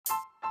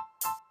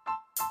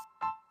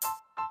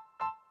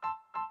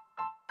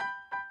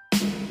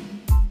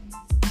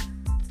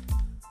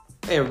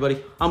Hey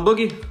everybody, I'm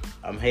Boogie.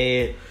 I'm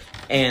Head.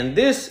 And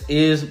this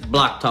is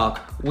Block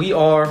Talk. We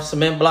are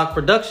Cement Block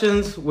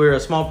Productions. We're a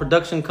small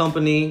production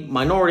company,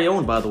 minority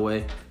owned by the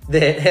way,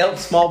 that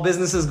helps small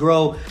businesses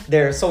grow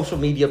their social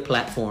media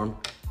platform.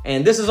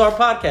 And this is our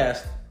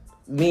podcast.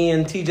 Me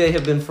and TJ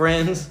have been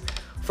friends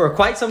for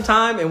quite some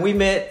time, and we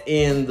met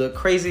in the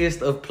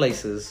craziest of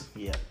places.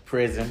 Yeah,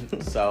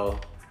 prison. So,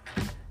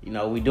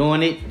 we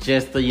doing it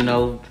just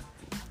to,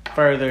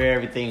 further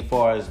everything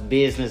for us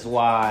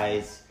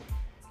business-wise.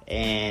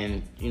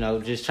 And,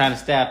 just trying to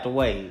stay out the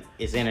way.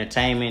 It's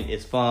entertainment.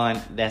 It's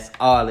fun. That's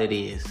all it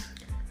is.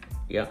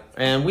 Yeah.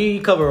 And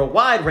we cover a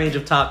wide range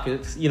of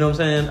topics. You know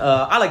what I'm saying?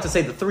 I like to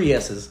say the 3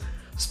 S's.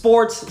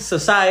 Sports,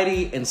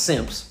 society, and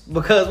simps.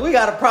 Because we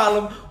got a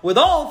problem with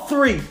all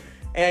 3.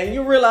 And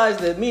you realize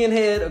that me and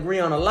Head agree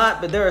on a lot.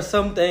 But there are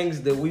some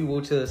things that we will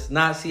just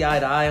not see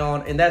eye to eye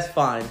on. And that's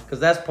fine. Because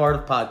that's part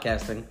of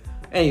podcasting.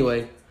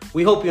 Anyway,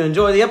 we hope you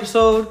enjoy the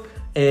episode.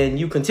 And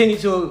you continue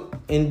to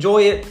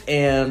enjoy it,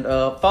 and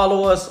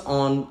follow us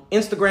on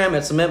Instagram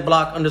at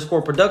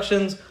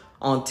cementblock_productions,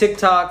 on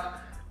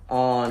TikTok,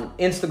 on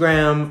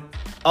Instagram,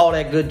 all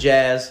that good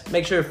jazz.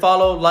 Make sure to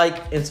follow,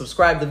 like, and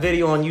subscribe the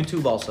video on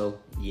YouTube also.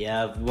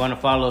 Yeah, if you want to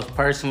follow us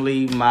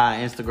personally, my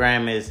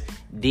Instagram is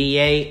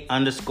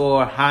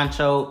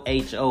DA_Honcho,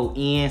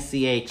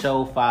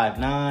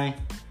 HONCHO59.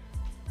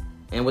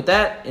 And with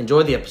that,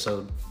 enjoy the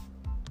episode.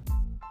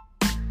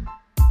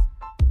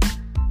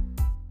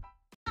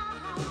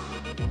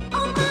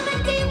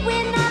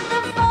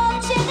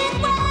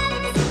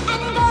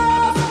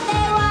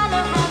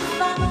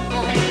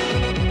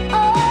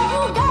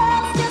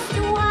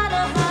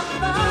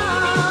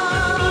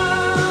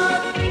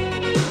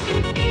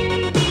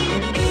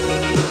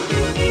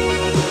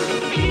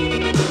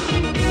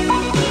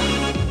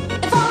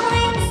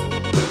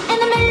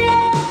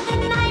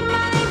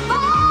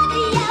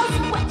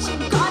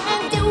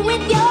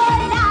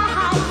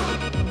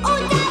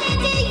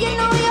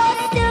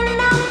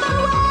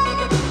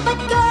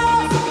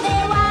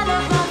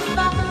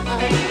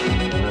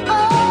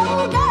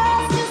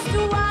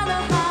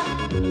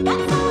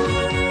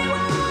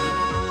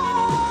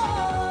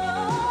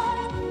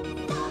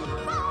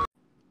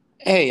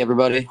 Hey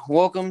everybody,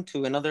 welcome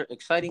to another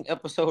exciting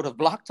episode of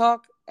Block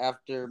Talk.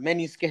 After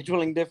many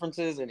scheduling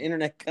differences and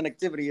internet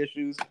connectivity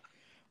issues,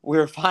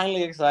 we're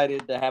finally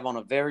excited to have on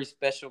a very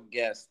special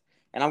guest.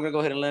 And I'm going to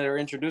go ahead and let her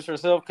introduce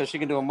herself because she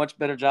can do a much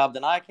better job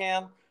than I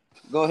can.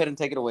 Go ahead and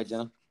take it away,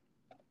 Jenna.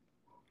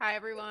 Hi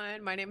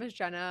everyone, my name is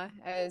Jenna.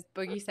 As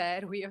Boogie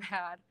said, we have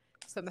had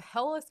some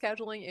hella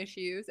scheduling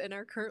issues and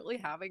are currently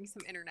having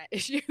some internet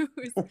issues,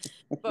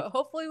 but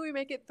hopefully we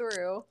make it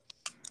through.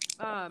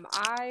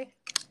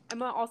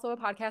 I'm also a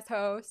podcast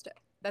host.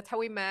 That's how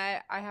we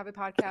met. I have a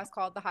podcast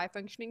called The High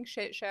Functioning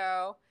Shit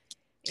Show,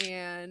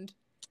 and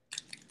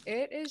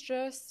it is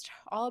just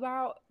all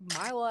about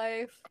my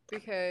life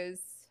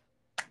because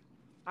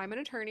I'm an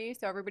attorney,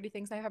 so everybody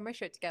thinks I have my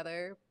shit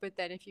together, but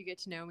then if you get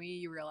to know me,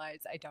 you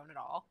realize I don't at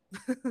all.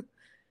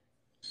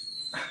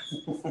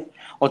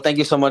 Well, thank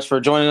you so much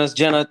for joining us.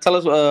 Jenna, tell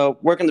us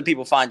where can the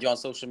people find you on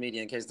social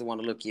media in case they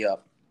want to look you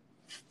up?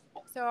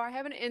 So I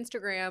have an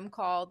Instagram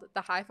called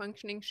The High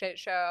Functioning Shit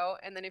Show.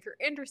 And then if you're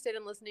interested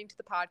in listening to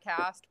the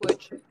podcast,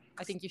 which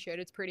I think you should,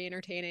 it's pretty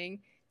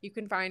entertaining, you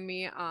can find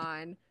me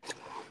on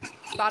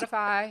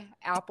Spotify,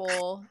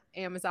 Apple,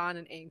 Amazon,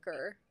 and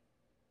Anchor.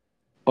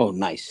 Oh,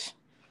 nice.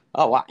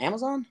 Oh, wow.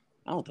 Amazon?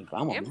 I don't think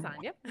I'm on Amazon,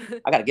 yep.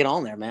 I got to get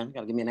on there, man.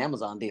 Got to give me an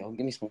Amazon deal.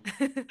 Give me some,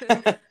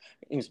 give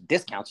me some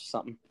discounts or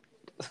something.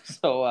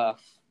 So,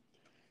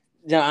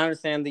 yeah, I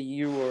understand that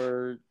you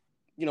were...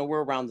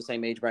 we're around the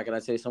same age bracket.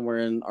 I'd say somewhere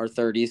in our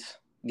 30s,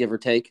 give or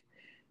take.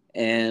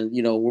 And,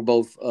 we're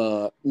both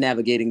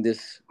navigating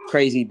this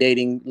crazy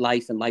dating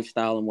life and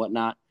lifestyle and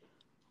whatnot.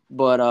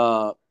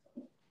 But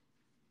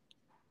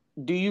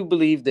do you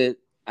believe that,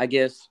 I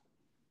guess,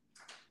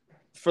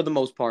 for the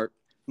most part,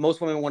 most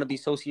women want to be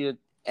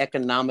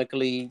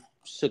socioeconomically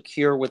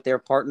secure with their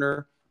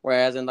partner?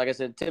 Whereas, and like I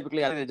said,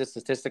 typically I did a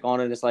statistic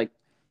on it. It's like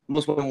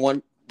most women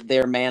want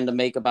their man to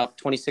make about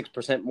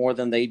 26% more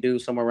than they do,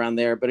 somewhere around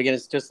there. But again,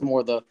 it's just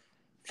more the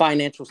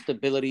financial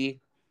stability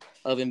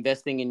of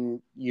investing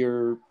in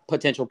your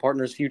potential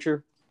partner's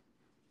future.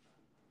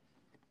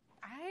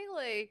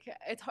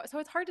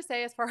 It's hard to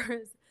say as far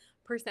as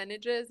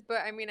percentages, but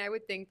I mean, I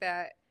would think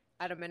that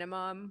at a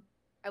minimum,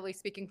 at least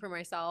speaking for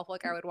myself,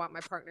 like I would want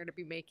my partner to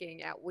be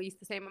making at least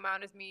the same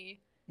amount as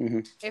me,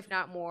 if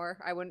not more.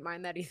 I wouldn't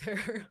mind that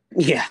either.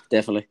 Yeah,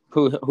 definitely.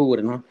 Who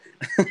wouldn't, huh?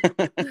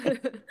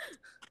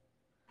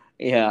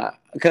 Yeah,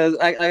 because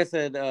like I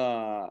said,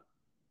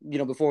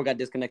 before we got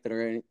disconnected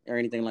or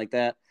anything like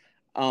that,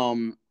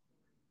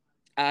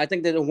 I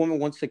think that a woman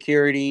wants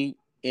security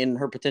in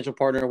her potential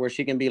partner where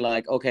she can be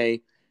like,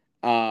 okay,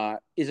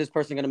 is this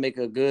person going to make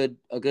a good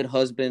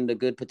husband, a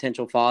good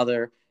potential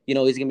father? Is he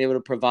going to be able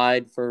to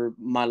provide for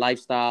my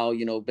lifestyle,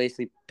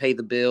 basically pay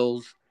the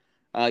bills,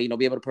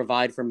 be able to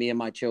provide for me and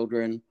my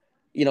children,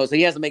 so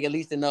he has to make at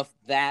least enough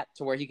that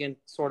to where he can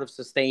sort of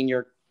sustain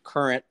your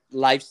current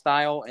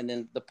lifestyle, and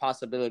then the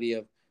possibility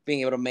of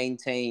being able to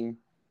maintain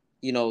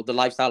the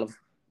lifestyle of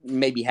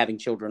maybe having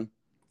children.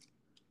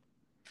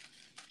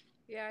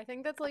 Yeah, I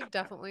think that's like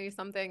definitely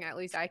something at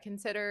least I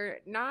consider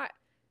not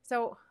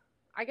so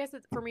I guess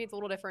it's for me it's a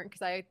little different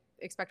because I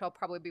expect I'll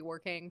probably be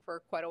working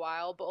for quite a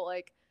while, but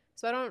like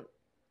so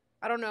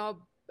I don't know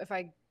if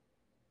I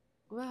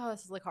well,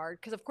 this is like hard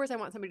because of course I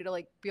want somebody to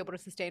like be able to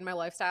sustain my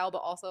lifestyle, but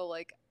also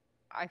like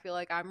I feel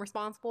like I'm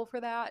responsible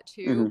for that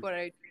too, Hmm. but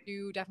I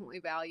do definitely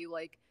value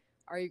like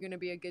are you going to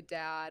be a good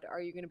dad? Are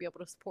you going to be able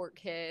to support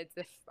kids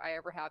if I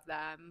ever have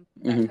them?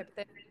 That Hmm. type of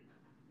thing.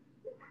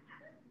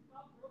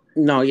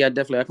 No, yeah,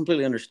 definitely. I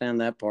completely understand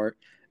that part.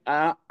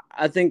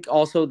 I think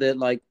also that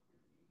like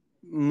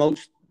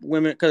most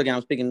women, because again,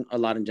 I'm speaking a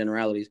lot in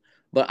generalities,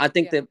 but I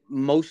think Yeah. that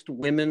most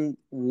women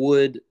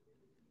would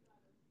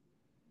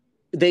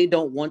they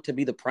don't want to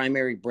be the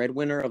primary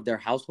breadwinner of their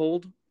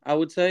household, I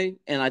would say.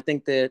 And I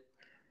think that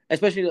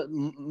especially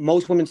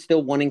most women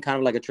still wanting kind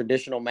of like a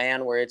traditional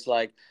man where it's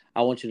like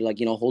I want you to like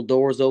hold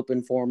doors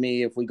open for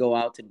me. If we go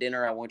out to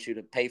dinner, I want you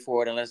to pay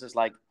for it unless it's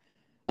like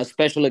a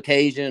special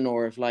occasion,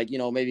 or if like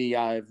maybe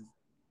I've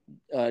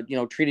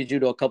treated you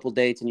to a couple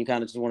dates and you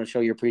kind of just want to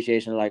show your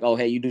appreciation, like, oh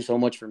hey, you do so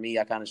much for me,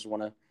 I kind of just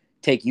want to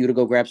take you to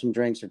go grab some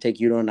drinks or take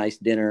you to a nice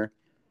dinner.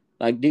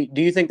 Like, do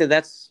you think that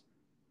that's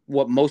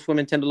what most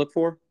women tend to look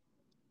for?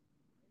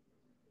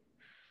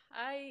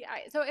 I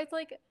so it's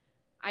like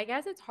I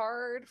guess it's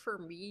hard for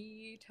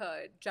me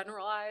to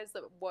generalize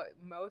what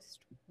most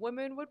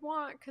women would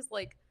want because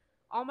like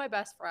all my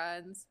best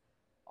friends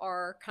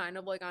are kind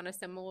of like on a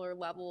similar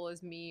level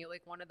as me.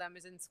 Like one of them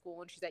is in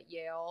school and she's at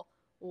Yale.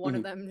 One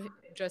of Hmm. them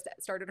just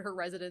started her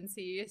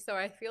residency. So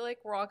I feel like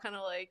we're all kind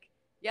of like,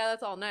 yeah,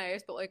 that's all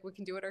nice, but like we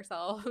can do it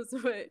ourselves.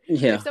 But if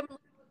Yeah. some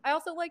I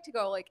also like to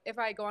go like if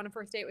I go on a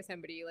first date with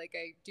somebody, like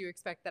I do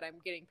expect that I'm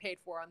getting paid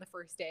for on the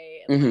first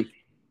date and Hmm. like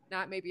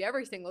not maybe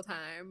every single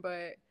time,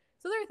 but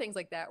so there are things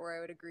like that where I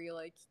would agree,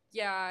 like,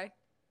 yeah,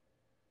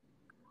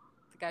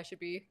 the guy should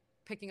be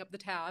picking up the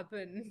tab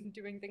and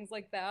doing things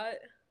like that.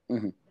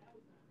 Hmm.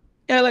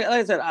 Yeah, like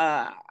I said,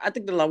 I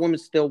think that a lot of women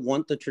still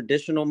want the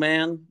traditional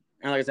man.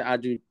 And like I said, I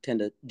do tend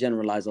to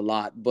generalize a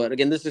lot. But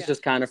again, this is Yeah.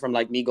 just kind of from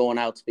like me going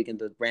out speaking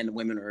to random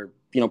women or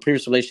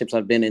previous relationships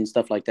I've been in,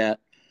 stuff like that.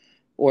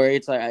 Where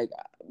it's like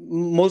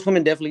most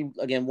women definitely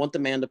again want the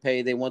man to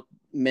pay. They want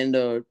men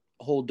to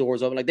hold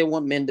doors open. Like they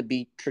want men to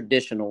be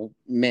traditional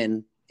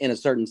men in a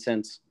certain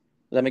sense.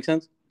 Does that make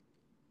sense?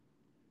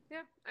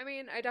 Yeah. I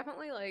mean, I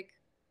definitely like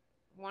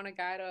want a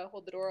guy to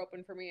hold the door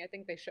open for me. I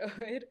think they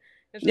should.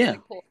 It's just Yeah,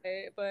 like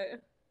polite,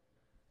 but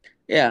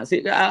yeah.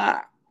 See,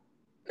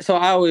 so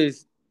I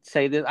always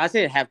say this. I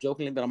say it half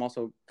jokingly, but I'm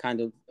also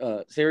kind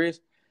of serious.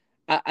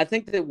 I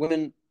think that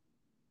women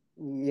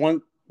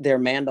want their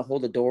man to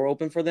hold the door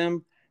open for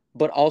them,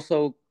 but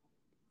also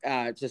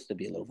just to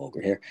be a little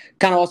vulgar here,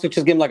 kind of also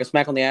just give them like a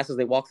smack on the ass as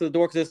they walk through the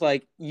door. Because it's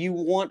like you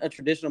want a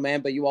traditional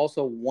man, but you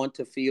also want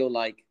to feel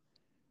like,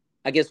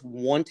 I guess,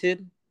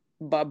 wanted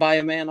by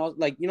a man.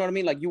 Like, you know what I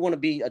mean? Like you want to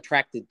be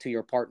attracted to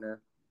your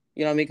partner.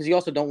 You know what I mean? Because you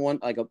also don't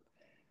want like a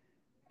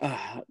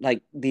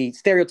like the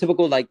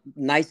stereotypical like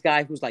nice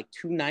guy who's like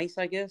too nice.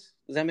 I guess,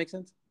 does that make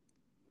sense?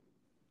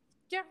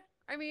 yeah.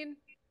 I mean,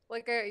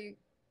 like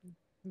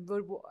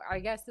would I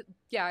guess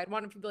yeah, I'd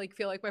want to like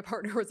feel like my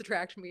partner was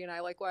attracted to me and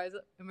I likewise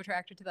am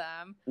attracted to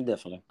them.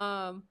 Definitely.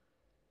 Um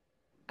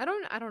I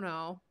don't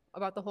know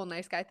about the whole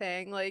nice guy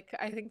thing. Like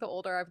I think the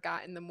older I've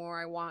gotten, the more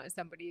I want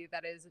somebody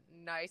that is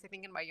nice. I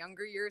think in my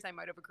younger years I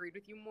might have agreed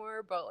with you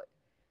more, but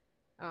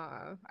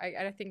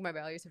I think my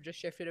values have just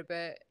shifted a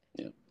bit.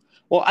 Yeah.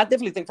 Well, I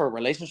definitely think for a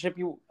relationship,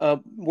 you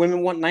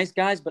women want nice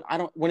guys, but I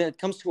don't. When it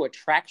comes to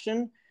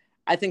attraction,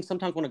 I think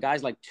sometimes when a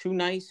guy's like too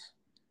nice,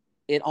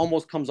 it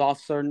almost comes off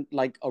certain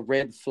like a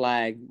red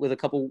flag with a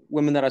couple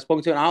women that I've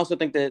spoken to, and I also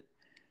think that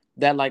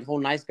like whole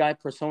nice guy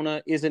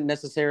persona isn't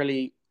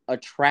necessarily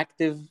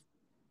attractive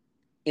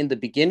in the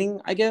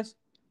beginning. I guess,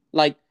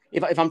 like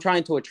if I'm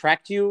trying to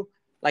attract you,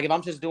 like if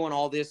I'm just doing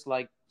all this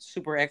like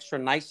super extra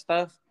nice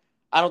stuff,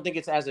 I don't think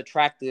it's as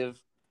attractive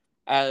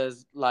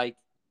as like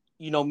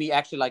me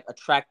actually like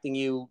attracting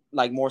you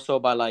like more so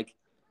by like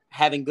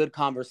having good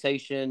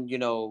conversation,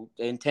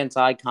 intense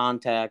eye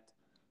contact,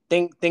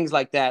 things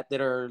like that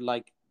are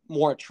like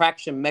more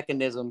attraction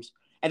mechanisms.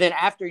 And then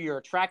after you're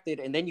attracted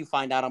and then you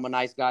find out I'm a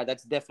nice guy,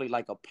 that's definitely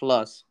like a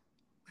plus.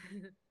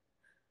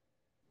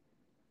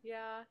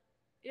 Yeah.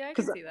 Yeah, I can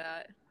because see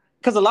that.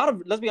 because a lot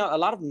of, let's be honest, a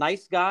lot of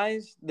nice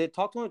guys that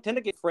talk to women tend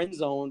to get friend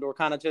zoned or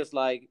kind of just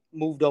like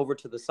moved over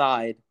to the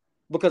side,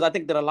 because I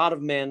think that a lot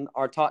of men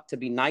are taught to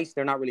be nice,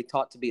 they're not really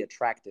taught to be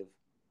attractive.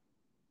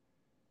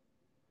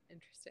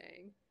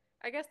 Interesting.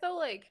 I guess though,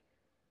 like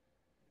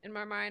in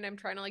my mind, I'm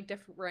trying to like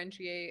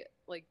differentiate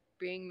like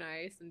being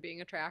nice and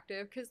being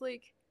attractive because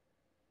like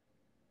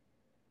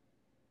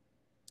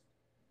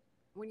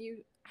when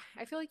you,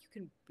 I feel like you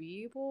can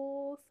be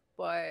both,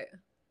 but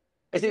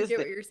I See, do this get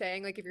thing. what you're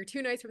saying. Like if you're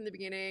too nice from the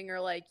beginning, or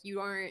like you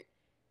aren't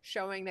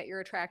showing that you're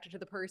attracted to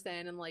the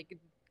person and like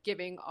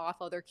giving off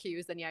other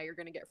cues, then yeah, you're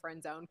gonna get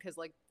friend zoned because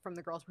like from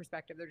the girl's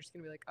perspective, they're just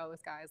gonna be like, oh,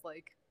 this guy's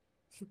like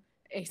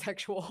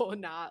asexual,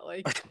 not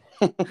like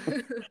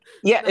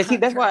Yeah, and see,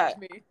 not that's why. attract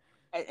me.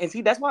 And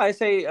see, that's why I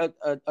say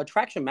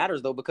attraction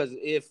matters, though, because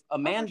if a Oh,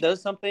 for man sure.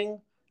 does something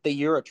that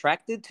you're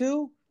attracted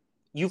to,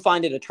 you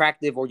find it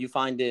attractive or you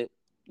find it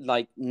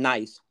like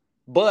nice.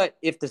 But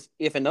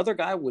if another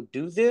guy would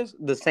do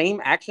the same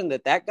action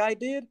that that guy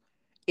did,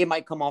 it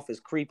might come off as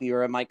creepy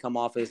or it might come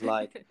off as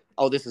like,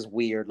 oh, this is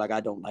weird. Like I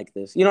don't like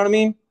this. You know what I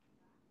mean?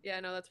 Yeah,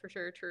 no, that's for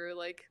sure true.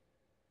 Like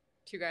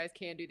two guys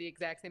can do the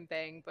exact same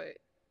thing, but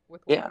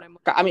with Yeah. one, I'm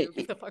like, I mean, ew,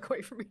 get the fuck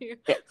away from me.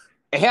 yeah.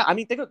 Yeah, I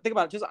mean, think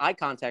about it, just eye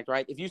contact,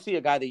 right? If you see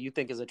a guy that you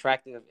think is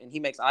attractive and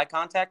he makes eye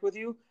contact with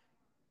you,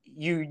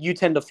 you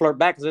tend to flirt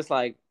back because it's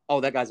like,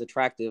 oh, that guy's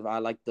attractive. I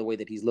like the way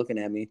that he's looking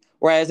at me.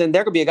 Whereas then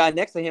there could be a guy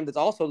next to him that's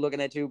also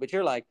looking at you, but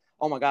you're like,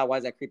 oh my god, why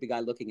is that creepy guy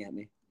looking at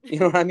me? You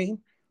know what I mean?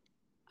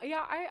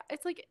 Yeah, I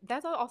it's like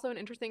that's also an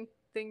interesting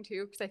thing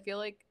too because I feel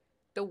like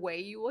the way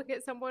you look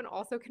at someone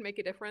also can make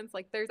a difference.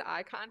 Like there's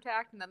eye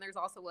contact, and then there's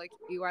also like,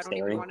 ew, I don't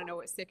even Staring. want to know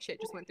what sick shit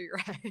just went through your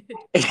head.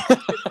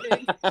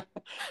 Listening.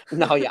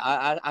 No, yeah,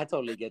 I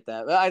totally get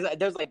that.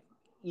 There's like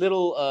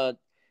little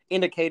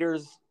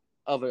indicators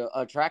of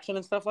attraction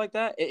and stuff like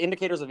that,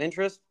 indicators of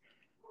interest,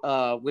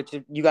 which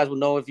you guys will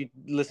know if you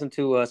listen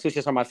to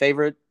Sushis Are My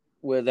Favorite,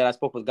 where that I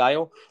spoke with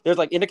Gaio. There's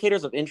like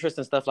indicators of interest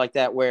and stuff like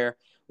that where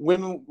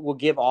women will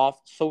give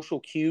off social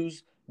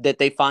cues that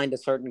they find a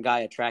certain guy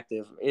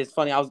attractive. It's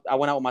funny. I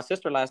went out with my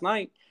sister last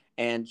night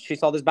and she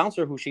saw this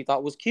bouncer who she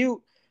thought was cute,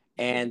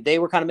 and they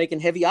were kind of making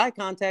heavy eye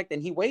contact,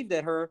 and he waved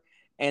at her,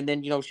 and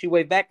then she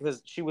waved back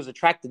because she was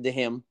attracted to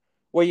him.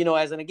 Well,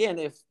 as in again,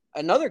 if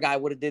another guy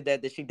would have did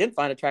that she didn't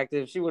find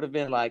attractive, she would have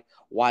been like,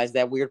 "Why is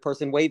that weird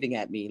person waving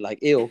at me?" Like,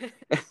 ew.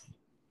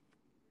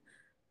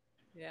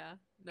 Yeah,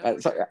 no,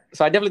 for So, sure.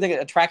 so I definitely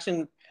think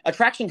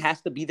attraction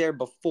has to be there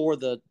before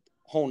the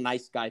whole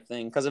nice guy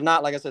thing. Because if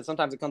not, like I said,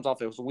 sometimes it comes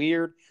off as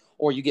weird,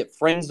 or you get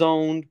friend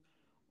zoned,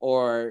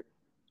 or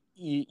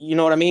you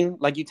know what I mean.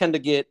 Like you tend to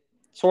get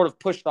sort of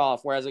pushed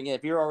off. Whereas again,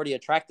 if you're already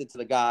attracted to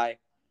the guy,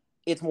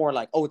 it's more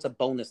like, oh, it's a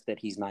bonus that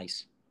he's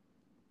nice.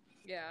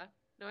 Yeah,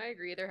 no, I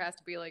agree. There has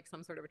to be like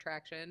some sort of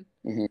attraction.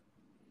 Mm-hmm.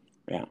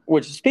 Yeah.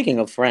 Which, speaking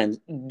of friends,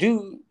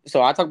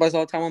 so I talk about this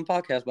all the time on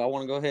podcasts, but I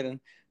want to go ahead and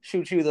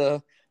shoot you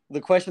the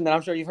question that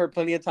I'm sure you've heard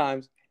plenty of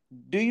times.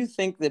 Do you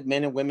think that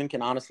men and women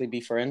can honestly be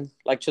friends,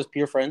 like just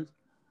pure friends?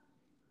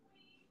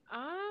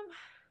 Um,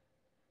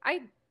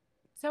 I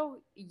so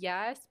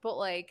yes, but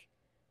like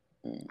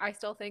Mm. I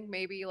still think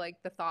maybe like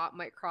the thought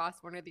might cross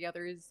one or the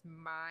other's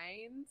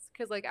minds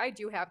because like I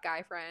do have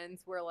guy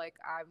friends where like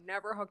I've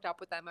never hooked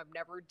up with them, I've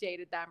never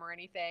dated them or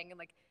anything, and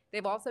like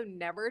they've also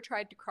never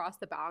tried to cross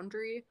the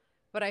boundary.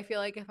 But I feel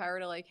like if I were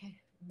to like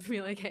be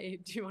like, hey,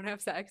 do you want to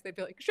have sex? They'd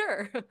be like,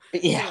 sure, you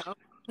Yeah. know.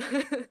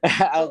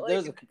 But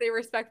There's like they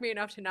respect me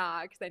enough to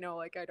not because they know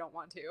like I don't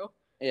want to.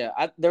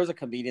 there was a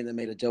comedian that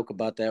made a joke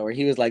about that where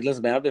he was like,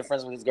 "Listen, man, I've been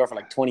friends with this girl for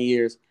like 20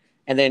 years,"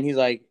 and then he's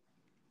like,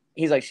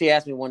 she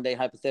asked me one day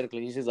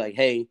hypothetically, she's like,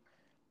 "Hey,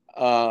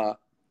 uh,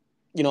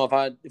 if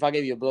I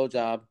gave you a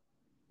blowjob,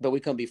 but we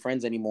couldn't be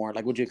friends anymore,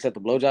 like, would you accept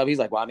the blowjob?" He's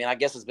like, "Well, I mean, I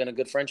guess it's been a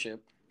good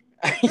friendship."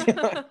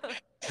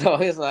 So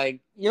it's like,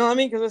 you know what I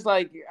mean? Because it's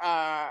like,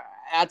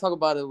 I talk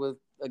about it with,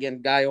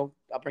 again, Gaio.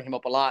 I bring him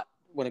up a lot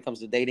when it comes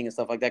to dating and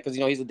stuff like that because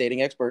he's a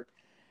dating expert,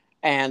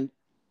 and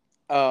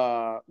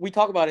we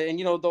talk about it. And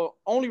the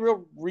only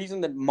real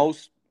reason that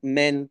most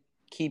men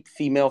keep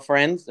female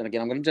friends, and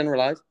again, I'm going to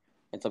generalize,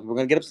 and some people are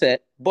going to get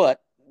upset,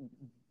 but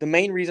the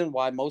main reason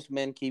why most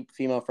men keep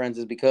female friends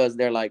is because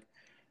they're like,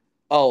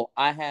 oh,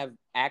 I have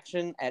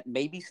action at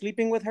maybe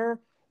sleeping with her,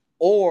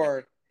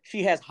 or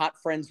she has hot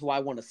friends who I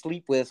want to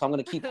sleep with, so I'm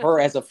going to keep her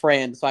as a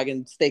friend so I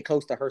can stay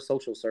close to her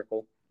social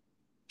circle.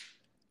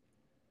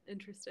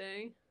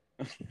 Interesting.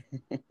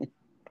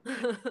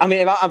 I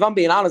mean, if I'm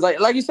being honest,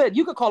 like you said,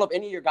 you could call up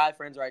any of your guy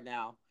friends right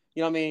now.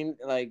 You know what I mean?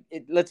 Like,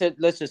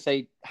 let's just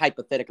say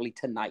hypothetically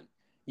tonight,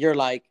 you're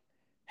like,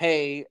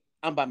 hey,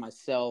 I'm by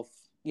myself.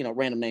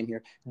 Random name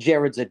here.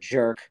 Jared's a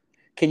jerk.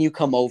 Can you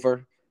come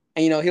over?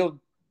 And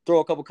he'll throw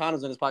a couple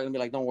condoms in his pocket and be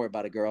like, don't worry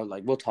about it, girl.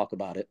 Like, we'll talk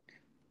about it.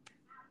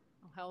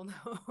 Oh, hell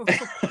no.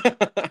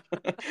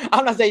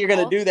 I'm not saying you're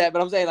gonna do that,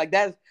 but I'm saying like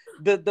that's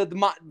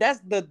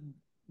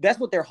that's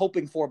what they're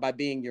hoping for by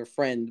being your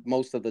friend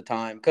most of the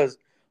time. Because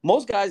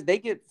most guys, they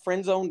get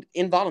friend zoned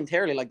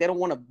involuntarily. Like they don't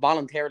want to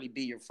voluntarily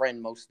be your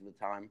friend most of the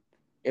time.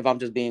 If I'm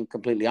just being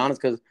completely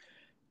honest, because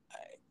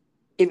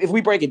if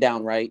we break it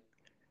down, right,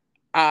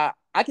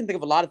 I can think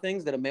of a lot of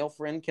things that a male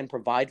friend can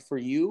provide for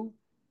you.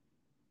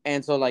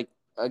 And so, like,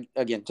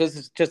 again,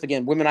 just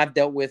again, women I've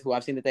dealt with who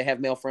I've seen that they have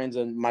male friends,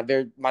 and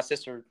my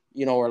sister,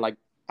 or like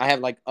I have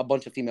like a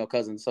bunch of female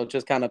cousins, so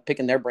just kind of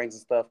picking their brains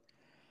and stuff.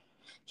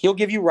 He'll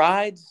give you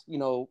rides,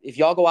 if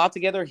y'all go out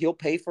together, he'll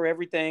pay for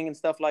everything and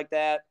stuff like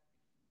that.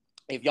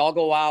 If y'all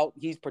go out,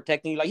 he's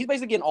protecting you. Like he's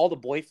basically getting all the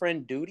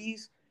boyfriend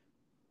duties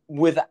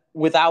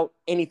without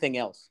anything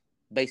else,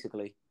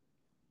 basically.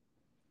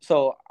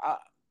 So,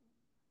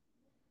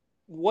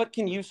 what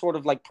can you sort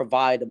of like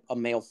provide a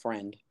male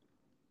friend?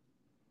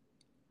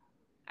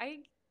 I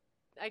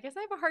I guess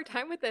I have a hard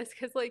time with this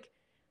because like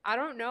I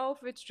don't know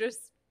if it's just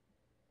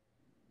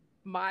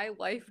my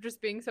life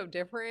just being so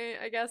different,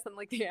 I guess, than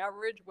like the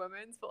average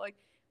woman's. But like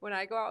when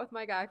I go out with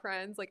my guy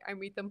friends, like I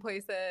meet them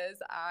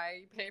places,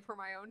 I pay for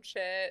my own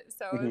shit.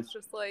 So Mhm. it's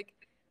just like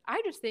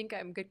I just think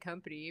I'm good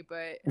company,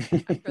 but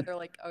I'm sure they're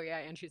like, oh yeah,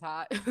 and she's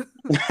hot.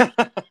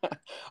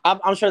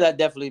 I'm sure that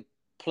definitely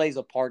plays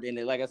a part in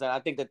it. Like I said, I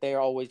think that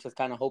they're always just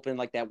kind of hoping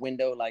like that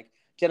window, like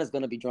Jenna's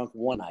gonna be drunk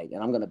one night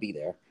and I'm gonna be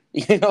there,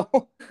 you know.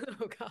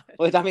 Oh god.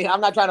 Which I mean,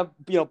 I'm not trying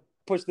to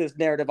push this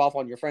narrative off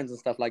on your friends and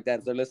stuff like that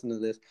as they're listening to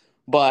this,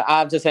 but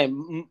I'm just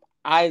saying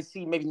I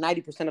see maybe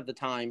 90% of the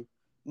time,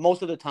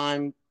 most of the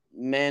time,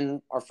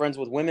 men are friends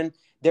with women.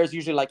 There's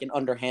usually like an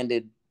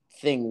underhanded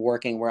thing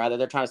working where either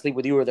they're trying to sleep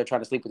with you or they're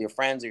trying to sleep with your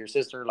friends or your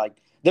sister. Like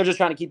they're just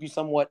trying to keep you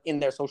somewhat in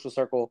their social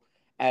circle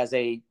as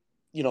a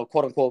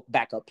quote unquote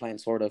backup plan,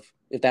 sort of,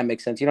 if that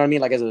makes sense. You know what I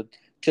mean? Like as a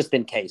just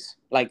in case.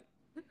 Like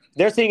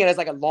they're seeing it as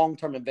like a long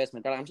term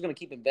investment. They're like, I'm just going to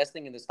keep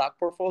investing in the stock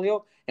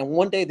portfolio, and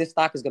one day this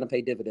stock is going to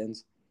pay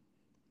dividends.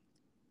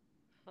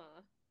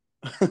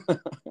 Huh.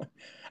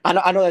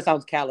 I know that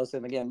sounds callous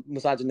and again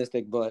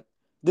misogynistic, but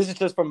this is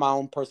just from my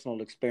own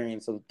personal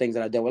experience of things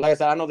that I dealt with. Like I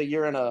said, I know that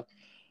you're in a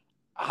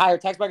higher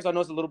tax bracket, so I know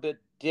it's a little bit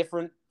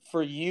different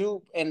for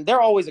you, and there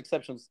are always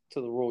exceptions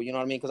to the rule. You know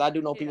what I mean? Because I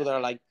do know people that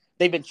are like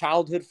they've been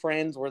childhood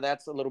friends, where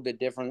that's a little bit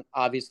different,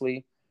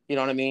 obviously. You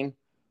know what I mean?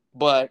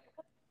 But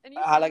And you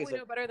like I probably said,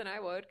 know better than I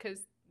would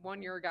because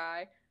one, you're a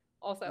guy.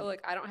 Also,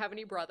 like I don't have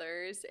any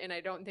brothers, and I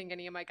don't think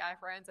any of my guy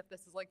friends, if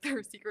this is like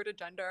their secret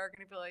agenda, are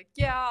gonna be like,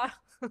 yeah,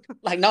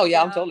 like no,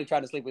 yeah, I'm yeah, totally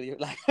trying to sleep with you.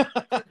 Like,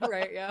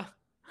 right, yeah.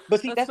 but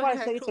see, That's that's my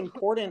why I say it's actual.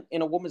 important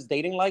in a woman's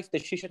dating life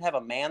that she should have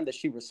a man that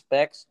she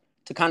respects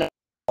to kind of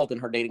involved in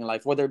her dating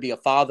life, whether it be a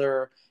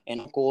father,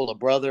 an uncle, a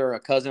brother, a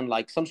cousin,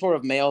 like some sort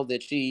of male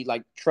that she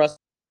like trusts,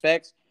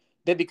 respects.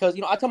 That because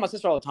I tell my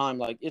sister all the time,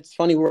 like it's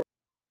funny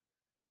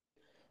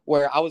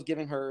where I was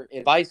giving her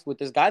advice with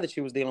this guy that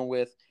she was dealing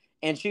with,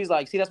 and she's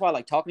like, "See, that's why I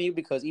like talking to you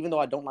because even though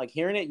I don't like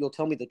hearing it, you'll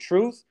tell me the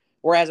truth."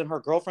 Whereas in her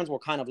girlfriends will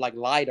kind of like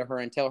lie to her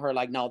and tell her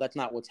like, "No, that's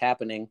not what's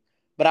happening."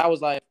 But I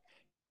was like,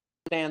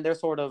 "Man, they're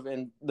sort of,"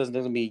 and this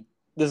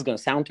is gonna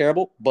sound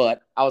terrible,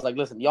 but I was like,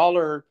 "Listen, y'all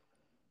are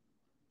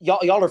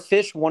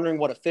fish wondering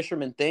what a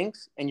fisherman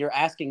thinks, and you're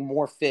asking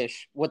more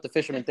fish what the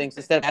fisherman thinks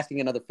instead of asking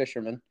another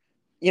fisherman."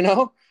 You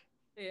know,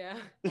 Yeah.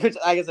 which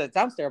like I said, it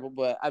sounds terrible,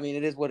 but I mean,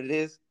 it is what it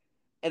is.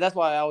 And that's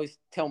why I always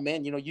tell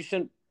men, you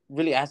shouldn't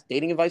really ask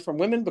dating advice from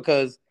women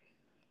because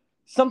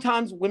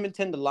sometimes women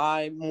tend to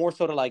lie more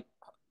so to like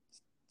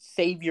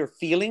save your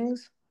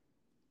feelings,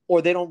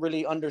 or they don't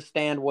really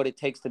understand what it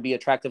takes to be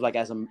attractive, like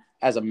as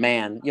a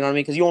man. You know what I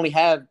mean? Because you only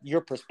have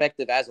your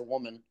perspective as a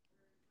woman.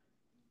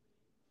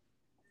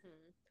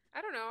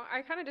 I don't know.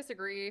 I kind of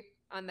disagree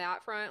on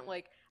that front.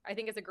 Like, I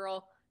think as a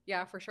girl,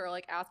 yeah, for sure.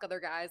 Like, ask other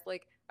guys.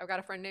 Like, I've got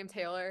a friend named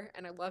Taylor,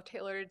 and I love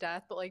Taylor to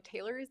death. But like,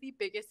 Taylor is the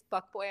biggest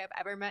fuckboy I've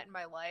ever met in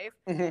my life.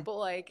 Mm-hmm. But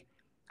like,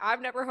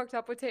 I've never hooked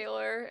up with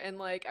Taylor, and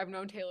like, I've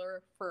known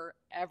Taylor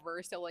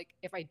forever. So like,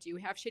 if I do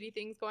have shitty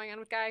things going on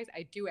with guys,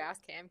 I do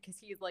ask him because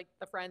he's like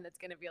the friend that's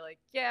gonna be like,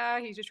 yeah,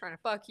 he's just trying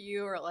to fuck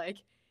you, or like,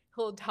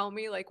 he'll tell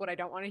me like what I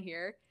don't want to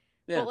hear.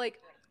 But Yeah. like,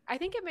 I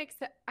think it makes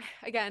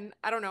again,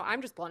 I don't know.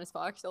 I'm just blunt as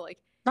fuck. So like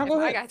Now if go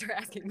my ahead. guys are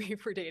asking me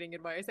for dating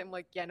advice, I'm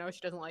like, yeah, no,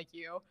 she doesn't like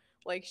you.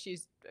 Like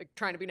she's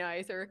trying to be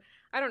nice, or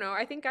I don't know.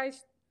 I think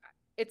guys,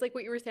 it's like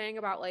what you were saying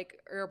about like,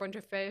 or a bunch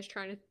of fish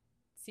trying to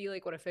see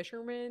like what a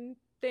fisherman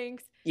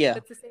thinks. Yeah.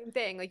 That's the same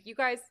thing. Like you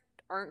guys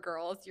aren't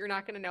girls. You're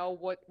not gonna know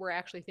what we're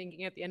actually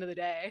thinking at the end of the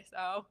day.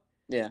 So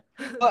Yeah.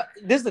 But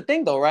this is the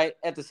thing, though, right?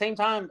 At the same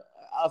time,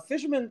 a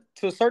fisherman,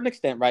 to a certain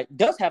extent, right,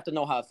 does have to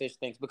know how a fish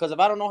thinks. Because if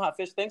I don't know how a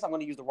fish thinks, I'm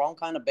going to use the wrong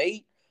kind of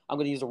bait. I'm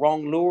going to use the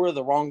wrong lure,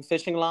 the wrong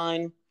fishing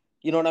line.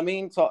 You know what I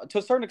mean? So, to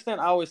a certain extent,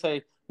 I always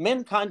say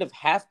men kind of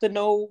have to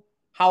know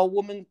how a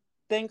woman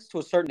thinks to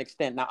a certain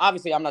extent. Now,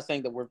 obviously, I'm not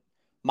saying that we're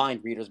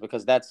mind readers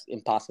because that's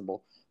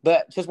impossible.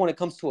 But just when it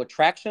comes to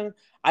attraction,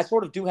 I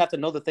sort of do have to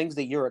know the things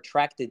that you're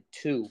attracted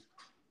to.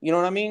 You know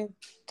what I mean?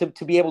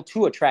 To be able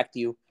to attract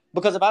you.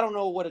 Because if I don't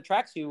know what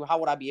attracts you, how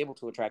would I be able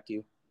to attract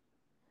you?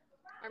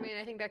 I mean,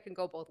 I think that can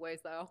go both ways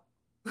though.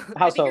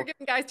 How I think you're so?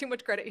 giving guys too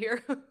much credit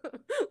here.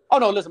 Oh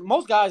no, listen,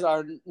 most guys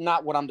are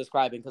not what I'm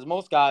describing because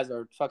most guys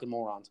are fucking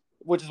morons,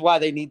 which is why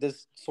they need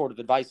this sort of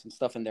advice and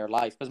stuff in their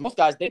life. Because most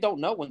guys they don't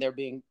know when they're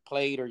being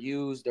played or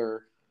used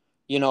or,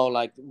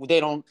 like they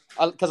don't.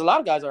 Because a lot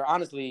of guys are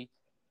honestly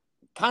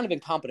kind of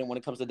incompetent when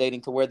it comes to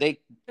dating, to where they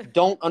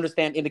don't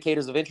understand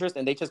indicators of interest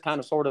and they just kind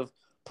of sort of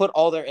put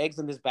all their eggs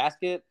in this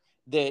basket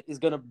that is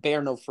going to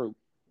bear no fruit.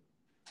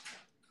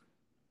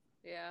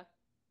 Yeah.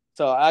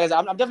 So I'm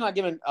definitely not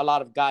giving a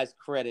lot of guys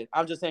credit.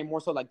 I'm just saying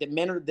more so like the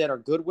men that are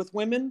good with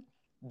women,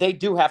 they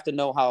do have to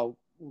know how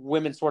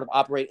women sort of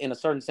operate in a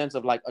certain sense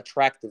of like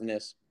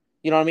attractiveness.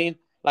 You know what I mean?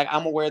 Like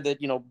I'm aware that,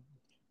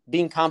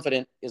 being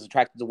confident is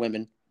attractive to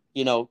women.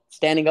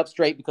 Standing up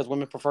straight because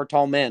women prefer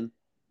tall men,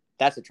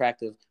 that's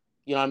attractive.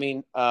 You know what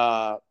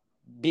I mean?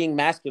 Being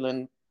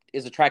masculine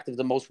is attractive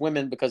to most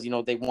women because,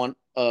 they want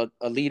a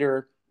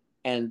leader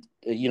and,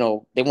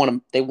 they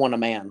want a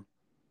man.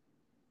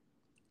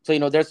 So,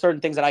 there's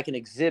certain things that I can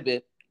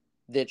exhibit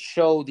that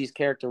show these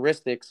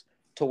characteristics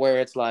to where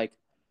it's like,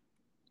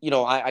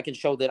 I can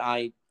show that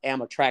I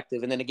am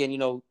attractive. And then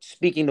again,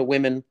 speaking to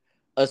women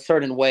a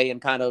certain way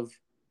and kind of,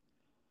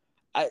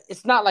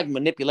 it's not like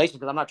manipulation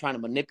because I'm not trying to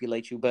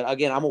manipulate you, but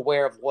again, I'm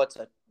aware of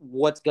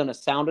what's going to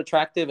sound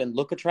attractive and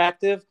look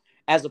attractive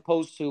as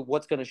opposed to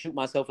what's going to shoot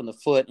myself in the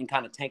foot and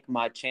kind of tank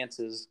my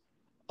chances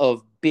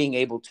of being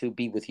able to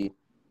be with you.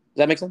 Does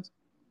that make sense?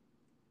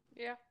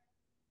 Yeah.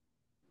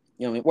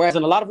 You know what I mean? Whereas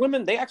in a lot of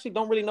women, they actually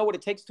don't really know what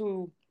it takes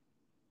to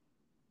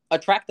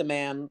attract a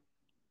man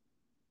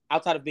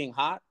outside of being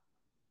hot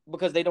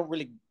because they don't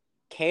really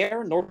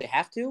care, nor do they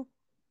have to.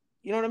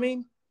 You know what I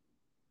mean?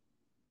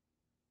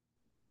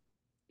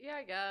 Yeah,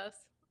 I guess.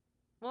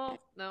 Well,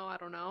 no, I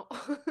don't know.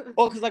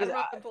 Well, because like I don't know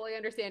if I'm fully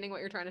understanding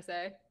what you're trying to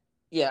say.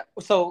 yeah.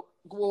 So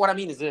what I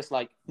mean is this: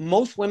 like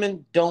most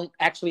women don't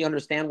actually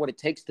understand what it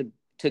takes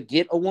to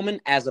get a woman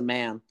as a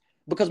man,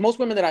 because most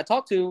women that I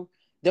talk to,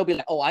 they'll be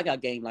like, "Oh, I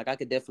got game. Like I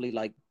could definitely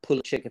like pull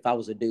a chick if I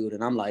was a dude,"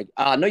 and I'm like,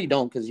 "No, you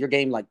don't, because your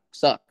game like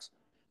sucks."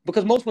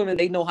 Because most women,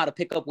 they know how to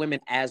pick up women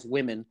as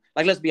women.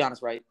 Like, let's be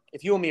honest, right?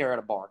 If you and me are at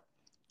a bar,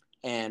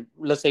 and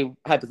let's say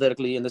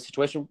hypothetically in this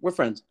situation, we're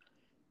friends,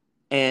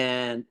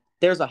 and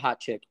there's a hot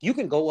chick, you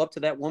can go up to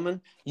that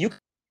woman, you can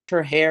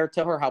her hair,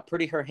 tell her how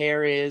pretty her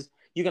hair is,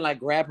 you can like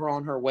grab her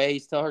on her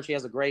waist, tell her she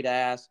has a great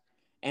ass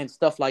and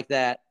stuff like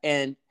that,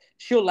 and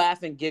she'll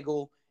laugh and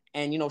giggle,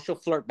 and she'll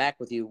flirt back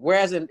with you.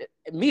 Whereas in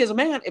me as a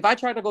man, if I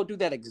try to go do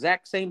that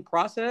exact same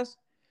process,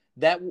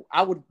 that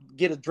I would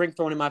get a drink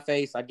thrown in my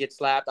face, I'd get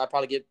slapped, I'd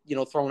probably get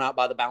thrown out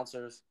by the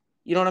bouncers.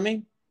 You know what I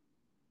mean?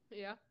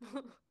 Yeah.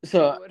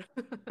 So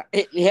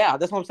yeah,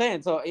 that's what I'm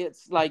saying. So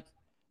it's like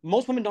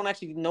most women don't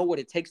actually know what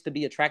it takes to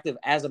be attractive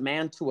as a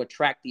man to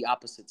attract the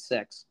opposite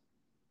sex.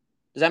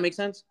 Does that make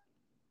sense?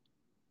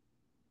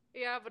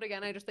 Yeah, but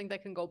again, I just think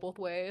that can go both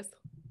ways.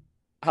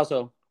 How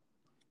so?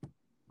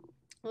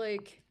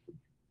 Like,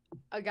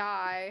 a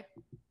guy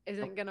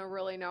isn't gonna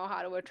really know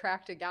how to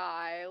attract a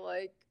guy.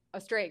 Like, a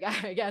straight guy,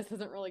 I guess,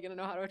 isn't really gonna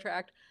know how to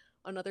attract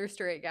another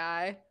straight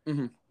guy.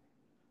 Mm-hmm.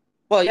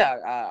 Well,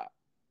 yeah,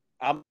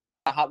 I'm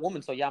a hot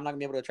woman, so yeah, I'm not gonna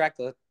be able to attract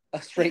a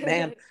straight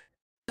man.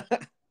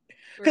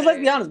 Because let's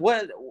be honest,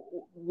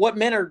 what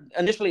men are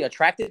initially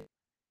attracted.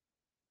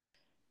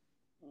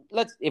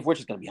 If we're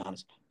just gonna be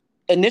honest,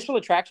 initial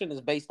attraction is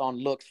based on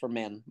looks for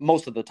men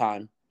most of the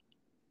time.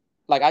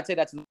 Like I'd say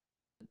that's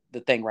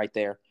the thing right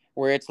there,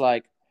 where it's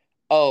like,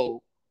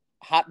 oh,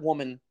 hot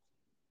woman,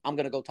 I'm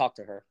gonna go talk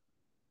to her.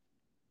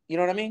 You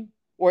know what I mean?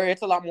 Where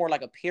it's a lot more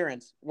like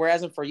appearance.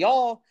 Whereas for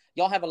y'all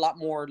have a lot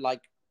more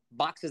like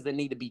boxes that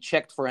need to be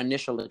checked for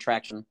initial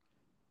attraction.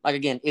 Like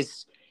again,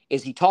 is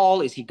he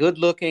tall? Is he good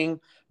looking?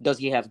 Does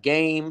he have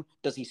game?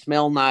 Does he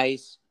smell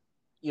nice?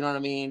 You know what I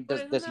mean?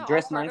 Does he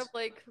dress nice?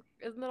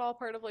 Isn't that all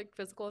part of like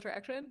physical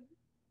attraction?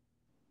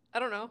 I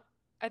don't know.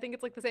 I think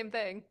it's like the same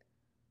thing.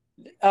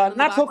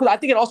 Not so, because I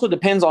think it also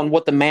depends on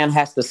what the man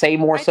has to say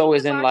more so,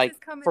 as in like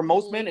for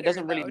most men, it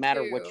doesn't really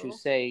matter what you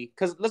say.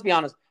 Because let's be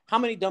honest, how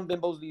many dumb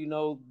bimbos do you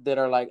know that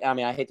are like, I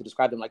mean, I hate to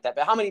describe them like that,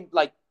 but how many,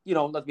 like,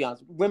 let's be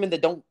honest, women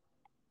that don't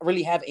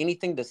really have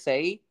anything to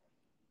say,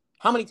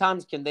 how many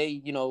times can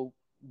they,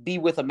 be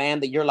with a man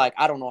that you're like,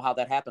 I don't know how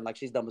that happened, like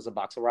she's dumb as a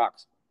box of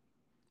rocks?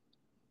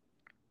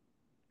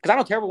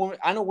 Because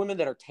I know women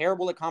that are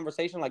terrible at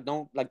conversation,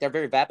 they're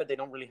very vapid, they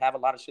don't really have a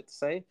lot of shit to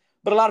say.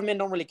 But a lot of men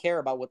don't really care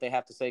about what they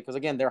have to say because,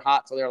 again, they're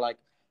hot, so they're like,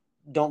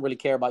 don't really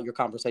care about your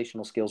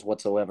conversational skills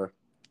whatsoever.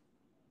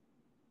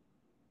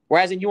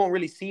 Whereas you won't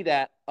really see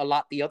that a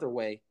lot the other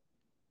way,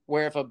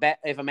 where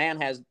if a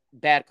man has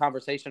bad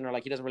conversation or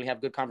like he doesn't really have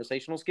good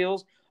conversational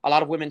skills, a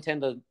lot of women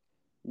tend to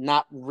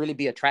not really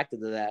be attracted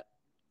to that.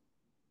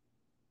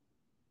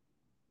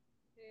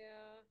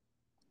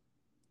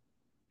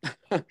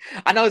 Yeah.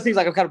 I know it seems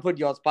like I'm kind of putting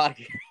you on spot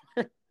here.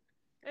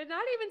 And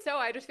not even so.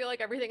 I just feel like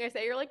everything I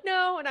say, you're like,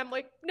 no. And I'm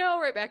like, no,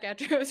 right back at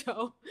you.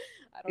 So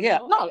I don't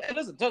know. No,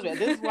 listen, trust me,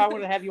 this is why I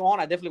wanted to have you on.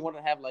 I definitely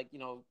wanted to have, like,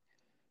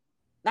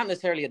 not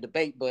necessarily a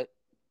debate, but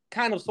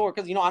kind of sort,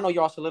 because, I know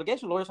you're also a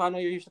litigation lawyer, so I know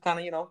you're used to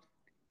kind of,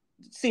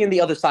 seeing the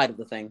other side of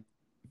the thing.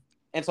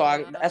 And so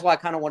that's why I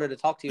kind of wanted to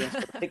talk to you and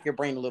sort of pick your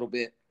brain a little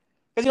bit.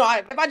 Because,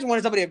 if I just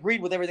wanted somebody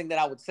agreed with everything that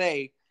I would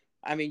say,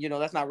 I mean,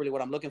 that's not really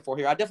what I'm looking for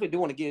here. I definitely do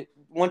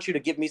want you to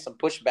give me some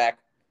pushback.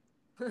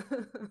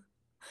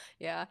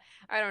 Yeah,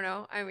 I don't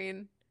know. I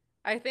mean,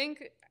 again,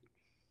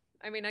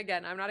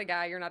 I'm not a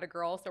guy, you're not a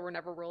girl, so we're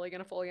never really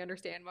going to fully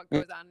understand what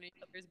goes on in each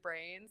other's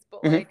brains.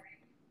 But, like,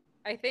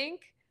 I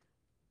think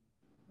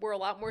we're a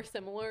lot more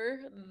similar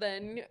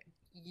than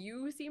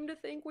you seem to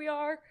think we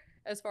are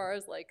as far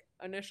as, like,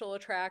 initial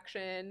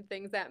attraction,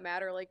 things that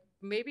matter. Like,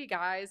 maybe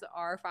guys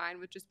are fine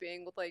with just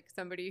being with, like,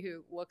 somebody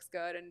who looks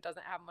good and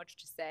doesn't have much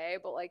to say.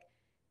 But, like,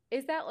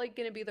 is that, like,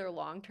 going to be their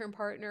long-term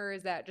partner? Or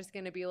is that just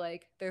going to be,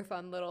 like, their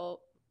fun little...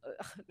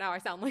 Now I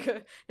sound like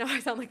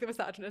the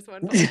misogynist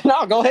one.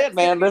 No, go ahead,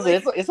 man.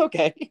 Listen, it's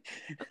okay.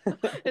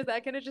 Is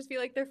that gonna just be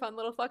like their fun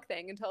little fuck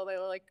thing until they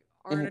like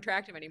aren't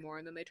attractive anymore,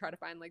 and then they try to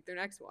find like their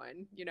next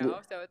one,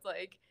 So it's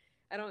like,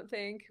 I don't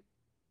think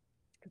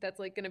that's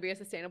like gonna be a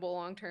sustainable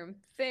long-term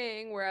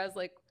thing. Whereas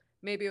like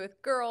maybe with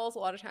girls, a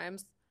lot of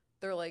times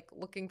they're like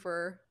looking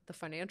for the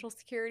financial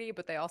security,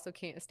 but they also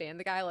can't stand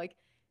the guy. Like,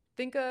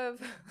 think of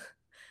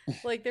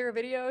like there are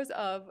videos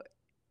of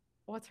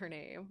what's her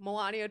name?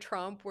 Melania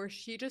Trump, where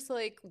she just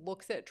like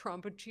looks at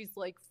Trump and she's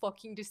like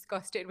fucking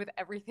disgusted with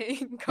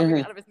everything coming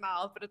Mhm. out of his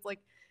mouth. But it's like,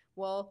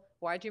 well,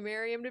 why'd you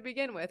marry him to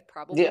begin with?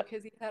 Probably Yeah.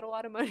 because he had a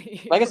lot of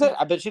money. Like I said,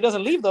 I bet she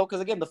doesn't leave though, because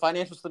again, the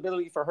financial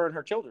stability for her and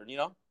her children, you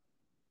know?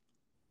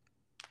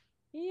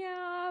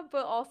 Yeah,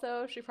 but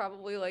also she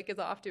probably like is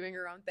off doing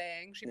her own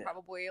thing. She Yeah.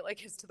 probably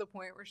like is to the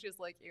point where she's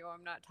like, "Ew,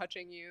 I'm not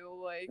touching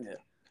you." Like, Yeah.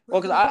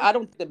 Well, because I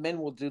don't think that men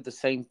will do the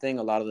same thing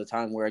a lot of the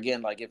time. Where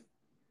again, like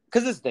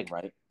because this thing,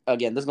 right?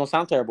 Again, this is gonna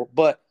sound terrible,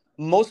 but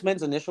most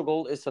men's initial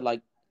goal is to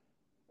like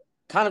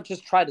kind of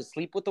just try to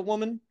sleep with the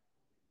woman.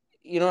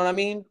 You know what I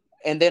mean?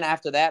 And then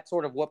after that,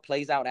 sort of what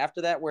plays out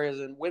after that. Whereas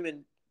in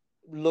women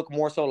look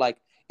more so like,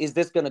 is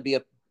this gonna be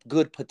a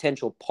good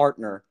potential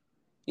partner?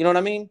 You know what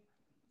I mean?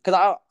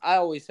 Because I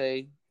always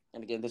say,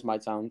 and again, this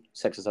might sound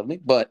sexist of me,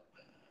 but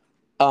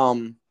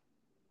um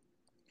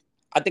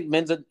I think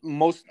men's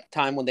most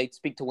time when they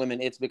speak to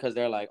women, it's because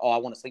they're like, oh, I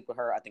want to sleep with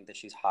her. I think that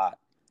she's hot.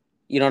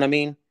 You know what I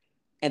mean?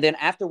 And then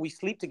after we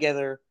sleep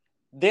together,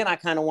 then I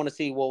kind of want to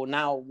see, well,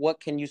 now what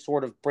can you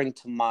sort of bring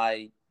to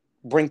my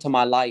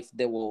life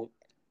that will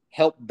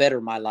help better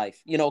my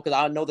life? You know, because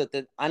I know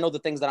the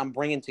things that I'm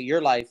bringing to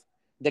your life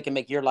that can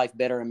make your life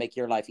better and make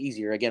your life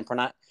easier. Again, for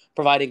not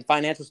providing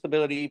financial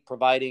stability,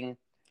 providing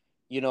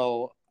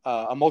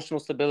emotional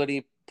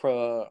stability,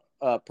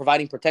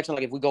 providing protection.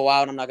 Like if we go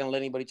out, I'm not going to let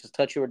anybody just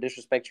touch you or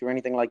disrespect you or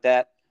anything like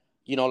that.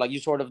 You know, like you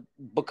sort of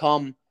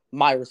become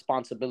my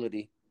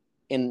responsibility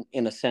in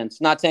a sense.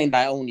 Not saying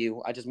that I own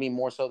you. I just mean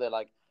more so that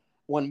like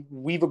when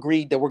we've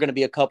agreed that we're going to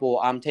be a couple,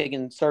 I'm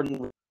taking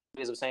certain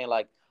ways of saying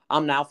like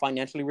I'm now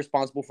financially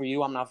responsible for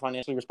you. I'm now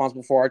financially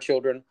responsible for our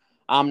children.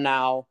 I'm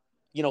now,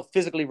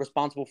 physically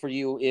responsible for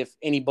you if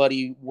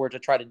anybody were to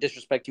try to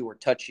disrespect you or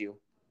touch you.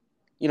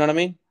 You know what I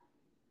mean?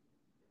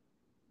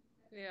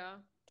 yeah.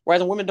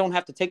 Whereas women don't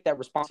have to take that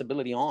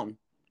responsibility on.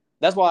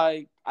 That's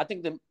why I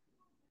think that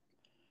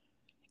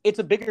it's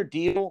a bigger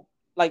deal.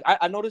 Like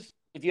I noticed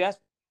if you ask,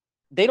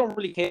 they don't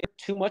really care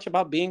too much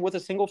about being with a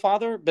single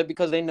father, but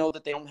because they know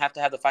that they don't have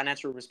to have the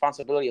financial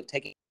responsibility of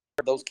taking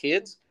care of those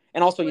kids.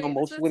 And also, Wait, this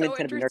most is women so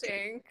tend to be nurturing.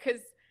 interesting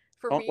because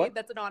for Oh, me, what?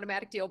 that's an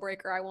automatic deal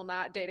breaker. I will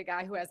not date a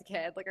guy who has a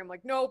kid. Like, I'm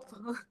like, nope.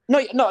 No,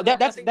 no, I want that's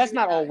nothing to do that's with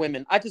not all that.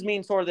 women. I just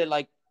mean sort of that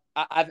like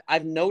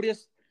I've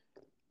noticed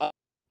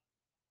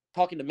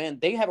talking to men,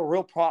 they have a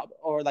real problem,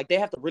 or like they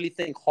have to really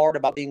think hard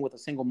about being with a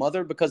single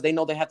mother because they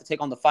know they have to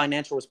take on the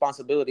financial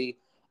responsibility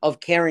of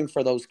caring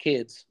for those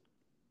kids.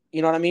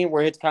 You know what I mean?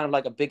 Where it's kind of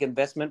like a big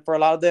investment for a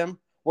lot of them.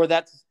 Where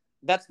that's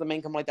the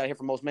main complaint that I hear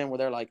from most men, where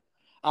they're like,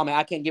 "Oh man,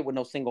 I can't get with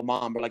no single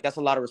mom." But like that's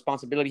a lot of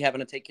responsibility having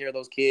to take care of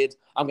those kids.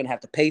 I'm gonna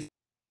have to pay.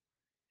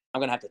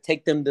 I'm gonna have to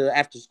take them to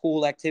after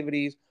school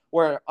activities.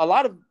 Where a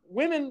lot of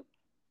women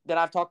that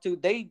I've talked to,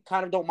 they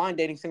kind of don't mind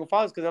dating single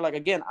fathers because they're like,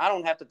 again, I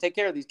don't have to take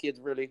care of these kids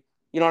really.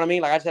 You know what I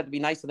mean? Like I just have to be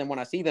nice to them when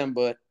I see them,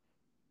 but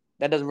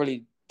that doesn't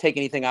really take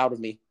anything out of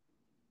me.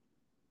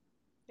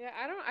 Yeah,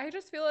 I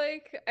just feel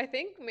like, I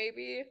think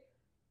maybe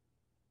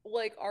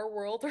like our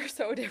worlds are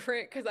so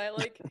different because I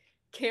like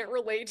can't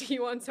relate to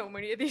you on so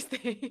many of these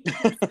things.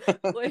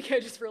 Like, I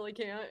just really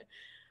can't.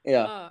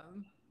 Yeah.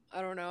 Um,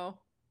 I don't know.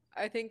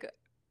 I think,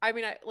 I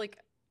mean,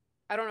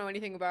 I don't know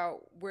anything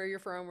about where you're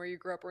from, where you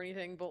grew up or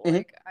anything, but Mm-hmm.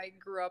 like I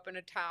grew up in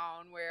a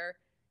town where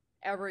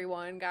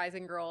everyone, guys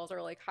and girls,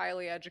 are like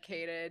highly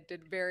educated,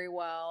 did very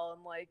well,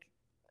 and like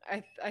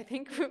I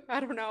think I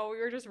don't know, we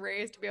were just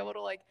raised to be able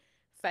to like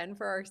fend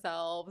for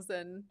ourselves,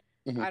 and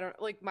Mm-hmm. I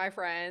don't like my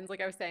friends,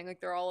 like I was saying,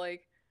 like they're all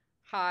like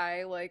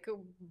high like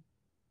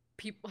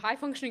people, high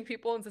functioning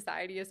people in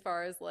society as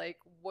far as like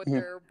what Mm-hmm.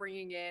 they're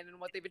bringing in and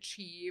what they've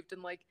achieved,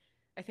 and like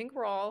I think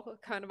we're all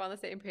kind of on the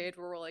same page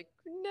where we're like,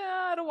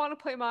 nah, I don't want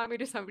to play mommy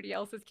to somebody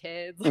else's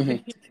kids. Mm-hmm.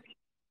 Like,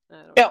 I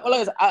don't Yeah,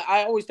 well, know.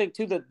 I always think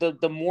too that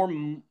the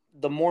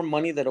more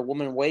money that a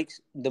woman makes,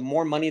 the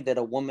more money that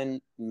a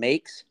woman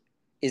makes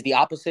is the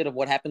opposite of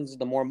what happens.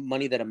 The more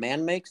money that a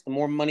man makes, the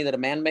more money that a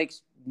man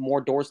makes,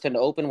 more doors tend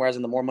to open. Whereas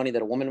in the more money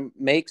that a woman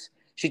makes,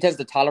 she tends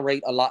to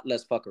tolerate a lot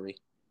less fuckery.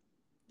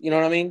 You know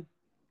what I Yeah. mean?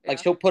 Like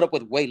Yeah. she'll put up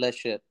with way less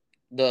shit.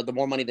 The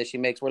more money that she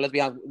makes. Where let's be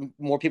honest,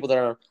 more people that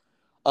are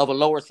of a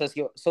lower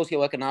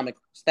socioeconomic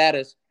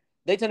status,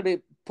 they tend to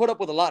be put up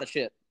with a lot of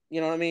shit.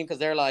 You know what I mean? Because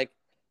they're like,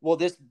 well,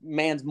 this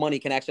man's money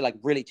can actually like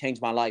really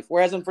change my life.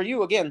 Whereas, and for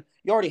you, again,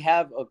 you already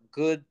have a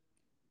good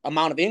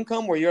amount of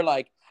income where you're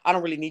like, I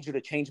don't really need you to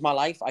change my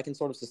life. I can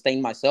sort of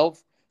sustain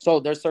myself. So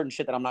there's certain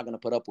shit that I'm not going to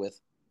put up with.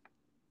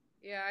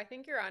 Yeah, I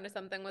think you're onto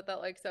something with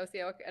that like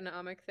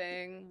socioeconomic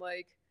thing,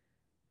 like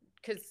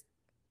because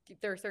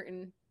there are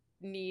certain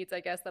needs, I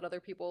guess, that other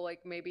people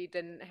like maybe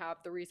didn't have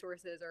the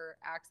resources or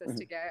access Mm-hmm.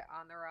 to get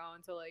on their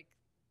own. So like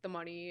the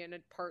money and a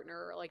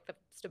partner, like the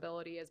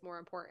stability is more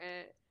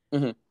important.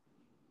 Mm-hmm.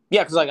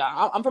 Yeah, because like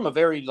I'm from a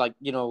very like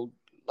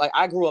like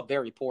I grew up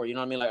very poor. You know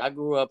what I mean? Like I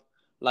grew up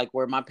like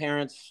where my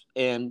parents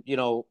and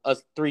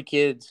us three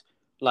kids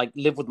like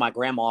lived with my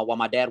grandma while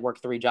my dad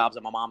worked three jobs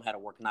and my mom had to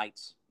work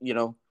nights.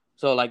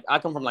 So like I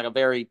come from like a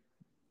very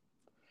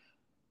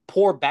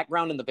poor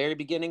background in the very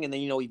beginning, and then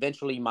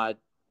eventually my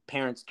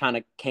parents kind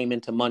of came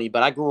into money.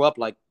 But I grew up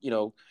like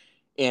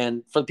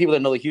and for the people that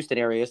know the Houston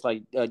area, it's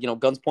like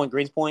Guns Point,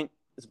 Greens Point.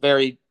 It's a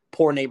very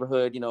poor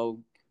neighborhood.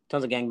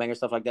 Tons of gangbangers,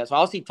 stuff like that. So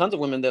I'll see tons of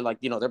women that like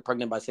they're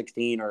pregnant by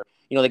 16, or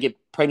they get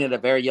pregnant at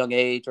a very young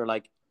age, or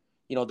like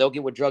they'll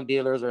get with drug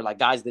dealers, or like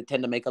guys that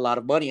tend to make a lot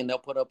of money, and they'll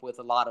put up with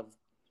a lot of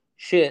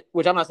shit.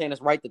 Which I'm not saying it's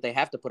right that they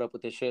have to put up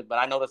with this shit, but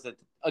I notice that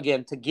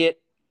again, to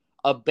get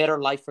a better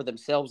life for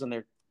themselves and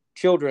their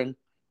children,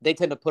 they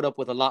tend to put up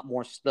with a lot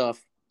more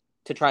stuff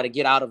to try to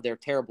get out of their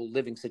terrible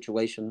living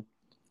situation.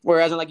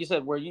 Whereas, like you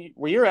said, where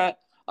you're at,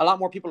 a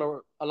lot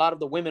of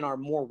the women are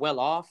more well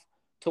off,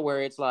 to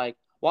where it's like,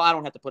 well, I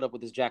don't have to put up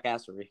with this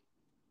jackassery.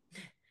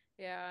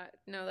 Yeah,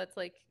 no, that's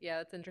like,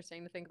 yeah, it's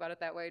interesting to think about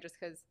it that way, just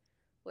because,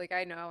 like,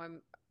 I know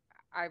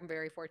I'm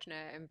very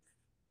fortunate. I'm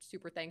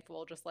super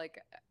thankful. Just like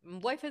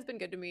life has been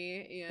good to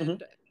me, and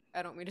Mm-hmm.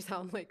 I don't mean to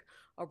sound like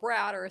a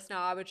brat or a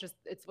snob.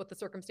 It's what the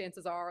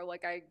circumstances are.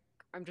 Like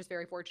I'm just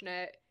very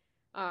fortunate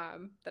that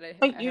Like,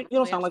 I you haven't don't really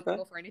had sound to like that.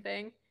 struggle for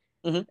anything.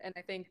 Mm-hmm. And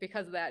I think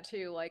because of that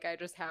too, like I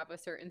just have a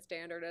certain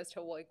standard as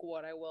to like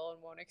what I will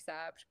and won't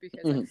accept,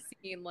 because Mm-hmm. I've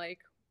seen like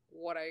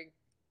what I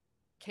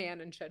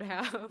can and should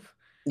have.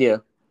 Yeah.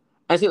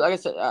 I see. Like I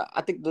said,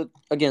 I think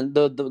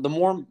the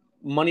more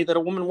money that a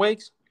woman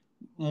makes,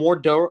 more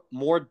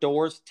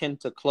doors tend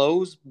to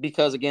close,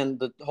 because again,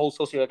 the whole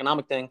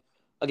socioeconomic thing.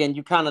 Again,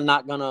 you kind of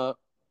not gonna,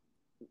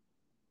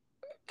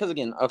 because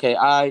again, okay,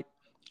 I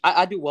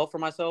do well for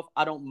myself.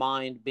 I don't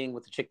mind being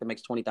with a chick that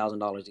makes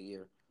 $20,000 a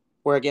year.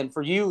 Where again,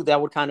 for you, that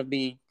would kind of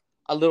be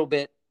a little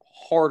bit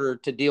harder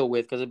to deal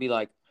with, because it'd be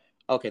like,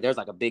 okay, there's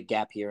like a big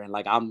gap here, and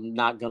like I'm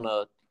not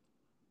gonna,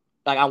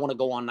 like, I want to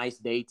go on nice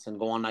dates and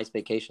go on nice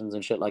vacations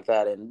and shit like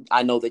that, and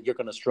I know that you're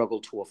gonna struggle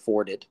to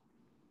afford it.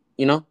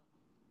 You know?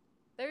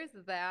 There's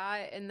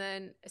that, and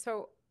then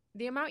so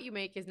the amount you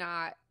make is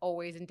not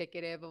always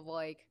indicative of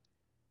like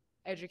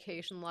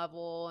education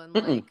level and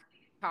Mm-mm. like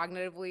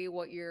cognitively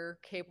what you're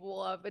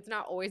capable of. It's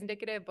not always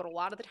indicative, but a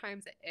lot of the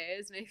times it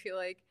is. And I feel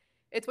like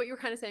it's what you were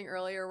kind of saying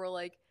earlier, where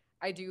like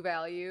I do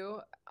value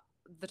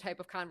the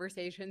type of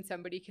conversation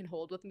somebody can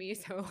hold with me.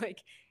 So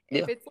like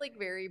if Yeah. it's like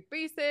very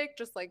basic,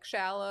 just like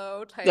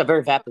shallow Yeah. type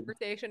Very vapid.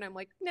 conversation, I'm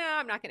like, nah,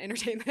 I'm not gonna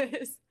entertain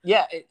this.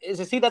 Yeah,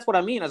 see, that's what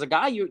I mean. As a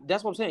guy,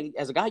 that's what I'm saying.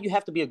 As a guy, you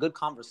have to be a good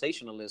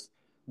conversationalist,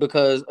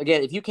 because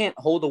again, if you can't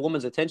hold a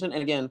woman's attention,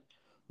 and again,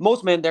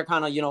 most men, they're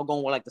kind of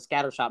going with like the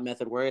scattershot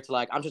method, where it's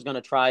like, I'm just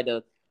gonna try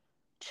to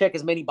check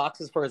as many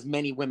boxes for as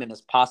many women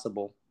as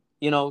possible.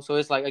 So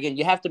it's like, again,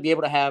 you have to be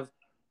able to have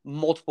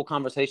multiple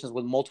conversations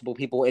with multiple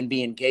people, and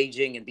be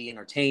engaging and be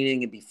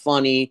entertaining and be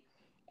funny,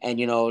 and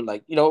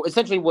like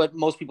essentially what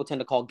most people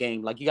tend to call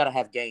game. Like, you got to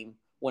have game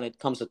when it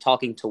comes to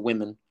talking to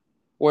women.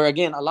 Where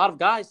again, a lot of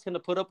guys tend to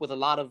put up with a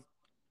lot of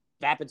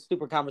vapid,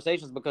 stupid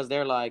conversations, because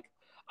they're like,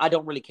 I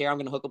don't really care. I'm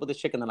going to hook up with this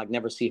chick and then like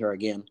never see her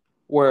again.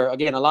 Where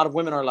again, a lot of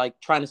women are like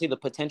trying to see the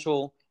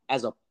potential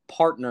as a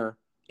partner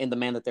in the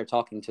man that they're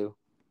talking to.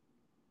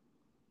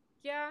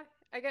 Yeah,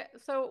 I guess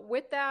so.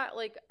 With that,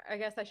 like, I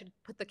guess I should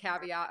put the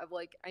caveat of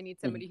like, I need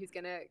Mm-hmm. somebody who's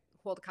gonna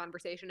hold a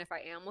conversation if I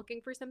am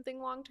looking for something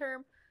long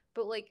term.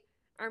 But like,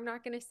 I'm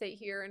not gonna sit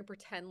here and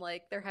pretend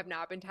like there have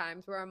not been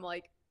times where I'm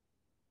like,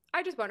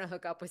 I just want to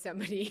hook up with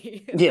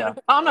somebody and I Yeah, don't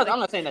want I'm to not. I'm like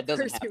not saying that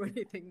doesn't pursue happen.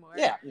 anything more.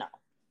 Yeah, no.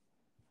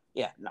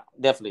 Yeah, no,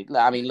 definitely.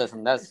 I mean,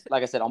 listen, that's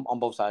like I said, on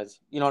both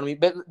sides. You know what I mean?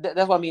 But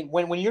that's what I mean.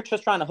 When you're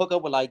just trying to hook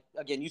up with, like,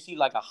 again, you see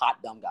like a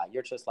hot dumb guy,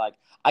 you're just like,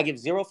 I give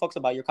zero fucks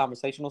about your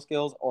conversational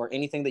skills or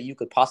anything that you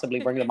could possibly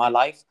bring to my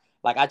life.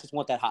 Like, I just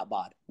want that hot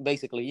bod,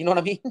 basically. You know what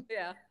I mean?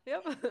 Yeah.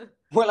 Yep.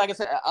 Where, like I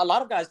said, a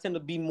lot of guys tend to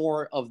be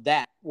more of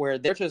that, where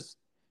they're just,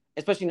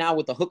 especially now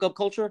with the hookup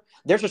culture,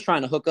 they're just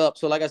trying to hook up.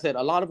 So, like I said,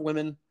 a lot of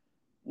women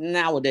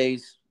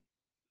nowadays,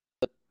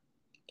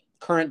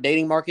 current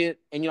dating market,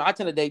 and I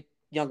tend to date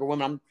younger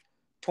women. I'm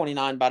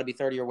 29, about to be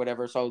 30 or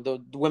whatever. So the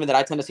women that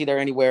I tend to see, they're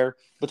anywhere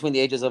between the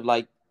ages of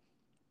like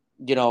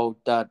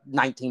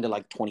 19 to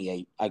like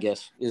 28, I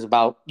guess, is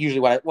about usually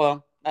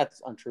well, that's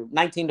untrue.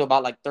 19 to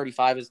about like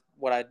 35 is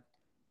what I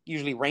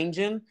usually range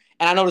in.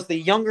 And I notice the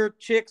younger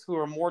chicks who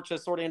are more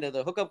just sort of into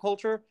the hookup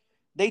culture,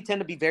 they tend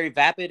to be very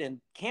vapid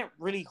and can't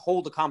really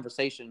hold a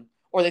conversation,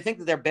 or they think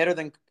that they're better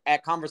than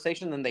at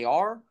conversation than they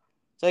are.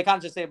 So they kind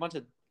of just say a bunch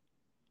of,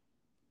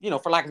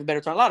 for lack of a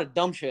better term, a lot of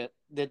dumb shit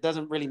that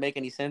doesn't really make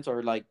any sense,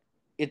 or like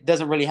it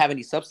doesn't really have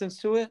any substance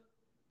to it.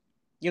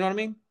 You know what I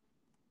mean?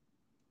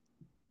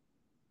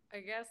 I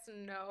guess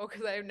no,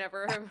 because I've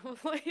never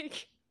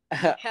like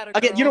had a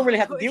Again, you don't girl really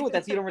have to deal like with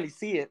that, so you don't really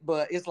see it.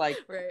 But it's like,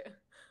 right.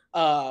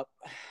 uh,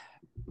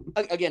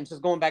 again,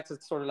 just going back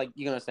to sort of like,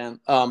 you understand,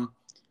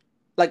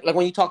 like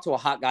when you talk to a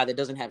hot guy that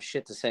doesn't have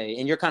shit to say,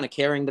 and you're kind of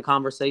carrying the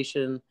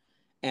conversation,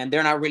 and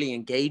they're not really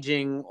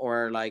engaging,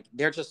 or like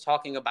they're just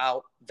talking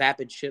about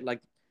vapid shit. Like,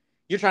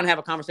 you're trying to have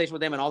a conversation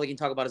with them, and all they can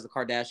talk about is the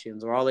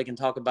Kardashians, or all they can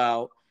talk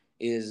about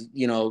is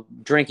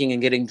drinking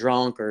and getting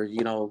drunk, or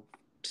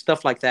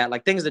stuff like that,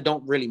 like things that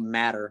don't really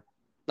matter,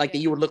 like that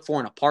Yeah. you would look for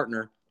in a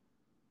partner.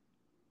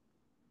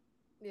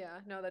 Yeah,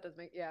 no, that does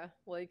make, yeah,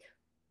 like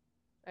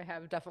I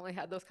have definitely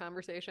had those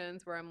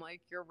conversations where I'm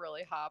like, you're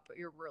really hot, but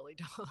you're really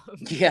dumb.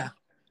 Yeah,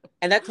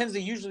 and that tends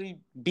to usually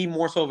be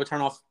more so of a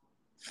turnoff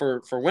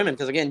for women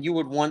because again, you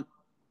would want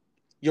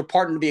your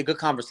partner to be a good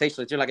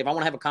conversationalist. You're like, if I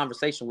want to have a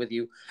conversation with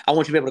you, I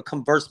want you to be able to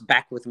converse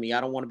back with me.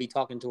 I don't want to be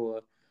talking to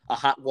a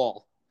hot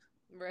wall.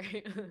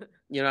 Right.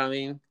 You know what I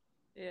mean?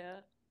 Yeah.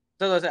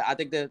 So I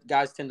think that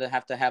guys tend to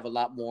have a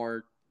lot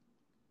more.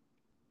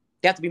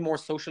 They have to be more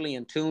socially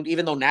in tuned,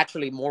 even though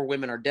naturally more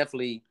women are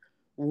definitely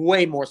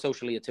way more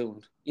socially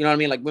attuned. You know what I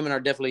mean? Like women are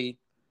definitely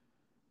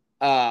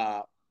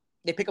uh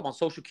they pick up on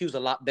social cues a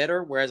lot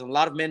better, whereas a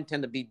lot of men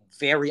tend to be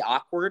very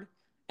awkward.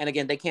 And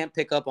again, they can't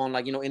pick up on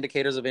like,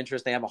 indicators of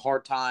interest. They have a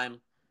hard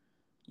time,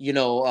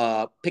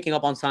 picking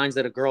up on signs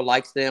that a girl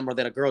likes them or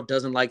that a girl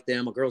doesn't like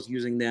them, a girl's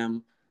using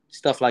them,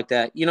 stuff like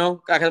that.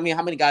 I mean,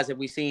 how many guys have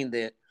we seen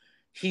that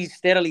he's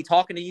steadily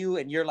talking to you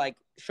and you're like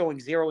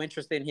showing zero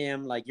interest in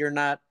him, like you're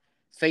not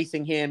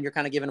facing him, you're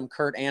kind of giving him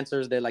curt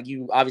answers that like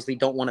you obviously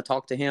don't want to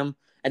talk to him,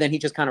 and then he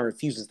just kind of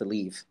refuses to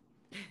leave.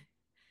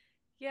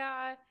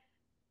 Yeah.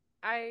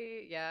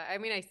 I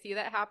mean, I see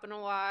that happen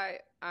a lot. Mm.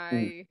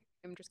 I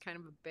am just kind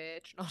of a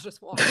bitch and I'll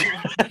just walk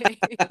away.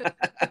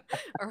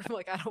 Or I'm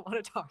like, I don't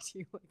want to talk to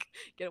you. Like,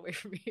 get away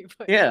from me.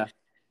 Yeah.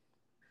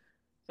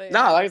 But No,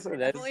 yeah, like I I said,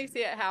 definitely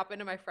see it happen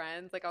to my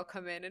friends. Like, I'll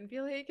come in and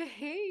be like,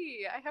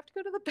 hey, I have to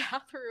go to the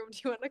bathroom. Do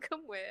you want to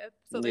come with?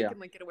 So they yeah. can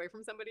like get away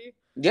from somebody.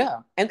 Yeah,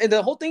 and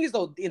the whole thing is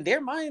though in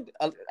their mind,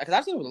 because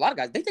I've seen it with a lot of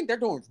guys, they think they're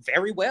doing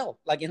very well,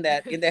 like in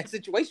that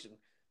situation.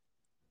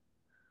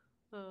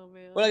 Oh But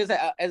man. like I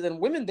said, as in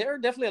women, they're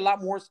definitely a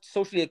lot more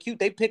socially acute.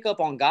 They pick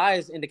up on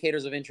guys'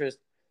 indicators of interest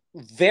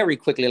very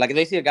quickly. Like if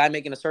they see a guy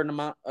making a certain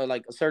amount, or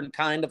like a certain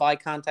kind of eye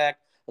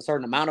contact, a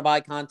certain amount of eye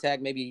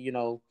contact, maybe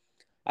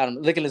I don't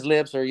know, licking his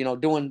lips or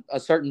doing a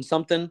certain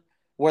something,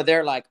 where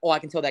they're like, oh, I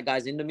can tell that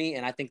guy's into me,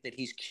 and I think that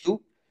he's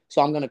cute,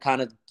 so I'm gonna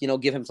kind of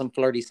give him some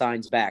flirty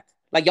signs back.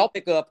 Like y'all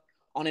pick up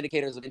on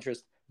indicators of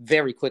interest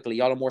very quickly.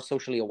 Y'all are more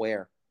socially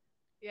aware.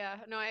 Yeah,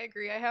 no, I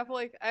agree. I have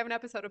an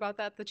episode about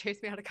that that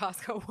chased me out of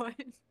Costco one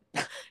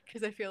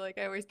because I feel like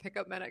I always pick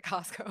up men at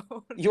Costco. You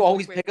I'm like,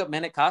 always wait. pick up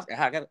men at Costco.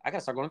 I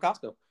gotta start going to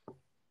Costco.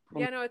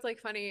 I'm, Yeah, no, it's like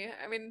funny.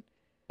 I mean,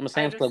 I'm a I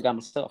Sam's Club just guy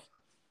myself.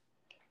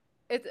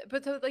 it's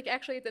but so like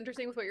actually it's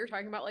interesting with what you're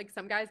talking about. Like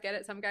some guys get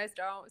it, some guys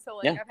don't. So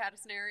like Yeah. I've had a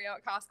scenario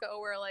at Costco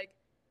where like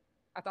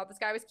I thought this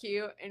guy was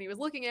cute and he was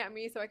looking at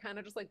me, so I kind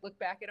of just like looked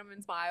back at him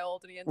and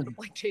smiled, and he ended up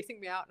like chasing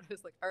me out, and I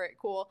was like, all right,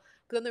 cool.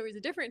 But then there was a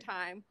different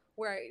time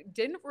where I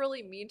didn't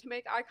really mean to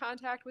make eye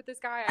contact with this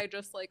guy. I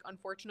just like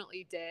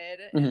unfortunately did,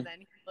 Mm-hmm. and then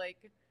he like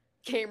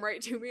came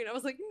right to me, and I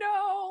was like,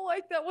 no,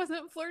 like that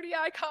wasn't flirty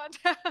eye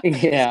contact.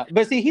 Yeah,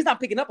 but see, he's not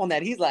picking up on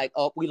that. He's like,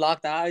 "Oh, we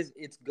locked eyes.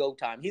 It's go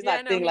time." He's Yeah,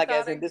 not no, thinking he like, thought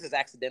as in it. this is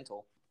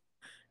accidental.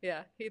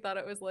 Yeah, he thought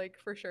it was like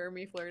for sure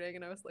me flirting,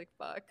 and I was like,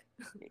 fuck.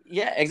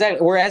 Yeah,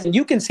 exactly. Whereas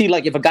you can see,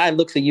 like, if a guy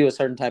looks at you a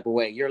certain type of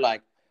way, you're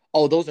like,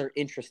 "Oh, those are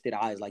interested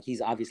eyes. Like,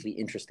 he's obviously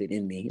interested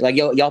in me." Like,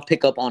 y'all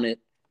pick up on it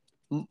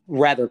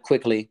rather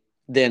quickly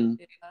than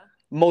Yeah.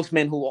 most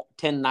men who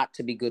tend not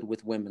to be good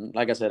with women.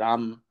 Like I said, I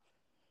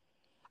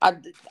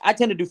I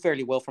tend to do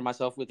fairly well for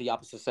myself with the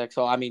opposite sex.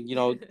 So I mean,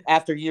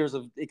 after years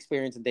of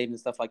experience and dating and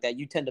stuff like that,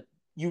 you tend to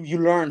you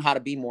learn how to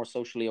be more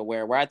socially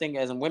aware. Where I think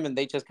as in women,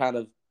 they just kind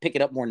of pick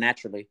it up more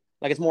naturally.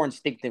 Like it's more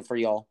instinctive for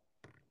y'all.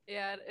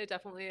 Yeah, it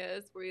definitely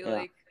is. We Yeah,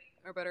 like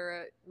are better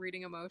at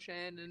reading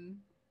emotion and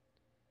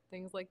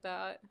things like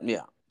that.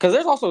 yeah. Because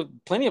there's also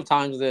plenty of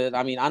times that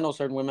I mean, I know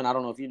certain women. I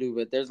don't know if you do,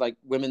 but there's like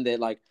women that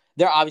like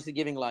they're obviously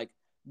giving like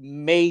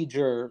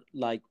major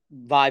like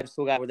vibes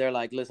to a guy where they're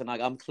like, listen,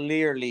 like I'm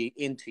clearly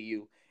into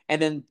you.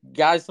 And then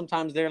guys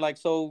sometimes they're like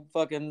so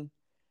fucking,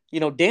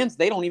 dense,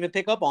 they don't even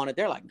pick up on it.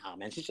 They're like, nah,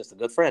 man, she's just a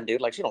good friend,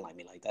 dude. Like she don't like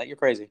me like that. You're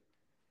crazy.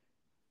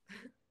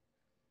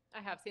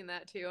 I have seen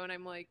that too, and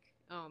I'm like,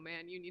 oh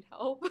man, you need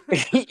help.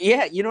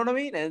 Yeah, you know what I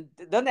mean? And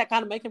doesn't that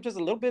kind of make him just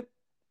a little bit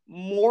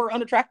more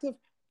unattractive?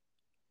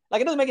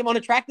 Like it doesn't make him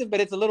unattractive,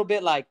 but it's a little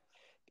bit like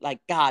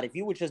God, if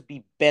you would just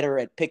be better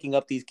at picking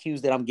up these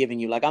cues that I'm giving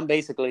you. Like I'm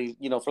basically,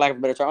 for lack of a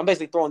better term, I'm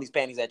basically throwing these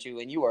panties at you,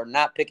 and you are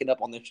not picking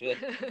up on this shit.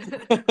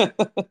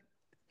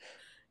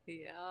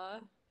 Yeah,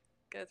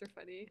 guys are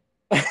funny.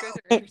 You guys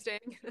are interesting.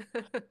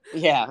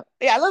 Yeah,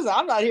 yeah. Listen,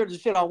 I'm not here to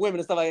shit on women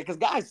and stuff like that because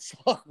guys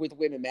suck with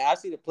women, man. I've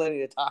seen it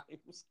plenty of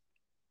times.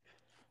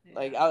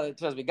 Like, Yeah.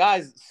 trust me,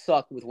 guys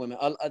suck with women.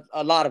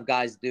 A lot of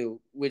guys do,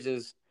 which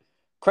is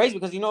crazy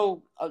because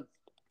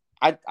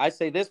I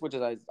say this, which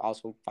is I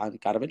also find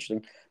kind of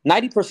interesting.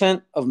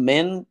 90% of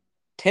men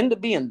tend to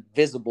be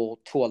invisible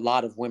to a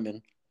lot of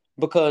women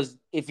because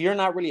if you're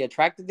not really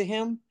attracted to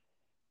him,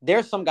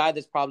 there's some guy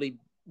that's probably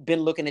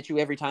been looking at you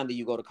every time that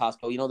you go to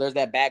Costco. There's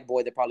that bag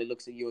boy that probably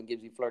looks at you and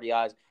gives you flirty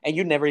eyes, and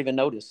you never even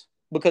notice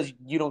because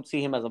you don't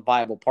see him as a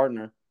viable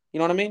partner. You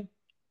know what I mean?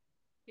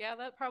 Yeah,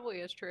 that probably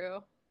is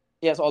true.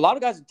 Yeah. So a lot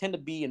of guys tend to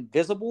be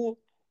invisible,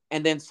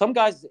 and then some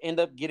guys end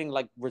up getting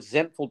like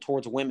resentful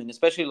towards women,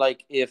 especially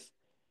like if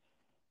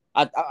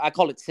I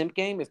call it simp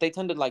game. If they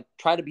tend to like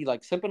try to be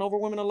like simping over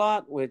women a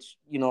lot, which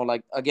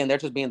like again they're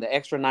just being the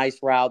extra nice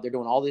route. They're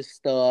doing all this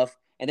stuff,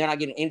 and they're not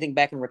getting anything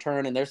back in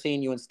return, and they're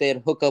seeing you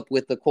instead hook up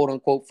with the quote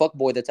unquote fuck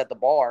boy that's at the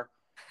bar,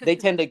 they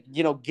tend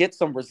to, get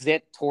some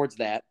resent towards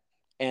that.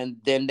 And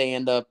then they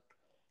end up,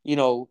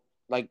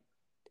 like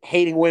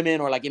hating women,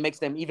 or like it makes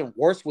them even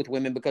worse with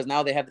women because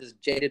now they have this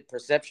jaded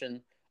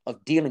perception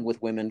of dealing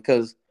with women.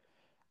 Because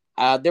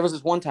there was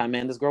this one time,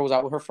 man, this girl was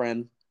out with her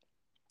friend,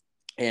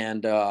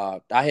 and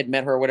I had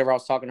met her or whatever. I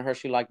was talking to her.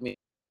 She liked me.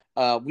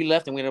 We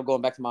left and we ended up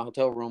going back to my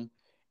hotel room,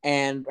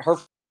 and her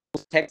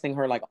was texting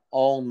her like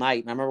all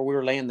night. And I remember we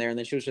were laying there, and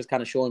then she was just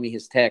kind of showing me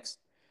his text,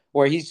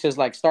 where he's just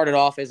like started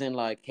off as in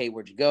like, "Hey,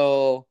 where'd you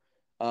go?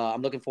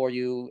 I'm looking for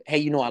you.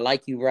 Hey, I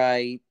like you,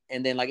 right?"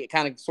 And then like it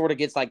kind of sort of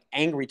gets like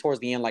angry towards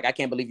the end, like, "I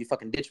can't believe you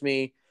fucking ditched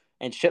me,"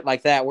 and shit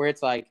like that. Where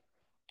it's like,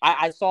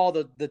 I saw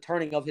the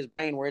turning of his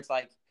brain, where it's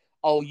like,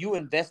 "Oh, you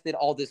invested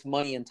all this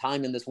money and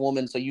time in this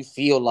woman, so you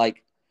feel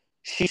like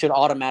she should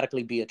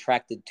automatically be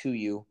attracted to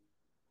you."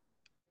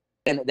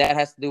 And that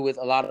has to do with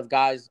a lot of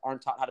guys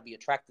aren't taught how to be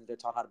attractive; they're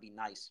taught how to be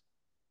nice.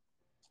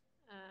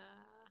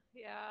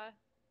 Yeah.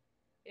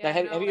 Now, Yeah,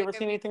 have no, you like ever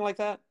seen anything like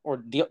that, or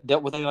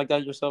dealt with anything like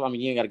that yourself? I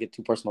mean, you ain't got to get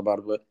too personal about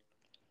it, but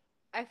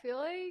I feel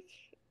like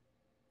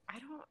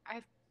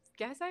I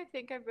guess I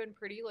think I've been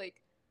pretty like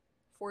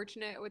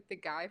fortunate with the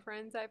guy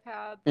friends I've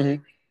had.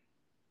 Like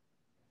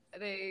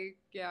mm-hmm.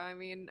 yeah, I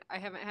mean, I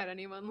haven't had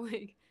anyone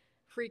like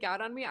freak out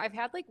on me. I've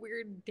had like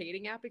weird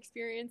dating app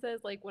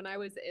experiences. Like when I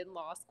was in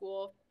law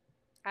school,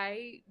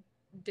 I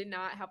did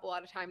not have a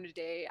lot of time to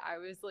date. I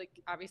was like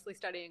obviously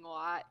studying a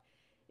lot.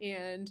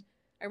 And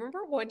I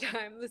remember one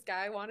time this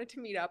guy wanted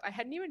to meet up. I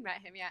hadn't even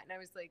met him yet. And I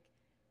was like,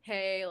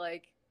 hey,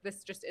 like,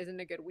 this just isn't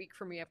a good week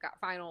for me. I've got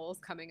finals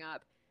coming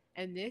up.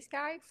 And this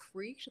guy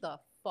freaked the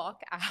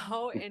fuck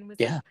out and was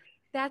like, Yeah,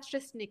 that's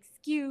just an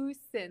excuse.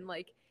 And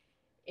like,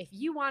 if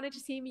you wanted to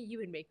see me, you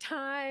would make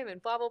time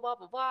and blah, blah, blah,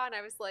 blah, blah. And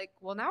I was like,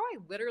 well, now I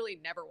literally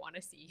never want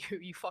to see you,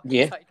 you fucking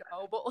yeah,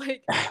 psycho. But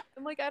like,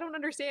 I'm like, I don't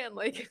understand.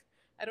 Like,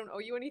 I don't owe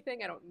you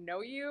anything. I don't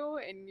know you.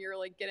 And you're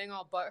like getting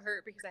all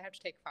butthurt because I have to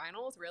take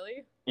finals.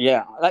 Really?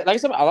 yeah. Like I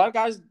said, a lot of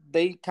guys,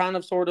 they kind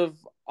of sort of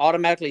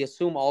automatically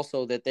assume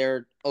also that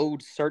they're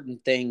owed certain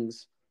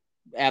things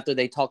after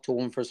they talk to a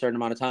woman for a certain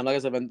amount of time. Like I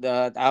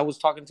said, I was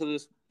talking to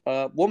this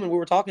woman. We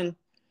were talking,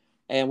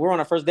 and we were on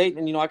our first date,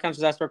 and I kind of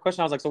just asked her a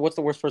question. I was like, "So, what's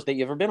the worst first date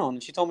you ever been on?"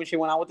 And she told me she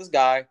went out with this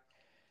guy.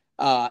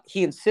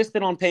 He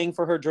insisted on paying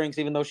for her drinks,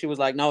 even though she was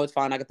like, "No, it's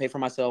fine. I can pay for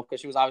myself," because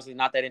she was obviously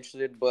not that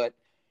interested. But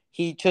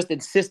he just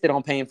insisted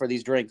on paying for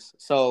these drinks.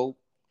 So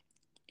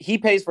he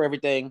pays for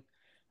everything.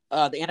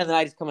 The end of the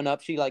night is coming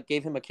up. She like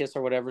gave him a kiss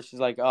or whatever. She's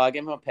like, I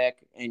gave him a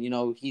peck, and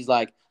he's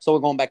like, "So we're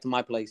going back to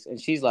my place."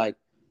 And she's like,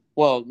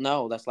 "Well,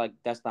 no, that's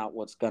not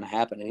what's gonna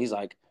happen." And he's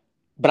like,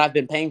 "But I've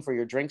been paying for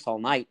your drinks all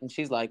night." And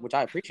she's like, "Which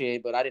I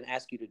appreciate, but I didn't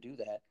ask you to do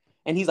that."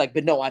 And he's like,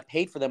 "But no, I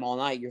paid for them all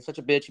night. You're such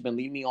a bitch. You've been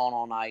leaving me on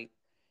all night."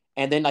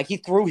 And then like he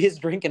threw his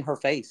drink in her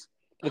face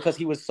because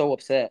he was so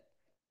upset.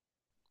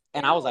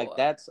 And I was like, Ew.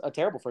 "That's a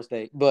terrible first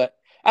date." But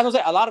as I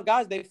say, a lot of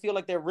guys, they feel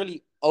like they're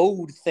really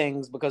owed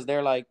things because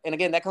they're like, and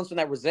again, that comes from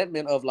that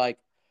resentment of like,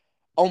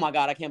 "Oh my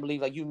God, I can't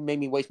believe like you made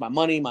me waste my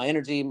money, my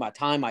energy, my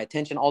time, my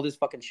attention, all this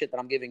fucking shit that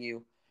I'm giving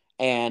you.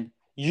 And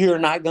you're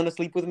not gonna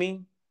sleep with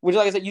me." Which,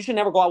 like I said, you should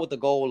never go out with the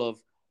goal of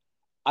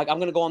like, I'm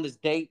gonna go on this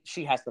date,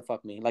 she has to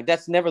fuck me. Like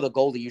that's never the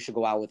goal that you should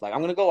go out with. Like, I'm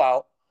gonna go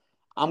out,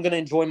 I'm gonna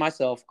enjoy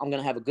myself, I'm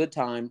gonna have a good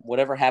time.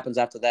 Whatever happens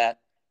after that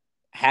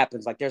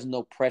happens. Like there's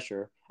no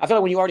pressure. I feel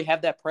like when you already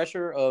have that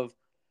pressure of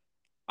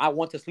I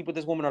want to sleep with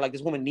this woman, or like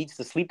this woman needs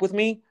to sleep with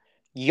me,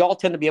 y'all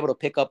tend to be able to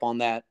pick up on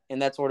that,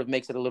 and that sort of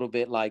makes it a little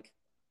bit like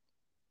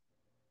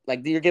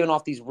you're giving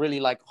off these really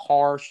like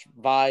harsh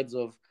vibes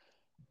of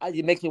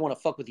it makes me want to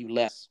fuck with you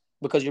less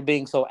because you're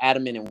being so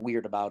adamant and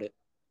weird about it.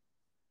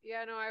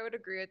 Yeah, no, I would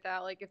agree with that.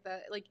 Like, if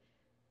that, like,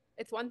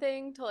 it's one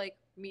thing to like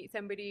meet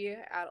somebody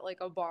at like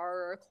a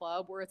bar or a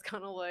club where it's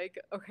kind of like,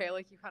 okay,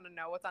 like you kind of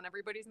know what's on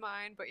everybody's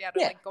mind. But yeah, to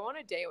Yeah, like go on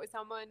a date with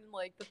someone,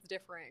 like, that's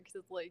different because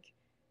it's like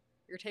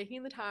you're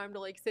taking the time to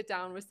like sit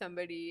down with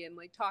somebody and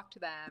like talk to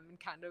them and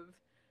kind of,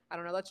 I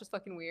don't know, that's just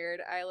fucking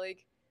weird.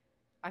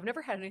 I've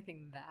never had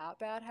anything that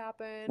bad well,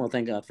 happen.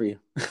 thank God for you.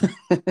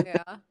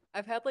 Yeah.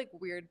 I've had like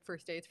weird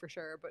first dates for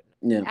sure, but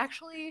Yeah,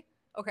 actually,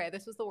 okay,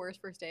 this was the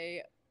worst first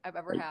date I've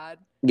ever had.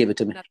 give it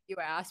to me. Not that you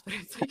asked, but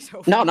it's like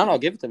so No, no, no, funny.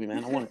 give it to me,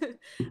 man. I want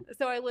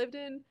So I lived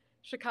in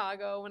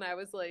Chicago when I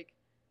was like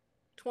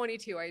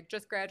 22. I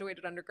just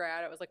graduated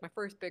undergrad. It was like my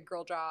first big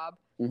girl job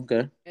it.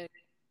 Okay. and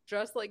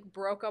just like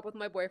broke up with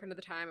my boyfriend at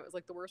the time. It was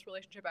like the worst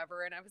relationship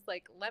ever. And I was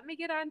like, let me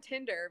get on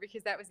Tinder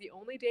because that was the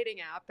only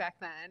dating app back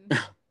then.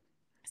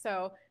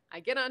 So I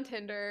get on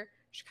Tinder.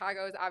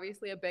 Chicago is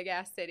obviously a big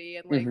ass city,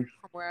 and like Mm-hmm.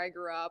 from where I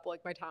grew up, like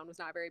my town was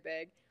not very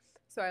big.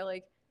 So I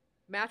like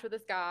match with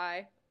this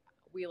guy.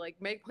 We like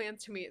make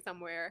plans to meet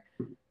somewhere,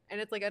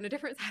 and it's like on a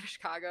different side of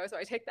Chicago. So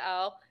I take the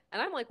L,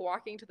 and I'm like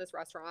walking to this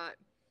restaurant,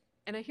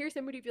 and I hear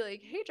somebody be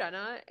like, "Hey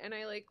Jenna," and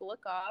I like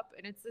look up,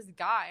 and it's this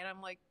guy, and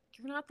I'm like,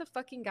 "You're not the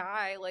fucking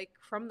guy like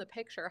from the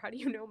picture. How do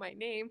you know my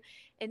name?"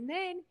 And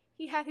then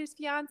he had his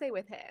fiance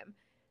with him,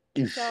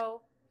 and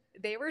so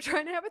they were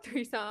trying to have a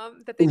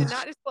threesome that they did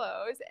not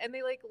disclose, and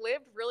they like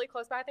lived really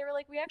close by. They were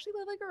like, we actually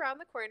live like around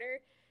the corner.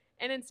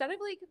 And instead of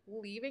like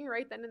leaving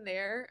right then and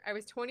there, I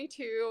was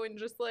 22 and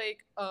just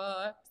like,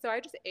 so I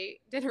just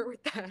ate dinner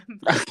with them.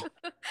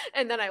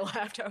 And then I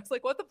left. I was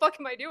like, what the fuck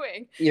am I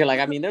doing? You're like,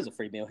 I mean, there's a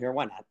free meal here.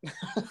 Why not?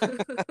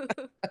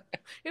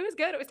 It was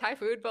good. It was Thai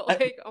food, but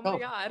like, oh my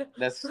God.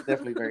 That's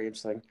definitely very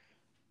interesting.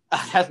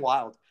 That's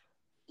wild.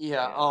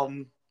 Yeah.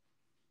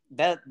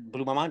 That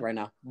blew my mind right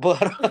now. But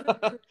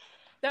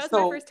that was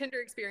my first Tinder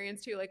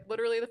experience too. Like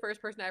literally the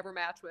first person I ever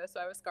matched with, so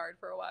I was scarred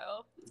for a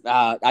while.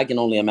 I can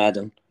only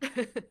imagine.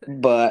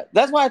 But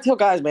that's why I tell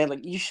guys, man,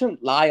 like you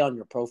shouldn't lie on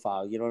your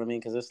profile. You know what I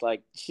mean? Because it's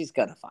like she's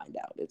gonna find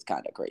out. It's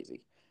kind of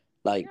crazy.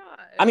 Like,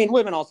 I mean,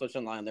 women also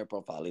shouldn't lie on their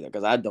profile either.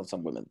 Because I know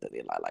some women that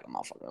they lie like a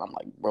motherfucker. I'm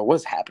like, bro,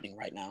 what's happening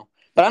right now?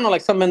 But I know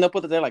like some men they'll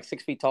put that they're like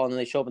 6 feet tall and then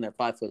they show up and they're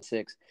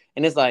 5'6",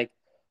 and it's like,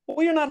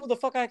 well, you're not who the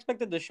fuck I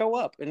expected to show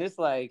up. And it's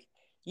like,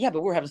 yeah,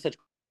 but we're having such.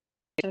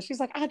 And she's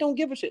like, I don't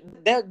give a shit.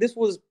 This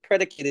was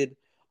predicated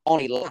on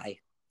a lie.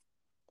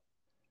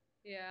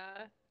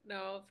 Yeah,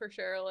 no, for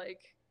sure. Like,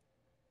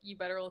 you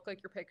better look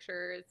like your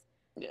pictures.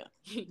 Yeah.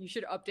 You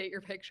should update your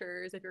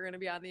pictures if you're going to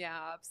be on the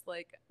apps.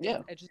 Like,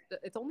 yeah,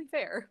 it's only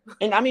fair.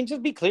 And I mean,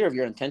 just be clear of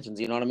your intentions.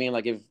 You know what I mean?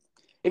 Like, if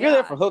you're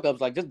there for hookups,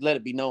 like, just let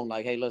it be known.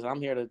 Like, hey, listen,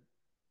 I'm here to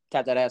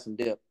tap that ass and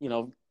dip. You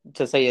know,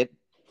 to say it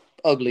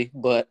ugly,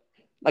 but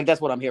like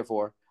that's what I'm here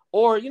for.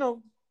 Or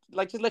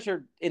like just let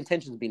your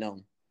intentions be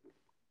known.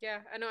 Yeah,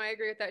 I know. I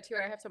agree with that too.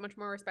 I have so much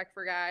more respect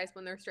for guys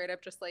when they're straight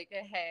up just like,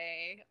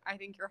 hey, I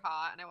think you're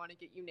hot and I want to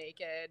get you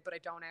naked, but I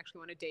don't actually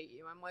want to date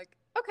you. I'm like,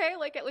 okay,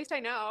 like at least I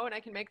know and I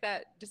can make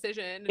that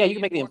decision. Yeah, you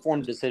can make the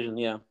informed decision.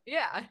 Yeah.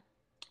 Yeah.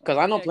 Because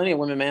I know plenty of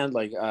women, man.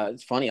 Like,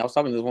 it's funny. I was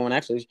talking to this woman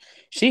actually.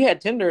 She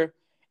had Tinder,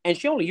 and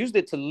she only used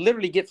it to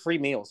literally get free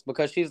meals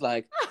because she's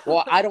like,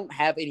 well, I don't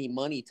have any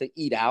money to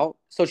eat out,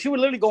 so she would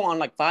literally go on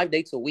like 5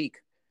 dates a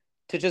week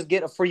to just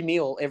get a free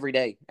meal every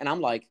day. And I'm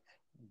like,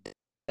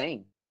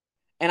 dang.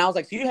 And I was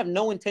like, so you have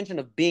no intention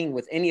of being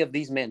with any of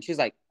these men? She's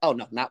like, oh,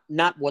 no,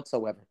 not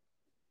whatsoever.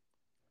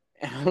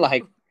 And I'm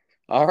like,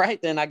 all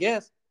right, then I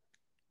guess.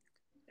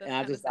 That's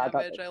kind of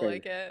savage. I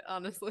like it,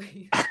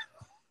 honestly.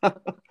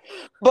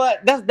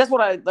 But that's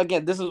what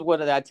this is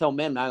what I tell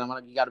men, man.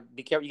 You got to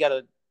be careful. You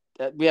got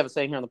to, we have a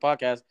saying here on the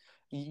podcast,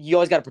 you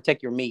always got to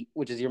protect your meat,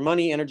 which is your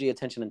money, energy,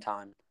 attention, and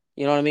time.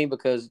 You know what I mean?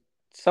 Because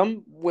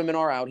some women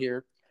are out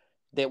here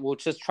that will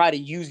just try to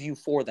use you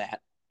for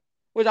that.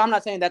 Which I'm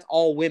not saying that's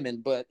all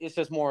women, but it's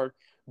just more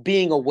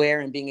being aware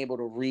and being able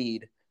to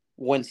read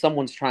when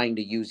someone's trying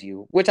to use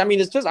you. Which, I mean,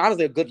 it's just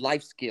honestly a good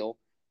life skill.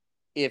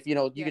 If, you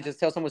could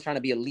just tell someone's trying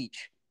to be a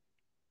leech.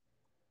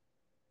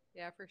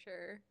 Yeah, for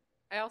sure.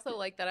 I also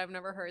like that I've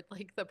never heard,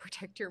 like, the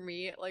protect your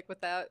meat, like, with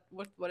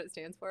what it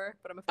stands for,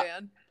 but I'm a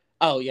fan.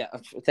 Oh, yeah.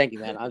 Thank you,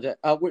 man.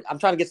 I'm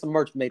trying to get some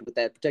merch made with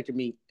that, protect your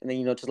meat. And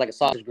then, just like a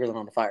sausage grilling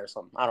on the fire or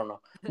something. I don't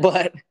know.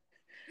 But...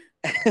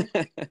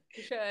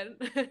 You should.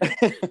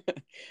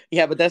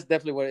 Yeah, but that's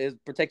definitely what it is.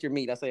 Protect your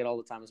meat. I say it all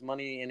the time. It's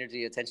money,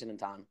 energy, attention, and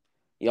time.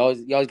 You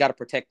always got to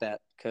protect that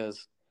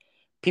because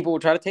people will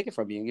try to take it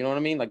from you. You know what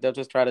I mean? Like they'll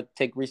just try to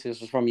take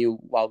resources from you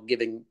while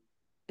giving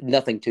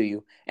nothing to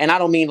you. And I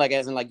don't mean like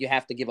as in like you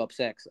have to give up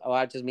sex. Oh,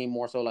 I just mean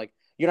more so like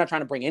you're not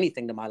trying to bring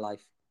anything to my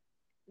life.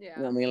 Yeah. You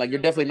know what I mean? Like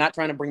you're definitely not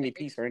trying to bring me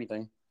peace or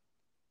anything.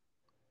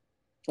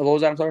 Oh, what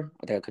was that? I'm sorry.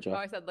 I think I cut you off.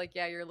 I said like,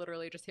 yeah, you're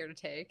literally just here to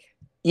take.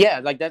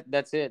 Yeah, like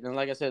that's it. And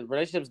like I said,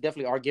 relationships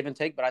definitely are give and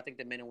take, but I think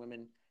that men and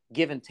women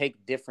give and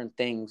take different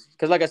things.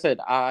 Because like I said,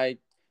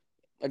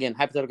 again,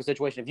 hypothetical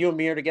situation. If you and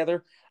me are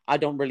together, I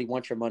don't really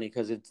want your money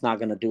because it's not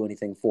going to do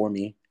anything for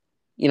me.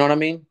 You know what I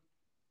mean?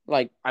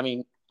 Like, I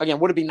mean, again,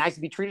 would it be nice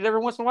to be treated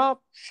every once in a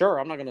while? Sure.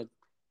 I'm not going to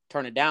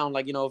turn it down.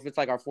 Like, if it's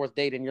like our fourth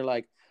date and you're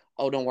like,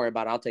 oh, don't worry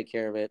about it. I'll take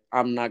care of it.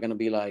 I'm not going to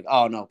be like,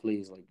 oh, no,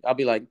 please. Like, I'll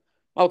be like,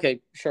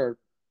 okay, sure.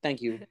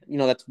 Thank you.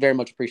 That's very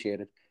much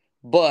appreciated.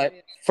 But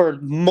for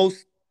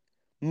most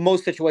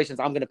situations,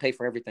 I'm going to pay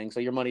for everything. So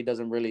your money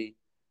doesn't really,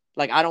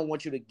 like, I don't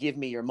want you to give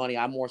me your money.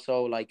 I'm more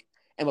so like,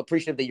 am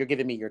appreciative that you're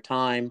giving me your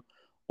time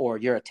or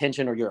your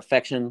attention or your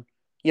affection,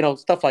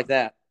 stuff like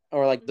that.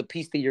 Or like the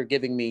peace that you're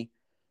giving me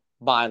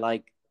by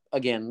like,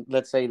 again,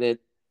 let's say that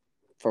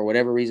for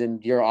whatever reason,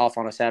 you're off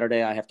on a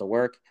Saturday, I have to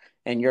work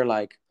and you're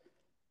like,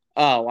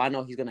 oh, I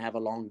know he's going to have a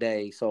long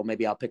day, so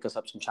maybe I'll pick us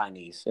up some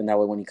Chinese. And that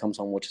way when he comes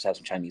home, we'll just have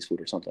some Chinese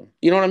food or something.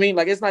 You know what I mean?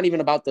 Like, it's not even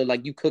about the,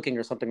 like, you cooking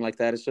or something like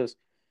that. It's just,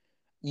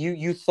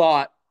 you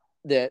thought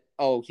that,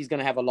 oh, he's going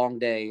to have a long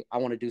day. I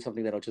want to do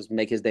something that'll just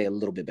make his day a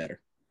little bit better.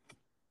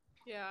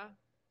 Yeah.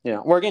 Yeah.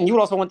 Or again, you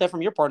would also want that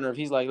from your partner. If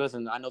he's like,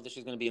 listen, I know that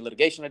she's going to be in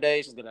litigation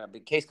today. She's going to have a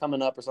big case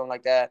coming up or something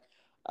like that.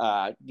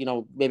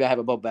 Maybe I have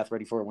a bubble bath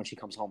ready for her when she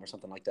comes home or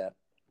something like that.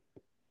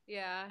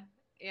 Yeah.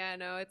 Yeah,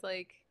 no, it's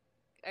like,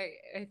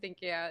 I think,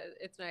 yeah,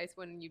 it's nice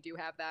when you do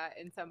have that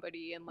in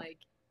somebody and like,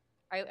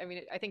 I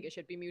mean, I think it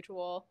should be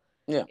mutual.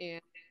 Yeah.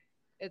 And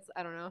it's,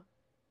 I don't know.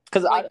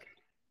 Because like,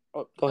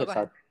 go ahead,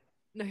 sorry.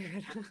 No, you're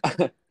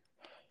good.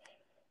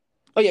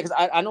 Oh yeah,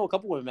 because I know a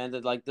couple women, man,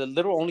 that like the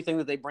literal only thing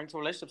that they bring to a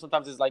relationship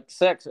sometimes is like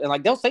sex, and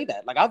like they'll say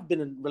that. Like I've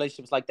been in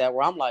relationships like that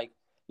where I'm like,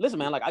 listen,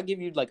 man, like I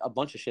give you like a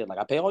bunch of shit. Like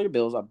I pay all your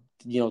bills.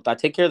 I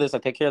take care of this. I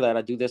take care of that.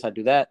 I do this. I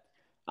do that.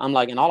 I'm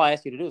like, and all I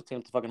ask you to do is clean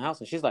up the fucking house.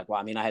 And she's like, well,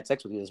 I mean, I had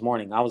sex with you this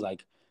morning. I was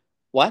like,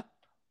 what?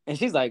 And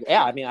she's like,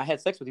 yeah, I mean, I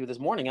had sex with you this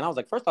morning. And I was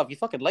like, first off, you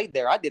fucking laid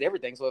there. I did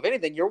everything. So if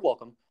anything, you're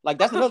welcome. Like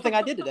that's another thing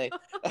I did today.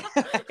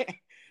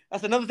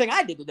 That's another thing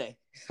I did today.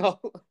 So.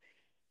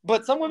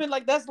 But some women,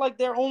 like, that's like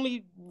their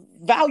only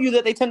value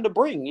that they tend to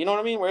bring. You know what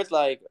I mean? Where it's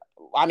like,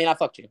 I mean, I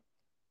fucked you.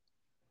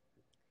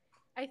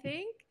 I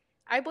think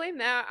I blame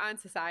that on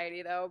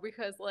society though,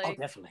 because Oh, like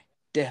definitely. I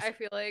Definitely.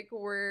 feel like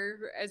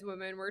we're as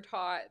women we're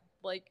taught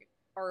like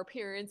our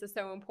appearance is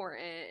so important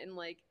and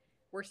like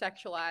we're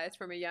sexualized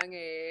from a young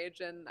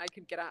age and I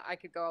could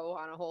go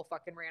on a whole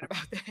fucking rant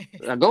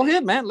about Go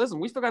ahead, man. Listen,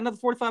 we still got another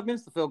 45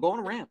 minutes to fill. Go on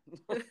a rant.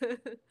 this.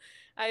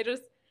 I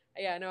just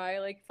yeah, no, I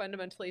like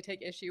fundamentally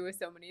take issue with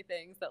so many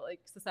things that like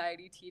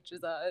society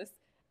teaches us.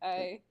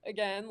 I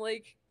again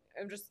like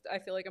I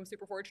feel like I'm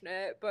super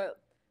fortunate, but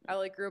I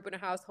like grew up in a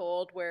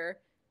household where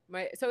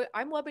so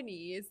I'm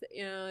Lebanese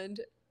and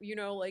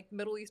like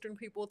Middle Eastern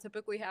people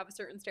typically have a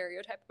certain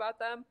stereotype about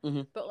them,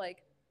 Mm-hmm. but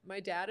like my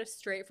dad is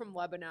straight from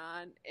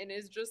Lebanon and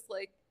is just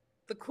like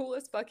the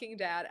coolest fucking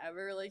dad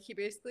ever. Like he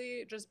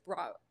basically just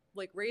brought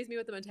like raised me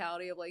with the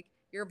mentality of like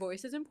your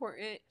voice is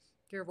important,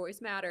 your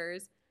voice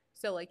matters.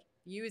 So like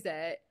use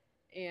it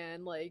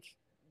and like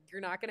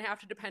you're not going to have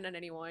to depend on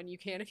anyone. You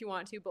can if you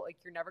want to, but like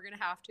you're never going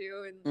to have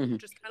to and Mm-hmm.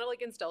 just kind of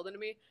like instilled into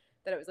me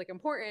that it was like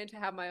important to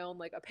have my own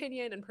like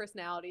opinion and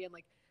personality and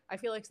like I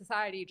feel like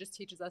society just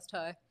teaches us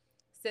to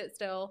sit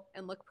still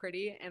and look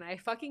pretty and I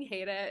fucking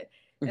hate it.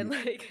 And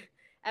Mm-hmm. like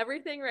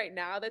everything right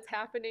now that's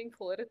happening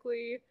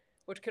politically,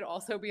 which could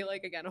also be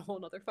like again a whole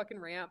nother fucking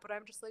rant, but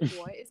I'm just like,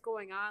 what is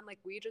going on? Like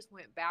we just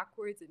went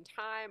backwards in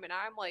time and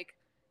I'm like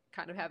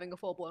kind of having a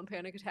full blown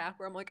panic attack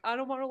where I'm like, I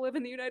don't want to live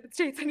in the United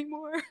States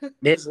anymore.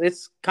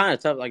 It's kind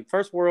of tough. Like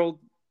first world,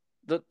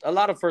 a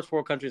lot of first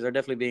world countries are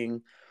definitely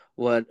being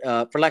what,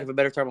 for lack of a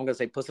better term, I'm gonna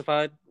say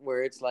pussified.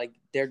 Where it's like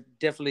they're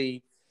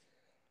definitely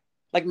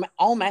like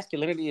all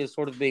masculinity is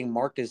sort of being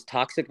marked as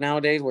toxic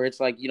nowadays. Where it's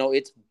like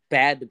it's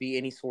bad to be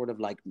any sort of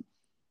like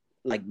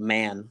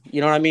man.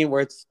 You know what I mean?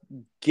 Where it's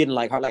getting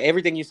like hard. Like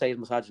everything you say is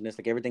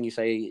misogynistic. Everything you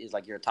say is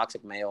like you're a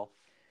toxic male.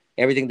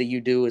 Everything that you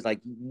do is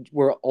like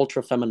we're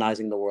ultra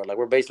feminizing the world. Like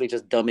we're basically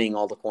just dumbing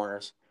all the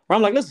corners. Where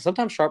I'm like, listen,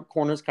 sometimes sharp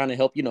corners kind of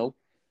help,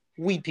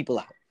 weed people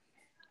out.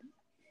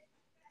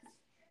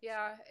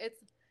 Yeah,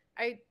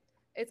 I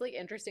it's like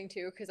interesting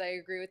too because I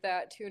agree with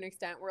that to an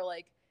extent where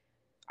like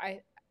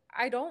I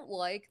I don't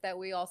like that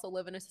we also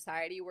live in a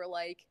society where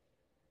like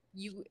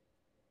you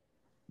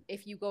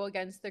if you go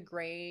against the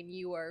grain,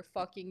 you are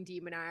fucking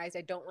demonized.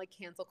 I don't like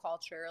cancel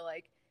culture.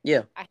 Like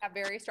Yeah. I have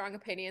very strong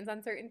opinions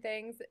on certain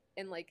things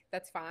and like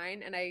that's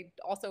fine and I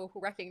also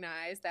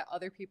recognize that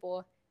other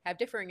people have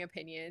differing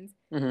opinions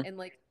Hmm. and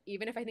like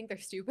even if I think they're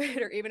stupid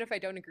or even if I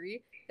don't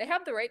agree, they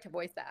have the right to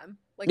voice them.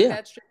 Like Yeah.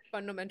 that's just a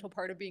fundamental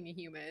part of being a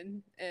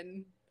human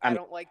and I I mean,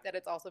 don't like that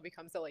it's also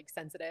become so like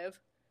sensitive.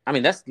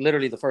 that's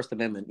literally the First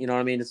Amendment. You know what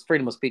I mean? It's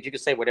freedom of speech. You can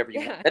say whatever you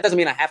want. Yeah, That doesn't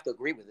mean I have to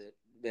agree with it.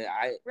 You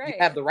have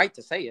right. the right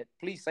to say it.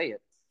 Please say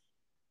it.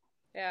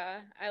 Yeah,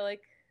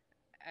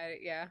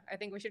 yeah, I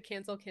think we should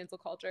cancel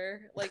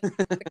culture. Like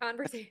the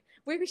conversation,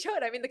 we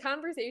should. I mean, the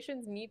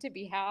conversations need to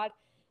be had,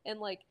 and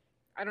like,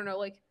 I don't know,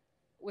 like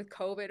with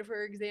COVID,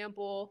 for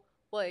example,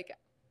 like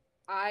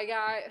I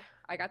got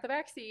I got the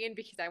vaccine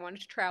because I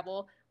wanted to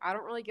travel. I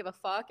don't really give a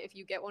fuck if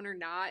you get one or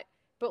not.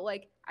 But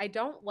like I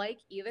don't like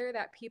either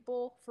that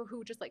people for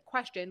who just like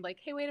question like,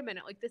 hey, wait a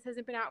minute, like this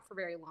hasn't been out for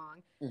very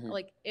long. Hmm.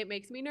 Like it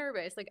makes me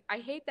nervous. Like I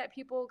hate that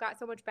people got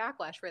so much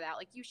backlash for that.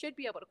 Like you should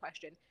be able to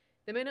question.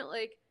 The minute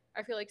like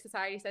I feel like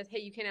society says, hey,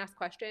 you can't ask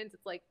questions,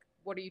 it's like,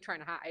 what are you trying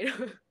to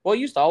hide? Well, it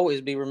used to always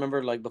be,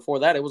 remember, like before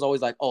that, it was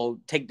always like, oh,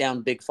 take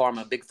down Big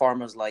Pharma. Big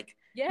Pharma's like,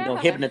 Yeah.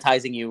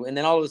 hypnotizing you. And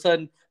then all of a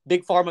sudden,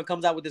 Big Pharma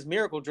comes out with this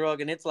miracle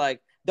drug, and it's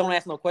like, don't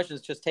ask no questions,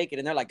 just take it.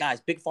 And they're like,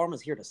 guys, Big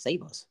Pharma's here to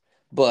save us.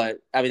 But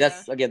I mean,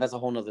 Yeah. that's a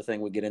whole nother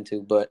thing we get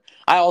into. But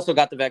I also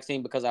got the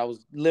vaccine because I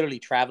was literally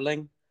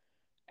traveling.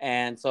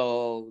 And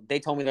so they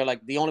told me, they're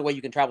like, the only way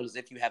you can travel is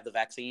if you have the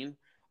vaccine,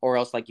 or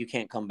else like you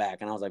can't come back.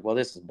 And I was like, well,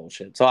 this is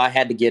bullshit. So I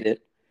had to get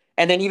it.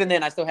 And then even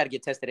then, I still had to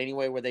get tested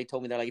anyway. Where they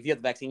told me, they're like, if you have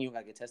the vaccine, you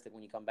gotta get tested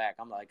when you come back.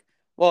 I'm like,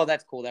 well,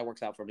 that's cool. That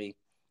works out for me.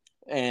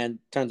 And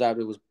turns out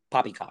it was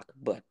poppycock.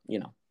 But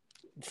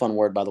fun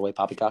word, by the way,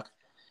 poppycock.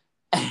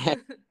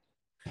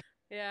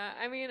 Yeah,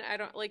 I mean, I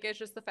don't like it's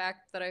just the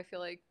fact that I feel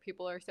like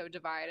people are so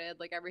divided.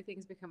 Like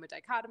everything's become a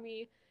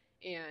dichotomy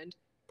and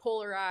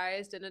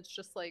polarized, and it's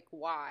just like,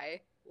 why?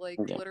 Like,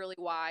 Yeah, literally,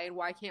 why? And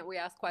why can't we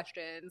ask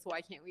questions?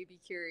 Why can't we be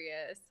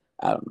curious?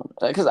 I don't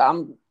know, because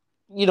I'm,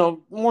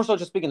 more so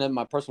just speaking in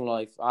my personal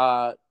life.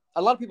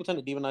 A lot of people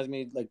tend to demonize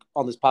me, like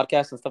on this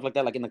podcast and stuff like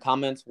that, like in the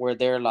comments where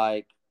they're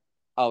like,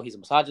 "Oh, he's a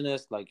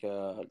misogynist," like,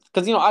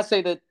 because I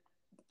say that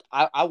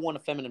I want a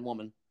feminine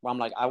woman. Where I'm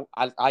like,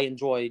 I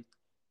enjoy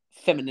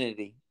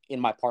femininity in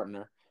my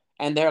partner,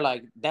 And they're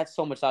like, that's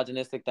so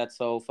misogynistic. That's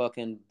so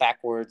fucking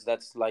backwards.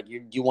 That's like,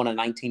 you want a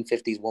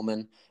 1950s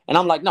woman. And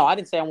I'm like, no, I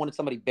didn't say I wanted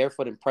somebody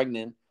barefoot and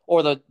pregnant.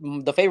 Or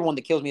the favorite one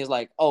that kills me is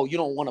like, oh, you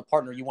don't want a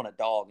partner, you want a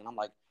dog. And I'm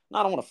like, no,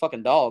 I don't want a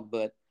fucking dog.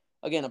 But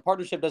again, a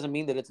partnership doesn't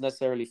mean that it's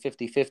necessarily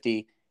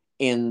 50-50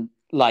 in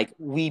like,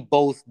 we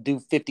both do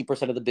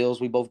 50% of the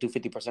bills, we both do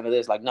 50% of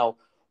this. Like, no,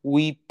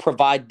 we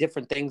provide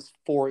different things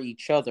for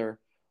each other.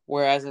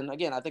 Whereas, and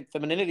again, I think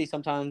femininity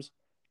sometimes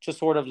just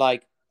sort of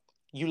like,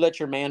 you let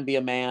your man be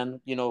a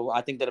man. You know,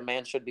 I think that a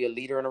man should be a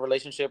leader in a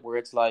relationship where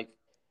it's like,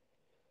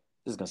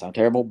 this is gonna sound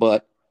terrible,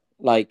 but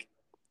like,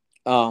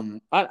 I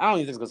don't even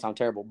think it's gonna sound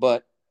terrible,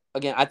 but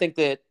again, I think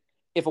that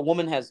if a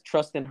woman has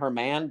trust in her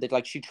man, that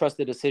like she trusts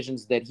the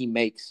decisions that he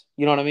makes.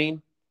 You know what I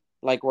mean?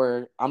 Like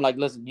where I'm like,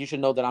 listen, you should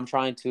know that I'm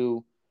trying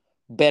to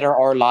better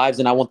our lives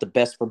and I want the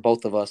best for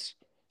both of us.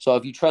 So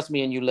if you trust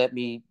me and you let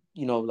me,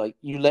 you know, like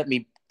you let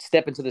me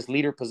step into this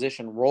leader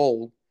position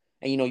role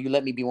and, you know, you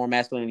let me be more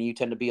masculine and you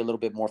tend to be a little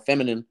bit more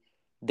feminine,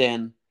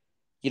 then,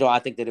 you know, I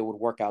think that it would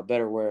work out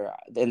better where,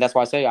 and that's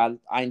why I say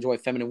I enjoy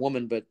feminine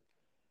women, but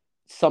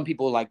some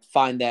people like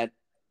find that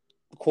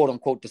quote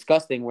unquote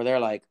disgusting where they're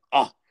like,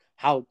 oh,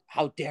 how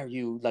dare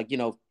you? Like, you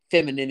know,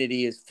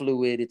 femininity is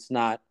fluid. It's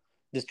not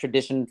this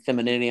tradition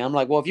femininity. I'm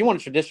like, well, if you want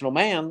a traditional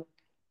man,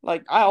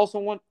 like I also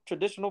want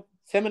traditional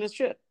feminist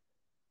shit.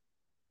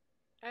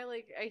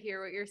 I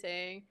hear what you're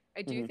saying.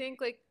 I do Mm-hmm.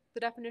 think like the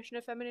definition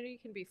of femininity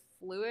can be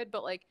fluid,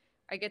 but like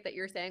I get that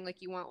you're saying like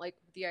you want like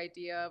the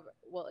idea of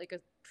what like a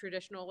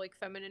traditional like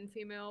feminine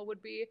female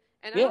would be.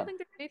 And I don't Yeah. think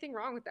there's anything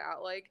wrong with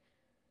that. Like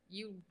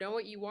you know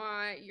what you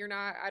want. You're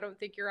not I don't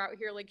think you're out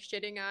here like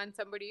shitting on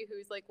somebody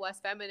who's like less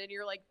feminine.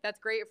 You're like that's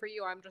great for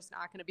you. I'm just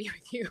not going to be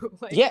with you.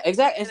 Like Yeah,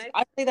 exactly. and And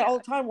I say that all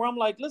the time where I'm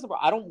like, listen, bro,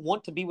 I don't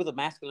want to be with a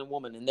masculine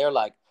woman. And they're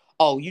like,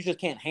 oh, you just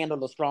can't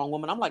handle a strong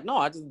woman. I'm like, no,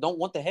 I just don't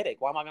want the headache.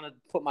 Why am I going to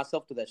put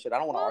myself through that shit? I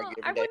don't want to well,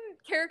 argue I every day.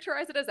 wouldn't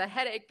characterize it as a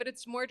headache, but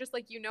it's more just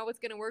like you know what's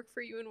going to work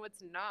for you and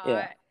what's Yeah.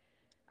 not.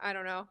 I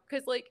don't know.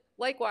 Cuz like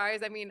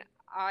likewise, I mean,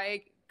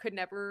 I could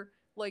never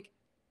like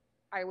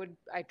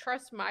I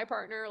trust my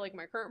partner, like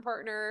my current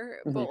partner,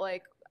 Mm-hmm. but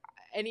like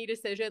any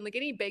decision, like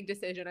any big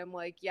decision, I'm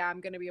like, yeah,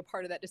 I'm going to be a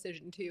part of that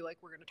decision too. Like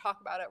we're going to talk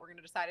about it, we're going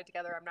to decide it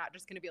together. I'm not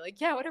just going to be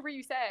like, yeah, whatever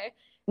you say.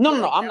 No, But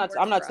no, no. like I'm that not. I'm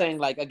works not for us. saying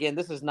like again.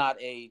 This is not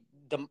a.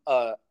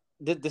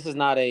 This is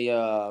not a.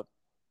 I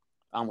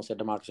almost said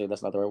democracy.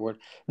 That's not the right word.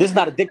 This is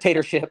not a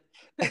dictatorship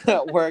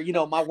where you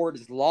know my word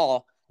is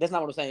law. That's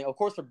not what I'm saying. Of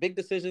course, for big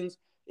decisions,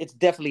 it's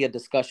definitely a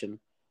discussion.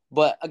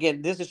 But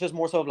again, this is just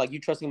more so of like you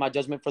trusting my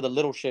judgment for the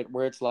little shit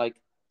where it's like,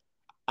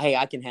 hey,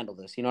 I can handle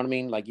this. You know what I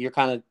mean? Like you're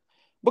kind of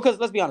because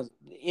let's be honest,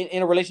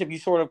 in a relationship, you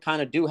sort of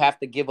kind of do have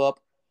to give up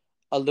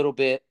a little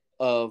bit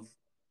of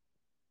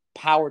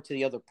power to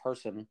the other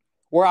person.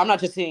 Where I'm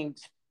not just saying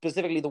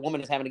specifically the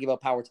woman is having to give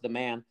up power to the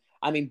man.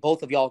 I mean,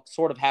 both of y'all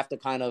sort of have to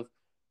kind of,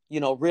 you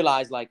know,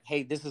 realize like,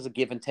 hey, this is a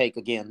give and take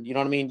again. You know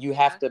what I mean? You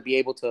have Yeah. to be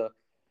able to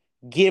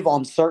give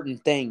on certain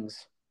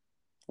things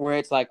where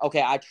it's like,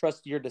 okay, I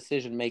trust your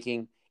decision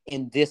making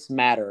in this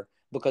matter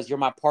because you're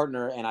my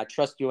partner and I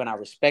trust you and I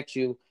respect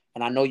you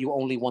and I know you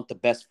only want the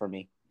best for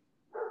me.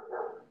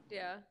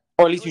 Yeah.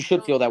 Or at least you Like you should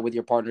don't feel that with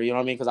your partner. You know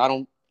what I mean? Because I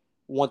don't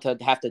want to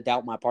have to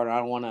doubt my partner. I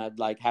don't want to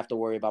like have to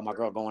worry about my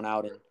girl going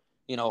out and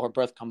you know her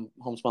breath come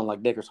home smelling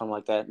like dick or something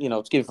like that. You know,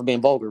 excuse me for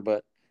being vulgar,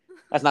 but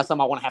that's not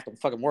something I want to have to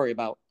fucking worry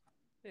about.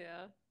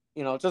 Yeah.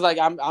 You know, just like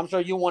I'm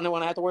sure you want to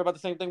have to worry about the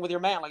same thing with your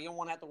man. Like you don't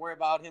want to have to worry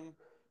about him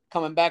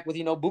coming back with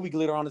you know booby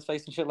glitter on his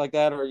face and shit like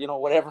that, or you know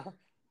whatever.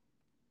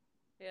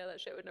 Yeah,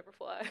 that shit would never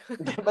fly.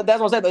 But that's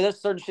what I'm saying. But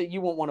there's certain shit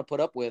you won't want to put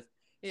up with.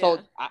 So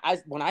Yeah. I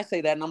when I say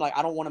that, and I'm like,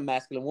 I don't want a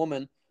masculine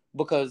woman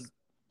because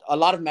a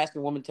lot of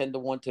masculine women tend to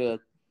want to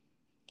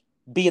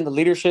be in the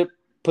leadership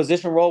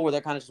position role where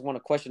they kind of just want to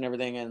question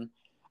everything. And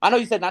I know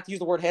you said not to use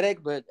the word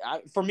headache, but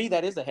for me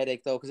that is a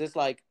headache though, because it's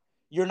like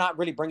you're not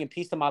really bringing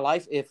peace to my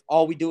life if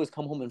all we do is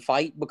come home and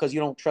fight because you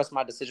don't trust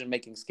my decision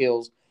making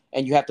skills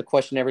and you have to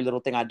question every little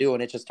thing I do,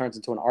 and it just turns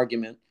into an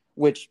argument,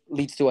 which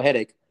leads to a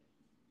headache.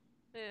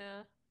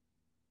 Yeah.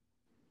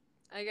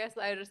 I guess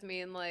I just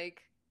mean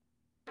like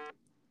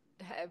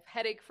have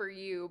headache for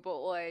you, but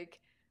like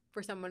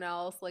for someone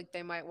else, like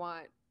they might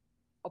want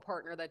a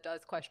partner that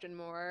does question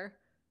more.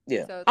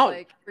 Yeah. So it's Oh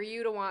like for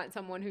you to want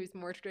someone who's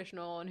more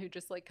traditional and who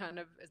just like kind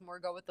of is more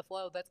go with the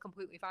flow, that's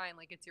completely fine.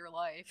 Like it's your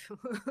life.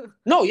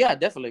 no, yeah,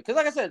 definitely. Because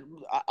like I said,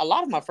 a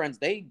lot of my friends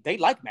they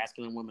like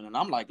masculine women, and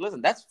I'm like,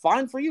 listen, that's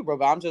fine for you, bro.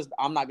 But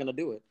I'm not gonna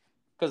do it.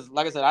 Because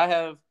like I said, I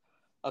have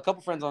a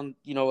couple friends on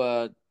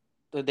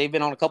they've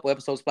been on a couple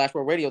episodes of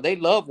Splashboard Radio. They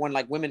love when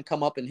like women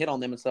come up and hit on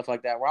them and stuff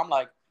like that. Where I'm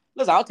like,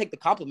 listen, I'll take the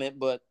compliment,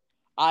 but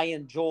I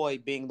enjoy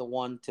being the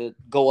one to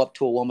go up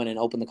to a woman and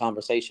open the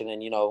conversation,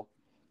 and you know,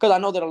 because I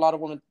know that a lot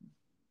of women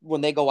when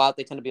they go out,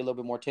 they tend to be a little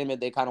bit more timid.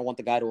 They kind of want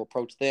the guy to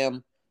approach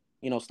them,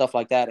 you know, stuff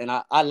like that. And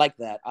I like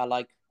that. I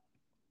like,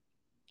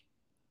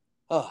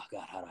 oh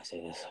God, how do I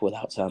say this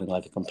without sounding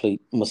like a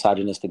complete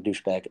misogynistic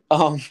douchebag?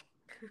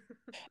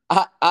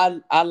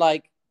 I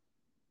like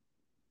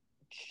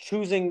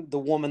choosing the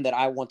woman that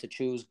I want to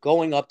choose,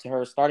 going up to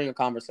her, starting a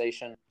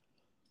conversation,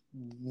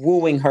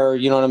 wooing her,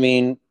 you know what I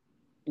mean?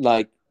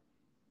 Like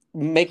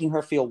making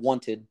her feel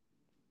wanted.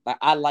 Like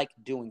I like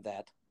doing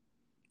that.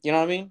 You know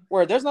what I mean?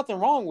 Where there's nothing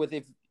wrong with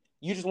if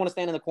you just want to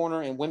stand in the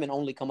corner and women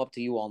only come up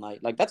to you all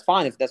night. Like that's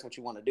fine if that's what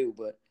you want to do,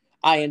 but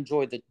I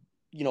enjoy the,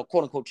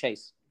 quote unquote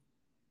chase.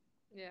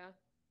 Yeah.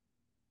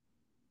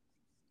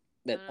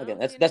 That I again,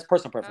 don't see an that's issue personal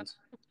with that. preference.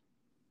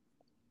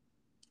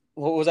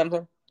 What was that?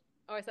 For?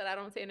 Oh, I said I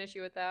don't see an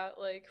issue with that.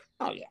 Like,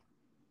 Oh yeah,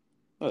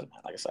 like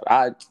I said,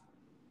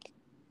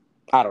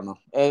 I don't know.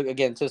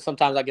 Again, so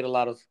sometimes I get a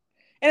lot of,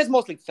 and it's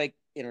mostly fake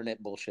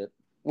internet bullshit,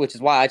 which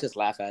is why I just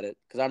laugh at it.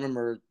 Because I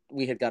remember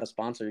we had got a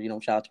sponsor.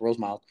 Shout out to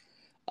Rosemile.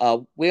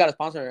 We got a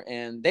sponsor,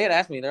 and they had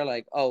asked me. They're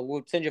like, "Oh,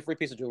 we'll send you a free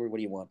piece of jewelry. What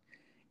do you want?"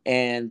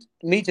 And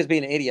me just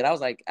being an idiot, I was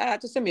like,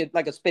 just send me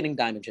like a spinning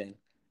diamond chain.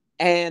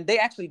 And they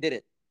actually did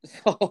it.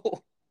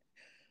 So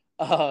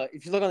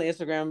if you look on the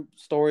Instagram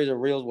stories or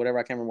reels, whatever,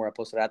 I can't remember where I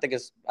posted it. I think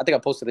I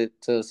posted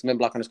it to Cement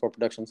Block _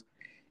 Productions.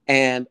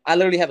 And I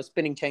literally have a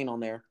spinning chain on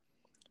there.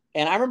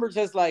 And I remember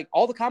just like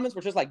all the comments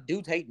were just like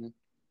dudes hating.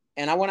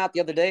 And I went out the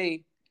other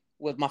day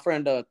with my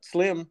friend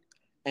Slim,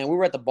 and we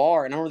were at the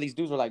bar, and I remember these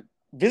dudes were like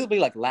visibly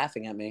like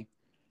laughing at me.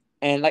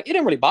 And like it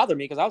didn't really bother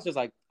me because I was just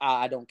like,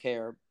 I don't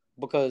care.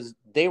 Because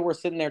they were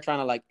sitting there trying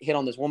to like hit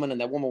on this woman, and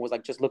that woman was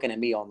like just looking at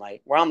me all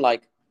night. Where I'm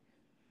like,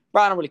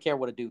 bro, I don't really care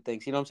what a dude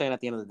thinks. You know what I'm saying?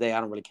 At the end of the day,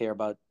 I don't really care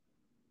about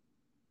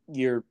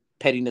your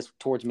pettiness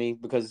towards me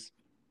because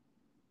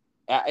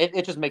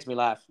it just makes me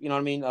laugh. You know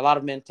what I mean? A lot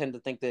of men tend to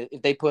think that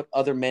if they put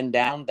other men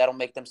down, that'll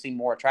make them seem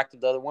more attractive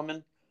to other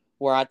women.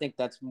 Where I think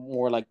that's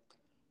more like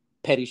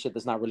petty shit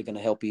that's not really going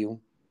to help you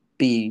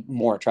be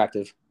more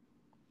attractive,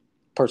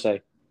 per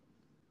se.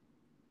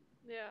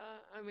 yeah,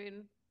 I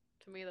mean,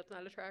 to me, that's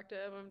not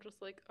attractive. I'm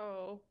just like,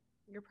 oh,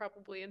 you're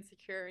probably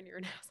insecure and you're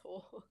an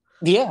asshole.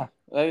 Yeah,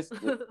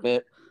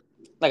 but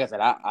like I said,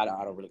 I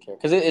don't really care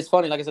because it's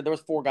funny. Like I said, there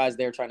was 4 guys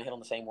there trying to hit on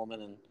the same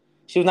woman, and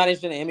she was not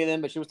interested in any of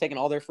them, but she was taking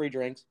all their free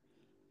drinks.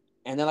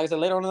 And then, like I said,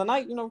 later on in the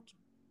night,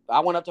 I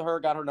went up to her,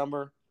 got her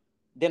number,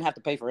 didn't have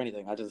to pay for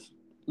anything. I just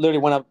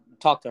literally went up,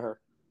 talked to her,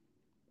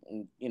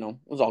 and it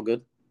was all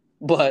good.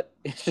 But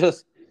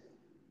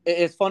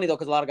it's funny though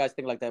because a lot of guys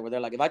think like that, where they're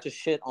like, if I just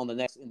shit on the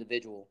next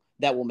individual,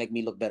 that will make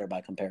me look better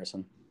by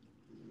comparison.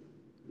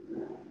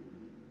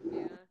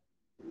 Yeah.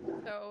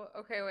 So,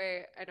 okay,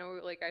 wait. I know,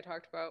 like, I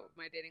talked about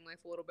my dating life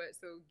a little bit.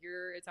 So,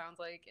 it sounds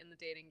like, in the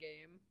dating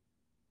game.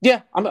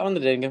 Yeah, I'm on the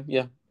dating game.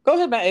 Yeah, go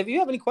ahead, man. If you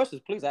have any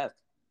questions, please ask.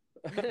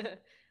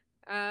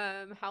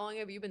 How long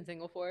have you been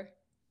single for?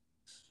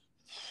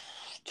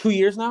 2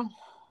 years now.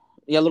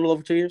 Yeah, a little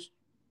over 2 years.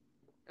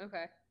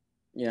 Okay.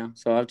 Yeah,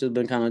 so I've just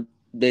been kind of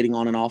dating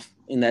on and off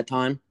in that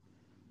time.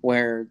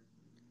 Where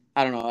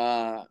I don't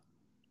know.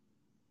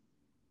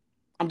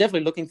 I'm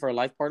definitely looking for a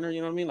life partner. You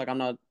know what I mean? Like I'm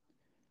not.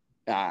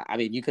 I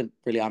mean, you could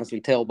really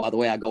honestly tell by the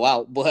way I go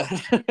out, but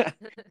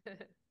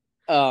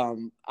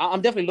I'm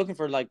definitely looking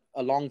for like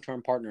a long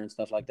term partner and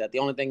stuff like that. The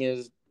only thing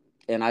is,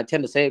 and I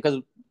tend to say it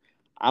because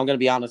I'm gonna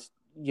be honest.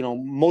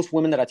 Most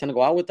women that I tend to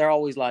go out with, they're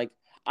always like,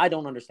 I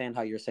don't understand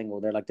how you're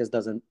single. They're like, this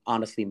doesn't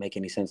honestly make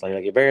any sense.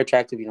 Like you're very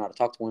attractive. You know how to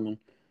talk to women.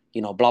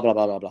 Blah blah blah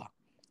blah blah.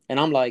 And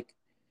I'm like,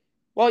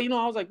 well,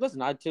 I was like,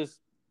 listen, I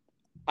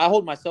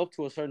hold myself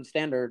to a certain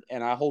standard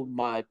and I hold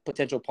my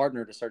potential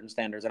partner to certain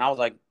standards. And I was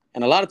like,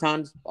 and a lot of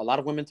times, a lot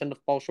of women tend to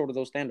fall short of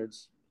those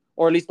standards,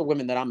 or at least the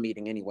women that I'm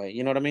meeting anyway.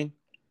 You know what I mean?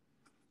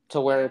 To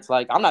where Yeah. it's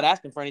like, I'm not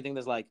asking for anything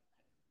that's like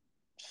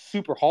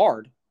super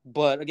hard.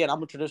 But again,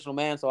 I'm a traditional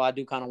man, so I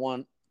do kind of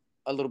want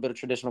a little bit of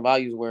traditional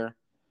values where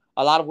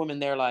a lot of women,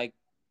 they're like,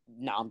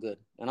 nah, I'm good.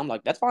 And I'm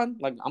like, that's fine.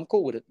 Like, I'm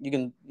cool with it. You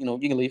can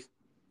leave.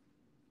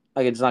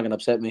 Like, it's not going to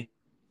upset me.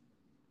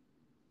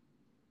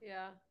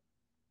 Yeah.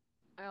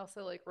 I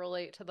also like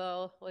relate to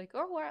the like,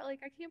 oh, wow,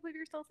 like I can't believe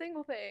you're still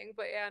single thing.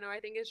 But yeah, no,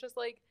 I think it's just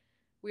like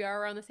we are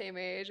around the same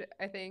age.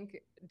 I think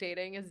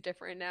dating is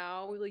different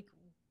now.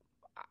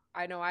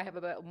 I know I have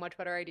much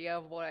better idea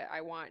of what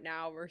I want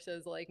now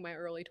versus like my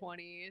early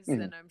 20s,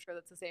 Mm-hmm. and I'm sure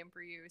that's the same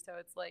for you. So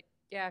it's like,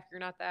 yeah, if you're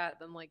not that,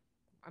 then like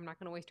I'm not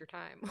gonna waste your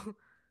time.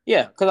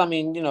 Yeah, because I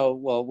mean,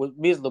 well, with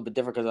me it's a little bit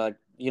different because like,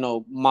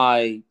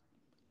 my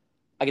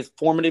I guess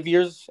formative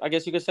years, I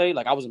guess you could say.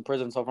 Like I was in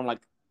prison, so from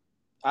like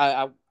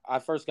I I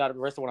first got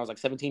arrested when I was like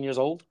 17 years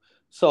old.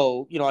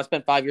 So I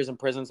spent 5 years in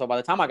prison. So by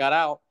the time I got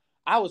out,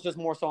 I was just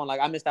more so on like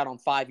I missed out on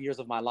 5 years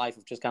of my life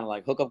of just kind of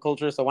like hookup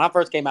culture. So when I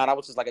first came out, I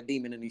was just like a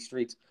demon in these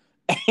streets.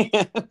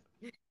 And,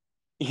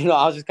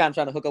 I was just kind of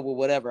trying to hook up with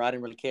whatever. I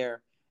didn't really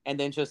care. And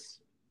then just,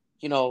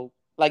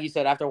 like you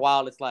said, after a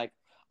while, it's like,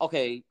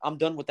 okay, I'm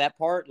done with that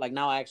part. Like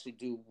now I actually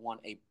do want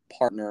a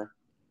partner.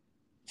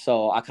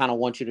 So I kind of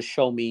want you to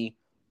show me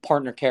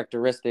partner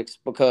characteristics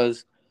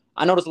because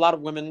I notice a lot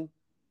of women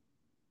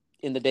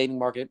in the dating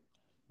market,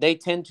 they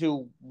tend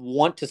to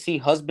want to see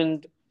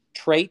husband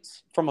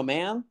traits from a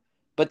man,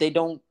 but they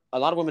don't. A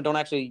lot of women don't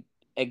actually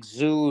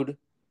exude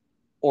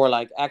or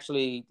like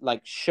actually like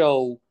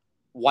show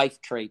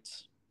wife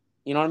traits.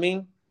 You know what I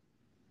mean?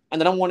 And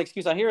the number one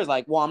excuse I hear is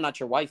like, "Well, I'm not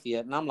your wife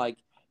yet," and I'm like,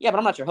 "Yeah, but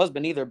I'm not your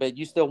husband either. But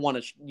you still want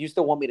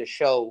me to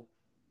show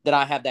that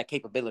I have that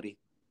capability."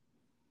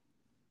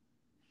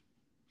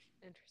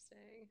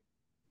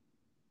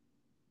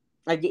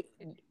 Like, It-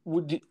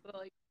 would you,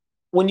 like,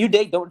 when you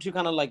date, don't you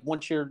kind of like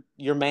want your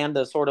man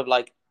to sort of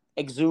like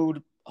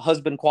exude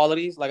husband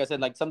qualities? Like I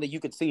said, like something you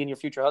could see in your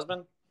future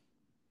husband.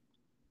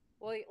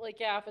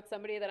 yeah, if it's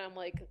somebody that I'm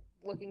like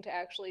looking to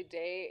actually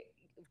date,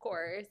 of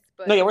course.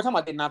 No, yeah, But we're talking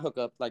about did not hook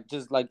up. Like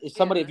just like if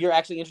somebody, if yeah, you're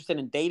actually interested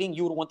in dating,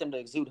 you would want them to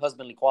exude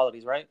husbandly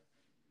qualities, right?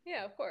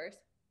 yeah, of course.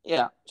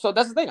 Yeah. So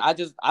that's the thing.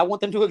 I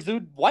want them to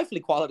exude wifely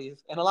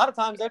qualities, and a lot of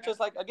times they're just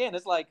like, again,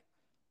 it's like,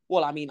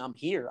 well, I mean, I'm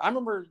here. I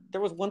remember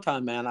there was one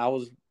time, man, I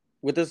was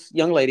with this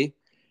young lady,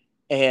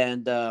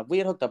 and we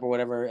had hooked up or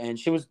whatever, and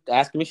she was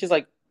asking me, she's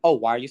like, "Oh,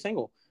 why are you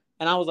single?"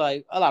 And I was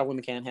like, "A lot of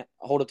women can't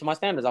hold up to my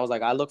standards." I was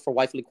like, "I look for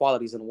wifely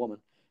qualities in a woman,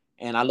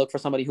 and I look for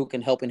somebody who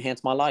can help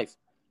enhance my life."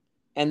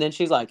 And then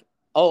she's like,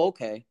 "Oh,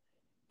 okay."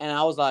 And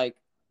I was like,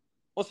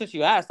 "Well, since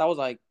you asked, I was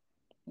like,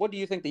 what do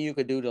you think that you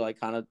could do to like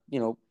kind of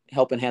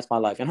help enhance my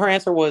life?" And her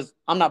answer was,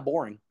 "I'm not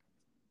boring."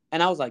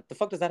 And I was like, "The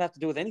fuck does that have to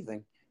do with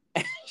anything?"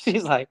 And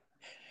she's like,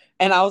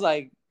 and I was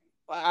like,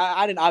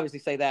 I didn't obviously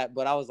say that,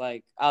 but I was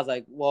like,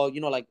 well,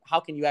 like how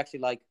can you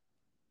actually like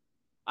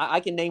I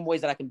can name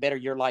ways that I can better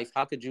your life.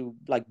 How could you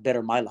like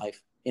better my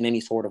life in any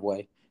sort of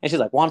way? And she's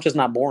like, well, I'm just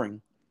not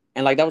boring.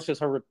 And like that was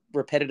just her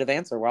repetitive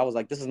answer where I was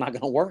like, this is not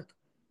gonna work.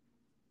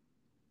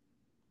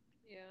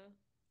 Yeah.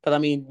 Because I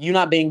mean, you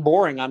not being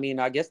boring. I mean,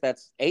 I guess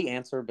that's a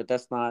answer, but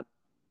that's not.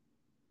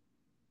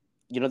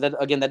 That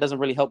again, that doesn't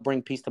really help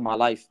bring peace to my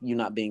life. You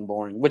not being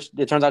boring, which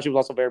it turns out she was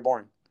also very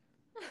boring.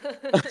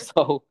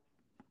 So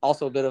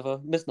also a bit of a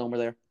misnomer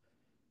there.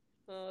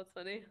 Oh, that's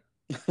funny.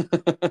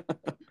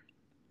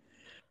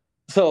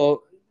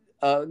 So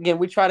again,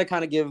 we try to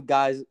kind of give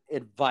guys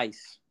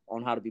advice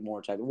on how to be more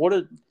attractive. What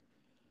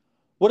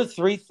are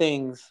three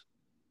things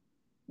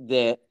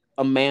that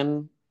a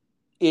man,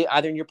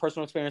 either in your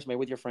personal experience, maybe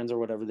with your friends or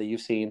whatever that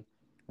you've seen,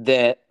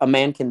 that a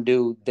man can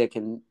do that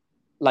can,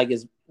 like,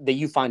 is that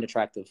you find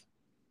attractive?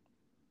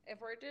 If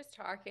we're just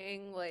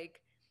talking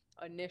like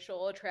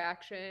initial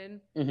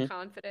attraction, Mm-hmm.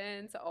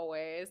 confidence,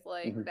 always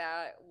like Mm-hmm.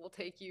 that will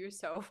take you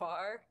so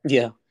far.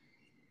 Yeah.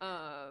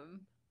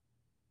 Um,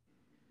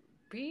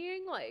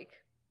 being like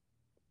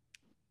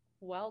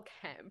well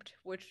kempt,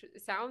 which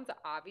sounds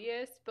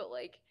obvious, but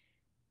like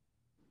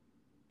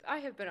I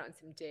have been on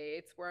some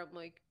dates where I'm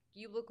like,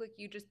 you look like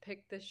you just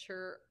picked this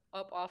shirt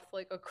up off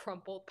like a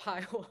crumpled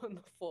pile on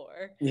the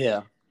floor.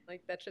 Yeah.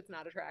 Like that shit's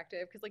not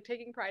attractive because like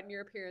taking pride in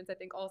your appearance I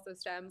think also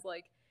stems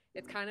like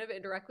it's kind of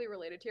indirectly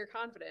related to your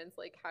confidence.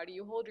 Like how do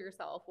you hold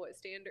yourself, what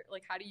standard,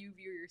 like how do you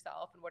view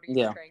yourself and what are you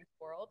Yeah. portraying to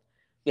the world.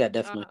 Yeah. uh,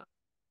 Definitely.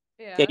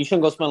 Yeah. yeah. You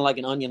shouldn't go smelling like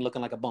an onion,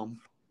 looking like a bum.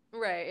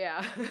 Right,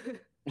 yeah.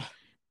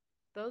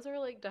 Those are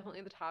like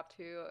definitely the top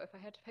two. If I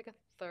had to pick a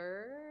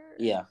third,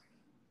 Yeah.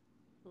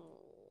 oh,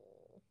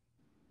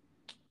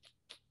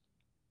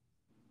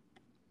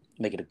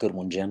 Make it a good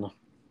one, Jenna.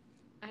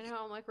 I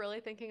know I'm like really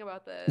thinking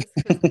about this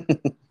because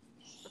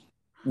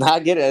No, I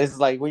get it. It's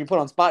like when you put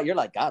on spot, you're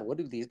like, God, what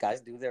do these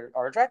guys do that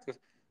are attractive?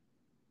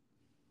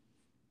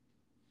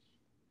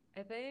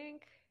 I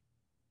think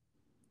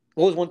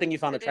What was one thing you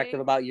found attractive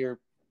sitting. about your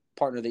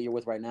partner that you're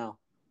with right now?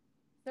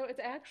 So it's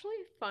actually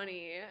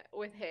funny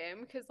with him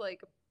because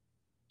like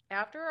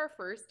after our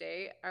first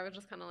date, I was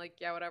just kind of like,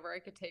 yeah, whatever, I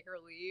could take or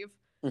leave.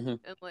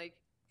 Mm-hmm. And like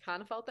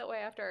kind of felt that way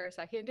after our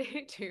second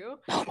date too.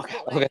 Oh my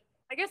God. But like Okay.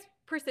 I guess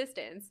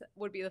persistence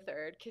would be the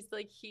third cuz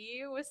like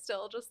he was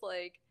still just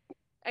like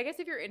I guess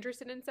if you're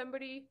interested in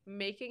somebody,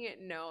 making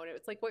it known.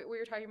 It's like what we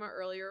were talking about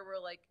earlier where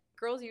like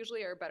girls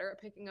usually are better at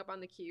picking up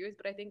on the cues,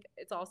 but I think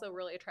it's also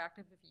really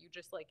attractive if you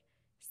just like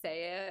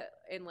say it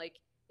and like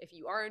if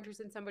you are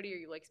interested in somebody or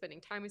you like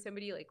spending time with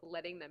somebody, like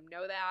letting them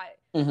know that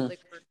Mm-hmm. like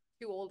we're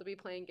too old to be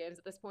playing games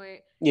at this point.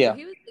 So Yeah.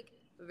 he was like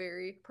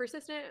very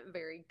persistent,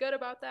 very good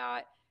about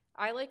that.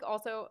 I like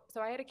also,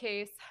 so I had a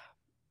case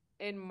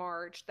in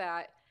March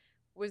that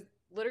was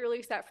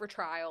literally set for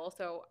trial.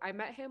 So I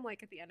met him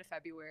like at the end of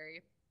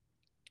February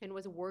and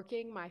was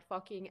working my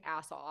fucking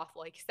ass off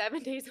like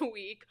 7 days a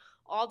week,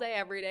 all day,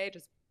 every day,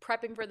 just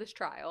prepping for this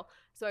trial.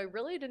 So I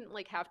really didn't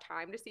like have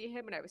time to see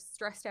him and I was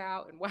stressed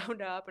out and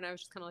wound up and I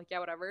was just kind of like, yeah,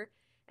 whatever.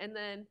 And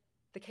then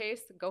the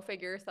case, go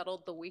figure,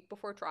 settled the week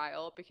before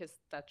trial because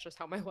that's just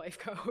how my life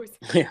goes.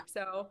 Yeah.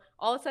 So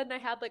all of a sudden I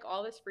had like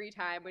all this free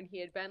time when he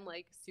had been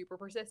like super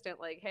persistent,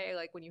 like, hey,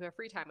 like when you have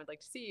free time, I'd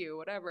like to see you,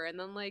 whatever. And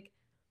then like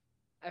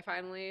I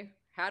finally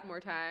had more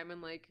time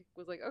and like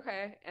was like,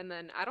 okay. And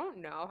then I don't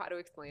know how to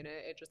explain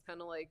it. It just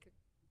kind of like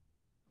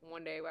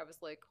one day I was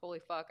like, holy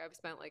fuck, I've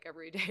spent like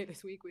every day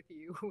this week with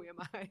you. Who am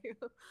I?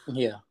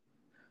 Yeah.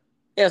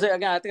 Yeah. So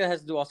again, I think that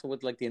has to do also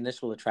with like the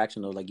initial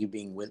attraction of like you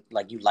being with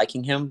like you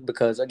liking him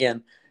because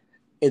again,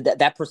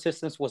 that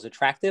persistence was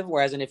attractive.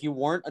 Whereas, and if you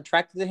weren't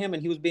attracted to him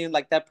and he was being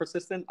like that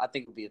persistent, I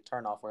think it would be a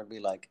turnoff where it'd be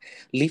like,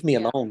 leave me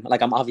Yeah. alone.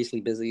 Like I'm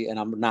obviously busy and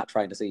I'm not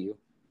trying to see you.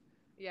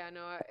 Yeah,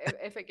 no,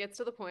 if it gets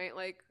to the point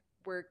like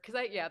where, cause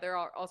yeah, there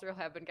are also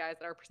have been guys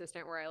that are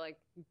persistent where I like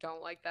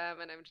don't like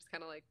them and I'm just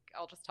kind of like,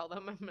 I'll just tell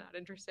them I'm not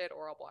interested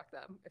or I'll block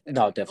them if they don't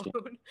No, leave me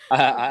definitely.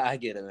 alone. I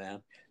get it,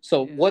 man.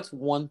 So, Yeah. what's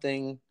one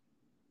thing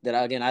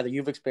that again either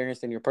you've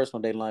experienced in your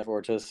personal dating life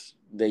or just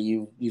that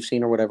you've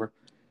seen or whatever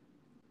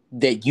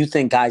that you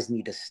think guys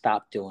need to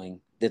stop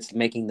doing that's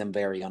making them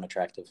very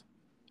unattractive?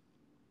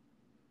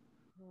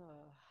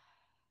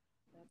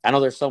 I know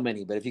there's so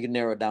many, but if you could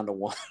narrow it down to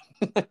one.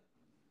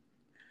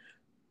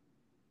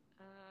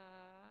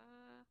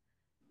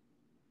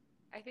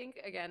 I think,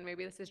 again,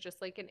 maybe this is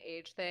just like an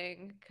age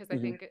thing, because I Mm-hmm.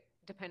 think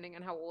depending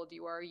on how old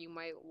you are, you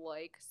might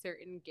like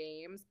certain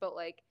games. But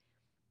like,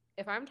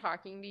 if I'm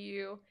talking to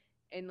you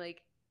and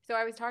like, so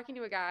I was talking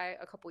to a guy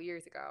a couple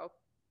years ago,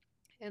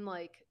 and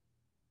like,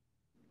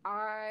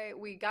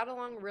 we got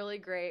along really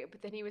great,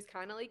 but then he was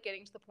kind of like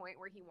getting to the point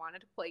where he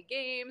wanted to play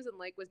games and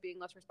like was being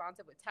less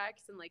responsive with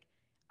text. And like,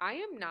 I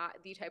am not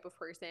the type of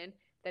person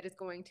that is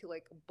going to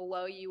like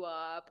blow you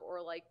up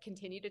or like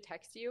continue to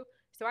text you.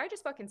 So I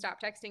just fucking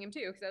stopped texting him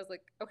too, because I was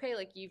like, okay,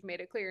 like you've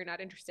made it clear you're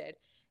not interested.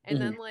 And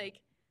Mm-hmm. then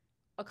like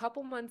a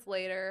couple months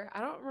later,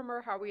 I don't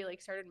remember how we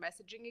like started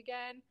messaging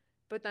again,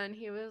 but then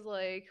he was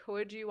like,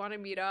 would you want to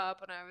meet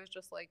up? And I was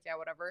just like, yeah,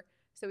 whatever.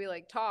 So we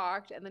like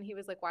talked, and then he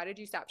was like, why did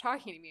you stop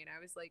talking to me? And I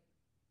was like,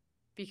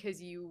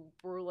 because you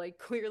were like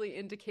clearly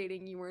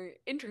indicating you weren't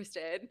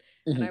interested.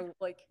 And Mm-hmm. I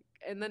like,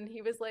 and then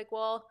he was like,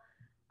 well,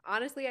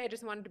 honestly, I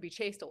just wanted to be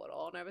chased a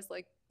little. And I was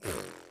like,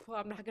 well,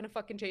 I'm not gonna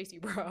fucking chase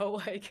you, bro.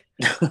 Like,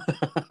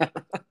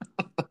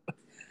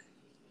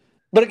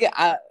 But again,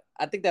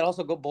 I think that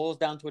also boils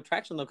down to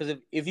attraction though, because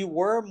if you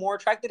were more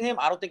attracted to him,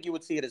 I don't think you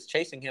would see it as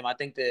chasing him. I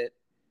think that,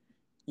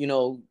 you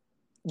know,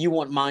 you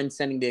wouldn't mind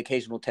sending the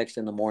occasional text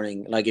in the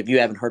morning, like if you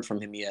haven't heard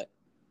from him yet.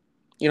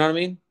 You know what I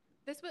mean?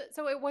 this was,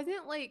 so it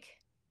wasn't like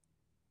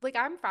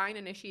I'm fine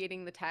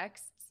initiating the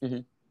texts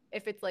Mm-hmm.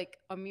 if it's like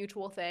a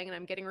mutual thing and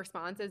I'm getting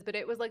responses, but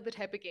it was like the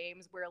type of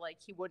games where like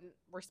he wouldn't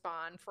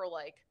respond for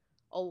like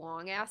a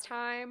long ass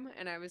time,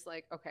 and I was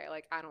like, okay,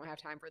 like I don't have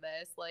time for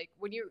this. Like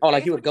when you, Oh, I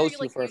like he guess would when you're ghost you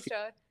like for a used few.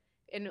 to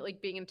in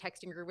like being in a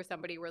texting group with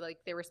somebody where like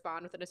they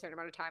respond within a certain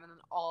amount of time, and then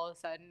all of a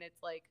sudden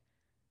it's like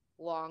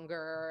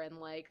longer and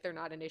like they're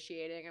not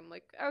initiating. I'm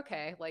like,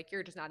 okay, like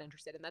you're just not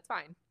interested, and that's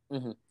fine.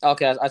 Mm-hmm.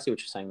 Okay, I see what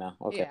you're saying now.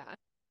 Okay. Yeah.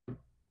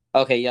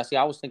 Okay, yeah. See,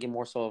 I was thinking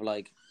more so of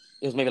like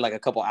it was maybe like a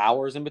couple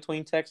hours in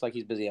between texts, like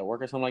he's busy at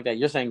work or something like that.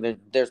 You're saying that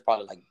there's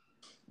probably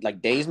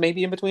like days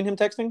maybe in between him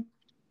texting.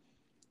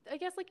 I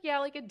guess like, yeah,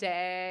 like a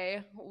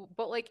day,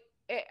 but like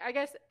I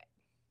guess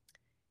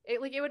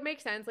it like it would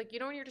make sense. Like, you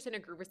know, when you're just in a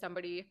group with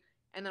somebody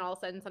and then all of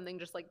a sudden something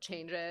just like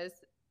changes.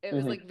 It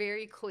was Mm-hmm. like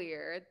very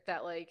clear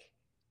that like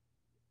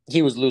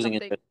He was losing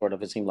something, interest, sort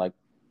of. It seemed like.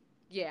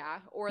 yeah,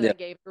 or Yeah. that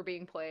games were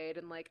being played,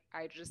 and like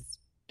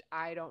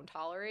I don't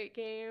tolerate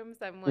games.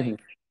 I'm Mm-hmm.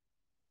 like,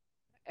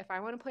 if I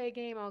want to play a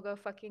game, I'll go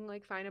fucking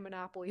like find a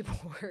Monopoly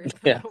board.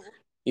 Yeah.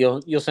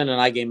 You'll send an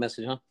iGame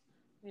message, huh?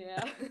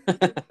 Yeah.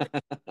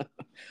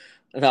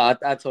 No,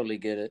 I totally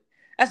get it.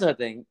 That's another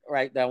thing,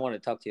 right? That I want to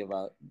talk to you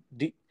about.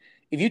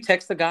 If you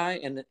text the guy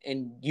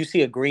and you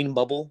see a green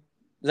bubble,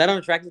 is that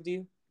unattractive to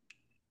you?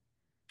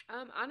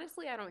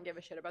 Honestly, I don't give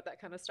a shit about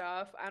that kind of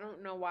stuff. I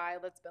don't know why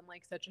that's been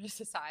like such a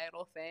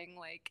societal thing.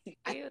 Like,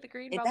 ew, the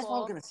green That's what I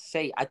was bubble. gonna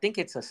say. I think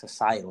it's a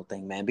societal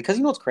thing, man. Because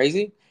you know what's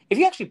crazy? If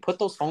you actually put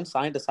those phones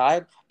side to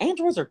side,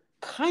 Androids are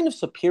kind of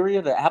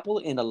superior to Apple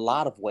in a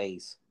lot of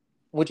ways,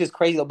 which is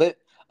crazy. But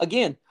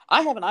again,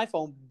 I have an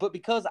iPhone, but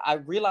because I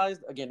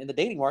realized again in the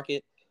dating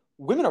market,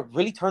 women are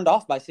really turned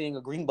off by seeing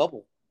a green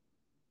bubble.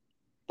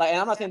 Like, and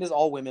I'm not Yeah. saying this is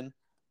all women.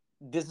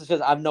 This is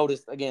just I've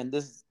noticed again.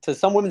 This to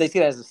some women they see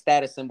that as a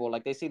status symbol.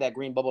 Like they see that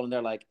green bubble and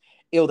they're like,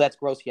 "Ew, that's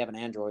gross." You have an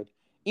Android,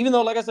 even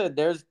though, like I said,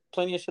 there's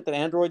plenty of shit that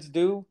Androids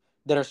do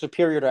that are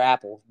superior to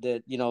Apple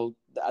that the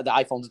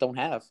iPhones don't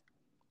have.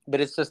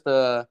 But it's just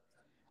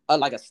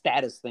like a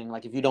status thing.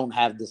 Like if you don't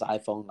have this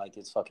iPhone, like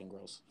it's fucking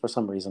gross for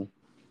some reason.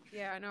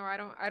 Yeah, no, I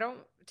don't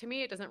to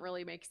me it doesn't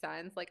really make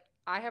sense. Like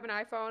I have an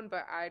iPhone,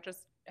 but I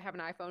just have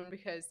an iPhone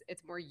because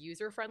it's more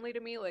user friendly to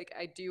me. Like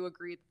I do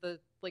agree that the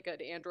like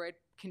an Android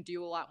can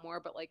do a lot more,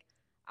 but like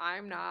I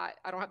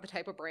don't have the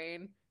type of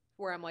brain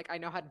where I'm like I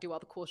know how to do all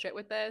the cool shit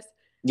with this.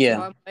 So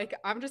Yeah, I'm like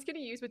I'm just going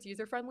to use what's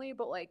user friendly,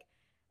 but like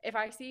if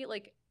I see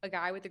like a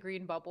guy with a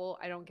green bubble,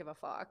 I don't give a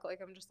fuck. Like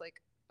I'm just like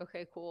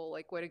okay, cool.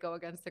 Like way to go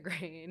against the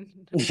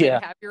grain. Way to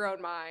yeah. have your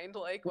own mind,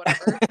 like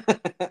whatever.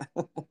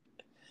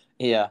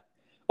 Yeah.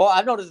 Well,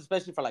 I've noticed,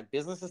 especially for like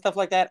business and stuff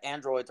like that,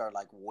 Androids are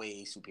like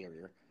way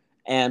superior.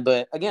 And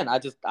but again,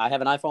 I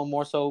have an iPhone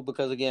more so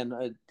because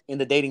again, in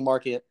the dating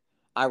market,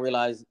 I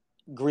realize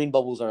green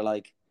bubbles are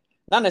like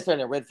not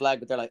necessarily a red flag,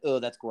 but they're like, oh,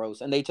 that's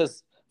gross, and they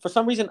just for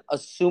some reason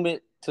assume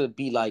it to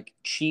be like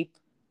cheap,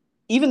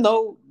 even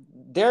though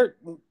they're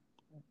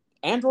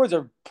Androids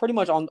are pretty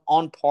much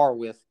on par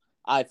with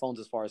iPhones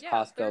as far as Yeah,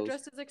 cost they're goes.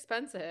 just as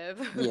expensive.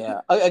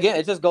 Yeah. Again,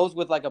 it just goes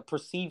with like a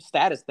perceived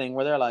status thing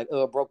where they're like,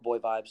 oh, broke boy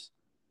vibes.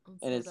 I'm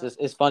And so it's done. just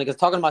it's funny because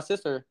talking to my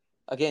sister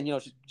again,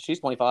 she's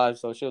 25,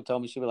 so she'll tell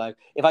me she'll be like,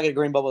 if I get a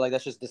green bubble, like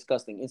that's just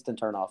disgusting, instant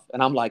turn off,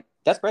 and I'm like,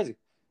 that's crazy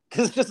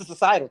because it's just a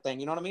societal thing,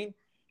 you know what I mean?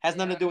 Has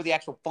nothing to Yeah, do with the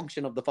actual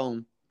function of the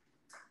phone.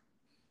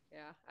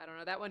 yeah. I don't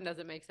know. That one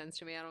doesn't make sense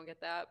to me. I don't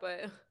get that,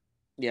 but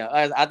Yeah,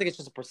 I think it's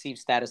just a perceived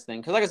status thing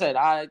because, like I said,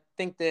 I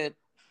think that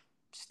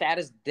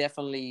status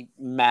definitely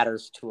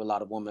matters to a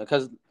lot of women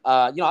because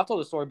I've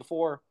told the story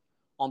before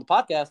on the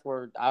podcast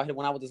where I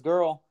went out with this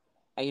girl,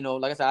 and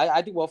like I said,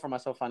 I do well for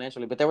myself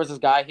financially, but there was this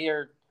guy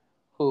here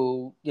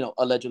who,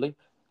 allegedly,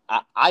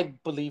 I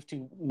believe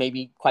to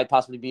maybe quite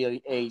possibly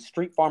be a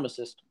street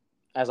pharmacist,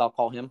 as I'll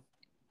call him.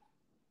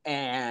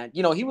 And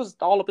he was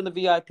all up in the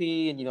VIP,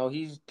 and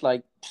he's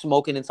like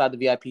smoking inside the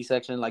VIP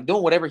section, like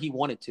doing whatever he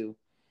wanted to.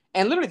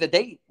 And literally the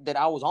date that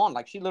I was on,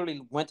 like she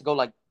literally went to go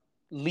like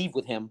leave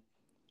with him,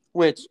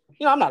 which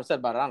I'm not upset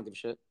about it. I don't give a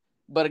shit.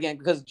 But again,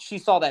 because she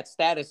saw that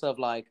status of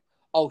like,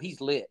 oh, he's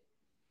lit.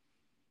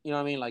 You know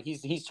what I mean? Like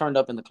he's turned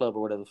up in the club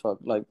or whatever the fuck.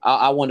 Like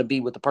I want to be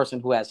with the person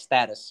who has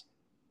status.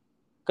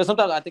 Because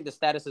sometimes I think the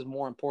status is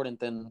more important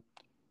than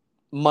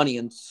money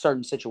in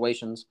certain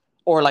situations,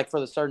 or like for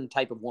the certain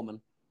type of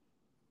woman.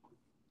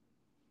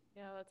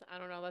 Yeah, I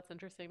don't know. That's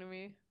interesting to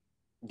me.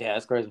 Yeah,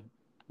 it's crazy.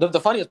 The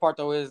funniest part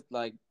though is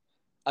like,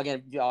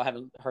 again, y'all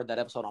haven't heard that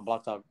episode on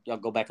Block Talk. Y'all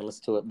go back and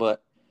listen to it.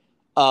 But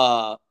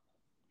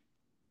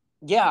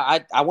yeah,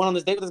 I went on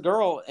this date with this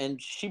girl,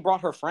 and she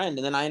brought her friend,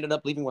 and then I ended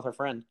up leaving with her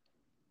friend.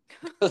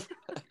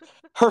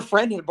 Her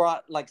friend had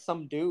brought like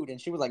some dude, and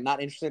she was like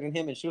not interested in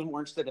him, and she was more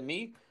interested in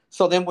me.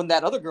 So then when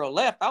that other girl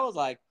left, I was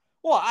like,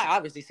 well, I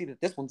obviously see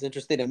that this one's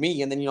interested in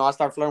me, and then I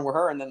start flirting with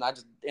her, and then I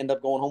just end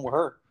up going home with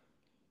her.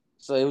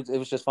 So it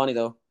was just funny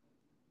though.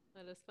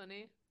 That is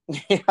funny.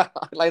 Yeah,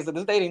 like I said,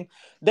 this dating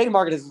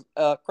market is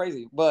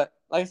crazy. But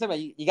like I said,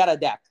 man, you gotta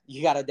adapt.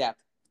 You gotta adapt.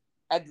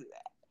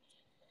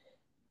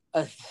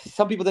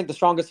 Some people think the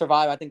strongest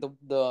survive. I think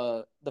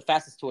the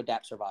fastest to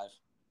adapt survive.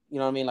 You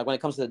know what I mean? Like when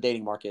it comes to the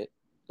dating market,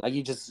 like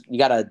you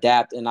gotta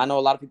adapt. And I know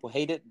a lot of people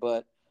hate it,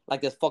 but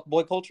like this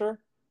fuckboy culture,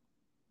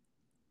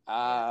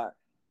 I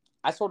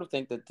sort of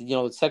think that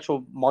the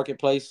sexual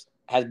marketplace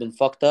has been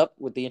fucked up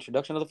with the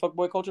introduction of the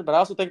fuckboy culture. But I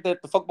also think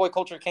that the fuckboy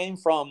culture came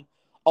from,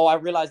 I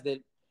realized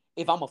that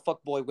if I'm a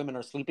fuckboy, women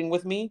are sleeping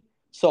with me,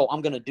 so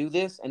I'm gonna do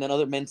this, and then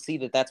other men see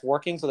that that's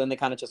working, so then they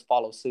kind of just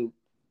follow suit.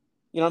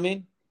 You know what I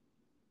mean?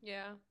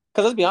 Yeah.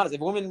 Because let's be honest,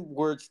 if women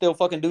were still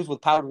fucking dudes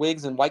with powdered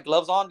wigs and white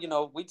gloves on,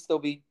 we'd still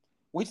be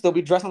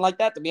dressing like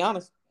that. To be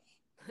honest,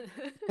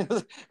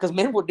 because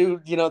men would do,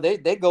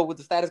 they go with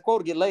the status quo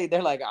to get laid.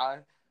 They're like,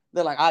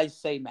 I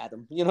say,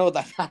 madam,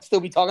 like I'd still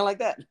be talking like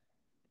that.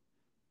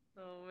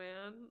 Oh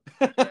man,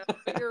 yeah,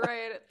 but you're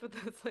right. But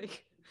that's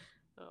like,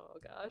 oh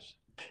gosh.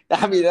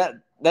 I mean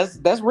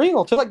that's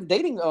real. Just like the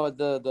dating,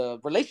 the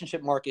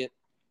relationship market,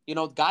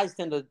 guys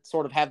tend to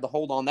sort of have the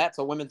hold on that,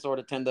 so women sort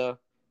of tend to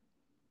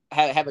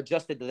have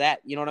adjusted to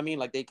that. You know what I mean?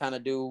 Like they kind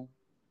of do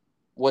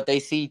what they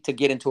see to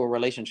get into a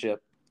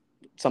relationship.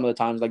 Some of the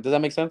times, like, does that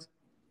make sense?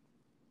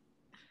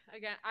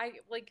 Again, I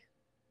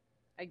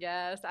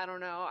guess I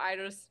don't know. I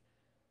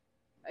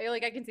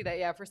can see that.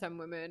 Yeah, for some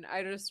women,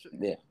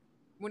 yeah.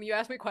 When you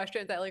ask me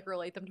questions, I like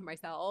relate them to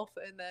myself,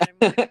 and then I'm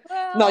like,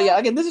 well... No, yeah.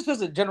 Again, this is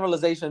just a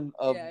generalization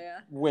of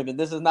women.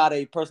 This is not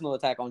a personal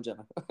attack on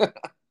Jenna.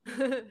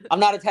 I'm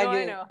not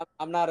attacking. No,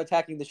 I'm not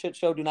attacking the shit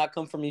show. Do not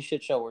come for me,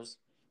 shit showers,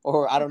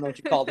 or I don't know what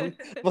you call them,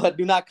 but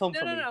do not come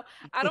for me. No.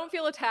 I don't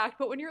feel attacked,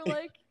 but when you're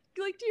like,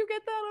 do you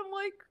get that? I'm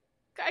like,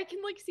 I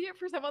can like see it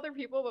for some other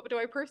people, but do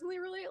I personally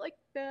relate? Like,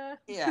 nah.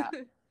 Yeah.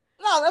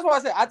 No, that's why I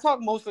say I talk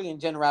mostly in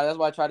general. That's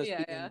why I try to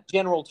speak in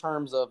general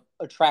terms of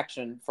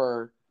attraction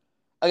for.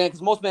 Again,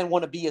 because most men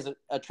want to be as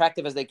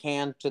attractive as they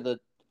can to the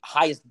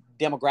highest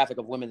demographic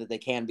of women that they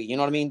can be. You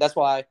know what I mean? That's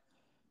why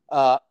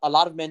a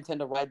lot of men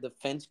tend to ride the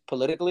fence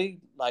politically.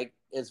 Like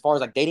as far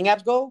as like dating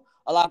apps go,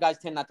 a lot of guys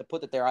tend not to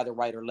put that they're either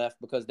right or left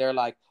because they're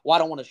like, well, I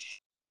don't want to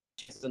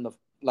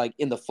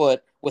in the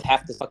foot with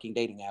half the fucking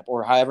dating app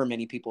or however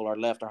many people are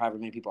left or however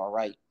many people are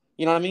right.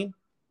 You know what I mean?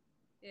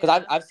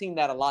 Because I've seen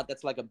that a lot.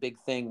 That's like a big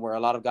thing where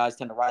a lot of guys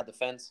tend to ride the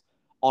fence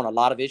on a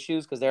lot of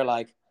issues because they're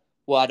like,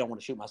 well, I don't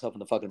want to shoot myself in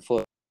the fucking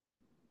foot.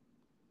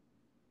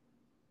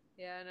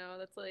 Yeah, no,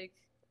 that's like,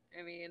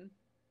 I mean,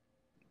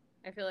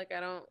 I feel like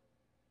I don't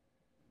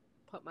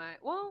put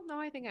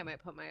I think I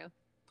might put my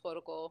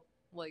political,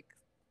 like,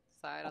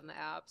 side on the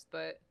apps,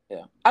 but...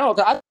 Yeah. I don't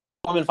know,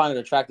 women find it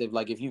attractive,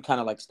 like, if you kind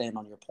of, like, stand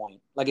on your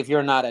point. Like, if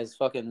you're not as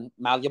fucking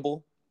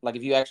malleable, like,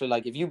 if you actually,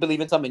 like, if you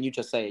believe in something, you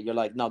just say it. You're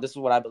like, no, this is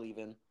what I believe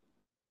in.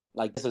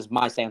 Like, this is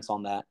my stance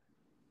on that.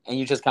 And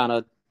you just kind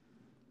of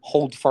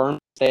hold firm,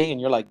 say, and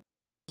you're like,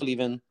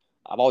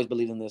 I've always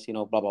believed in this,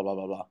 blah, blah, blah,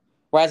 blah, blah.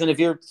 Whereas, and if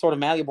you're sort of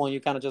malleable and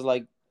you're kind of just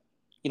like,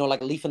 like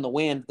a leaf in the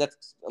wind,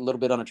 that's a little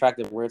bit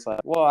unattractive. Where it's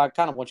like, well, I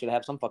kind of want you to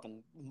have some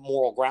fucking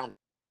moral ground.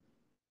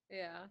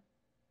 Yeah.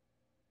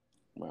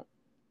 Well,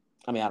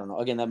 I mean, I don't know.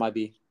 Again, that might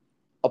be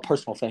a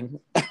personal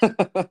thing.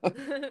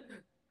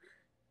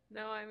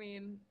 No, I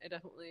mean, I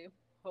definitely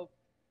hope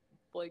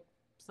like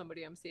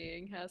somebody I'm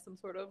seeing has some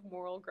sort of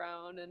moral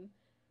ground, and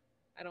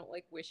I don't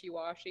like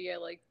wishy-washy. I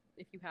like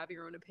if you have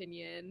your own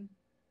opinion.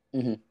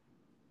 Mm-hmm.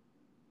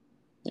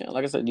 Yeah,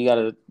 like I said, you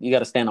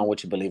gotta stand on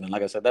what you believe in.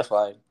 Like I said, that's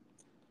why.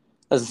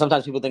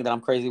 Sometimes people think that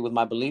I'm crazy with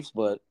my beliefs,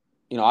 but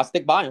I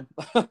stick by them.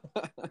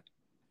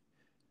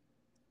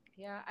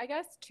 Yeah, I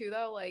guess too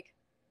though. Like,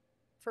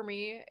 for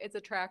me, it's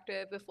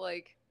attractive if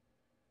like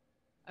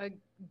a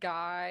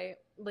guy,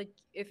 like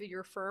if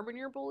you're firm in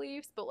your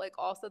beliefs, but like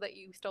also that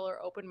you still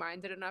are open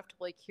minded enough to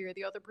like hear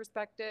the other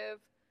perspective,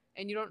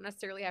 and you don't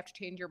necessarily have to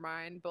change your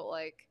mind, but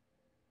like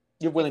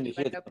You're if willing to you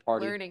hear end the up other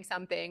party. learning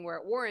something where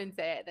it warrants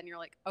it, then you're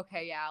like,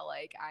 okay, yeah,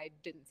 like I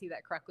didn't see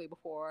that correctly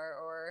before,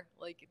 or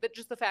like but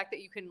just the fact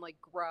that you can like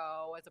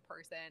grow as a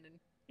person and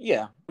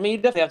Yeah, I mean, you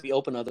definitely have to be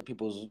open to other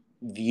people's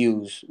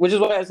views, which is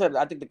why I said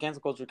I think the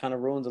cancel culture kind of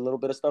ruins a little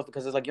bit of stuff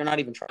because it's like you're not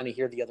even trying to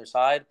hear the other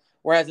side.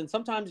 Whereas, in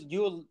sometimes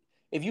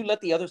if you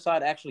let the other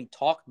side actually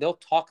talk, they'll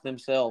talk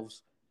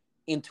themselves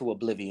into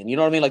oblivion. You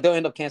know what I mean? Like they'll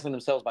end up canceling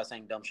themselves by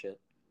saying dumb shit.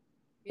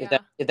 yeah.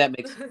 If that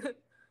makes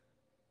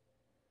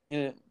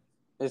yeah,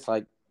 it's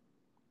like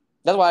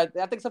that's why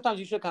I think sometimes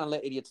you should kind of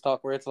let idiots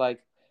talk. Where it's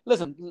like,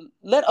 listen,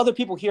 let other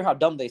people hear how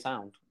dumb they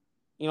sound.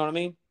 You know what I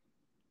mean?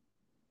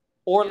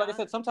 Or like I Yeah.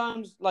 said,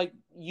 sometimes like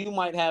you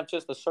might have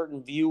just a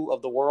certain view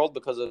of the world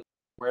because of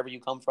wherever you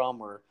come from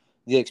or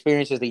the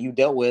experiences that you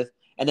dealt with,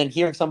 and then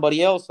hearing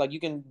somebody else, like you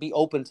can be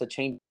open to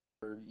change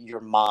your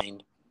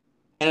mind.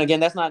 And again,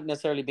 that's not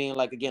necessarily being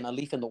like again a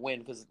leaf in the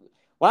wind because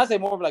when I say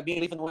more of like being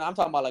a leaf in the wind, I'm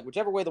talking about like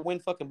whichever way the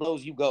wind fucking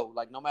blows, you go.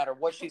 Like no matter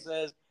what she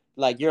says,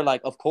 like you're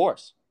like, of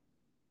course.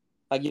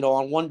 Like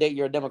on one day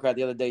you're a Democrat,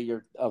 the other day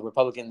you're a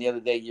Republican, the other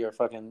day you're a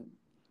fucking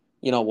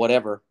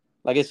whatever.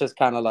 Like it's just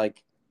kind of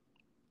like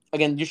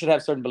again, you should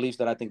have certain beliefs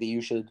that I think that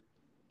you should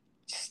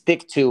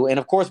stick to, and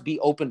of course, be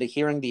open to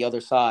hearing the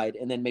other side,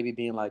 and then maybe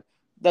being like,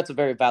 "That's a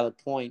very valid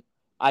point.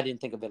 I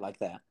didn't think of it like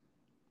that."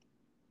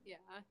 Yeah.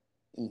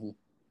 Mm-hmm.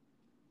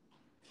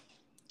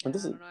 Yeah, And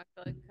this I is don't know. I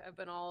feel like I've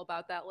been all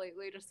about that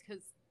lately just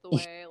because the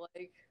way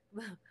like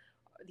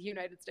the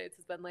United States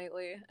has been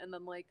lately. And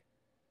then like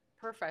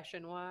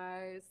profession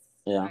wise,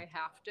 yeah, I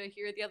have to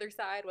hear the other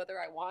side whether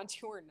I want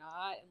to or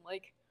not. And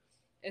like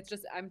it's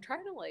just I'm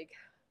trying to like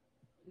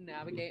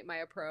navigate my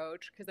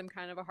approach because I'm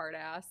kind of a hard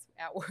ass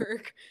at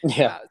work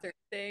yeah, about certain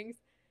things.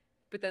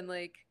 But then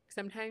like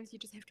sometimes you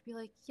just have to be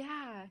like,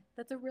 yeah,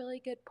 that's a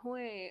really good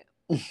point.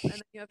 And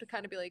then you have to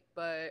kind of be like,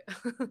 but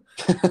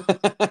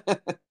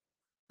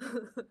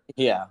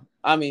yeah.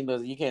 I mean,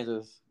 listen, you can't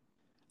just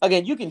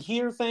again. You can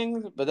hear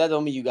things, but that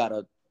don't mean you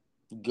gotta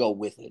go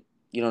with it.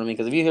 You know what I mean?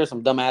 Because if you hear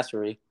some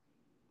dumbassery,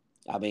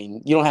 I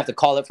mean, you don't have to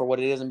call it for what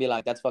it is and be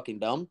like, "That's fucking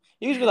dumb."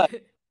 You can just be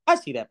like, "I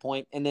see that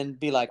point," and then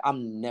be like,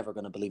 "I'm never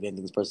gonna believe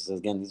anything this person says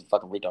again. He's a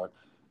fucking retard,"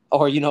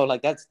 or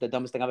like that's the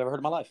dumbest thing I've ever heard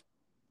in my life.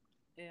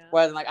 Yeah.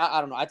 Whereas, like, I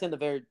don't know. I tend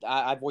to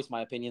I voice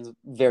my opinions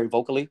very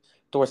vocally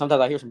to where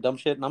sometimes I hear some dumb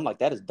shit and I'm like,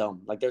 that is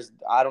dumb. Like,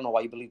 I don't know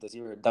why you believe this.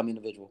 You're a dumb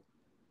individual.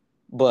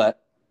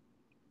 But,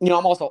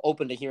 I'm also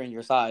open to hearing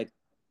your side.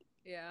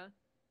 Yeah.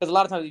 Because a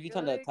lot of times, if I you feel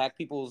tend to like attack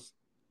people's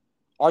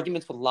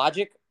arguments with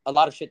logic, a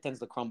lot of shit tends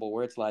to crumble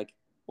where it's like,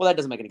 well, that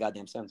doesn't make any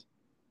goddamn sense.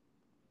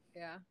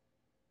 yeah.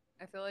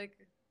 I feel like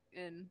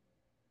in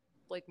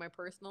like my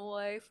personal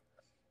life,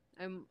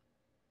 I'm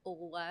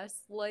less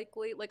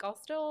likely like I'll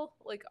still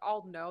like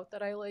I'll note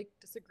that I like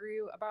disagree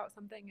about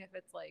something if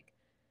it's like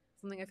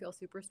something I feel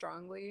super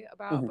strongly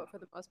about, Mm-hmm. but for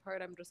the most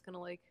part I'm just going to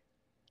like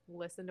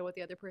listen to what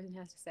the other person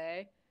has to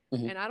say.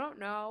 Mm-hmm. And I don't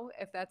know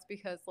if that's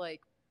because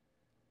like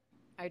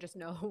I just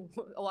know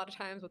a lot of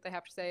times what they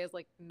have to say is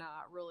like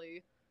not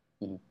really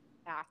Mm-hmm.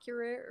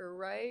 accurate or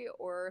right,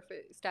 or if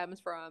it stems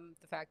from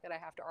the fact that I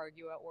have to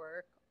argue at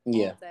work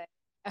Yeah. all day,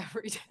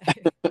 every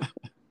day.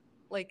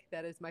 Like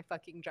that is my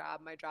fucking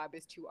job. My job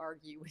is to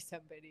argue with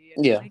somebody,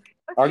 and I'm Yeah. like,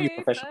 Argue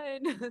okay,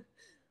 profession. fine.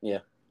 Yeah.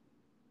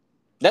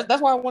 That's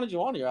why I wanted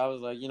you on here. I was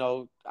like,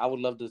 I would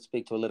love to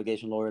speak to a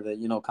litigation lawyer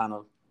that, kind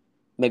of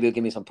maybe it'll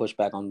give me some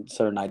pushback on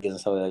certain ideas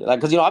and stuff like that. Like,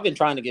 because I've been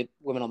trying to get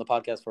women on the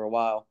podcast for a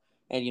while,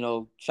 and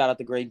shout out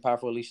to great and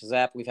powerful Alicia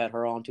Zapp. We've had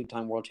her on,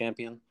 2-time world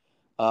champion.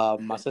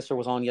 My sister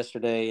was on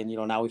yesterday, and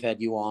now we've had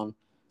you on.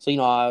 So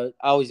I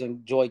always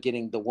enjoy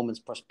getting the woman's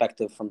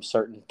perspective from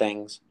certain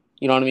things.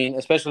 You know what I mean?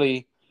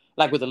 Especially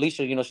like with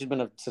Alicia, she's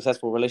been in a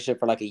successful relationship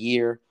for like a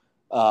year.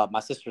 My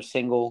sister's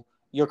single.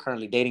 You're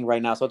currently dating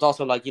right now, so it's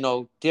also like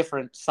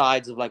different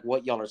sides of like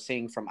what y'all are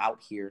seeing from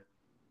out here.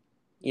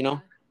 Yeah.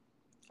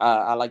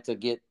 I like to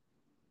get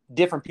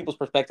different people's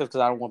perspectives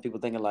because I don't want people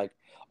thinking like,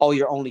 oh,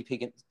 you're only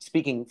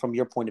speaking from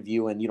your point of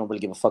view and you don't really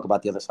give a fuck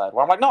about the other side.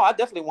 Where I'm like, no, I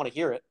definitely want to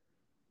hear it.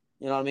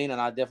 You know what I mean? And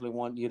I definitely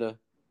want you to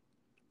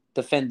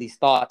defend these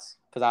thoughts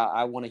because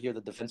I want to hear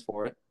the defense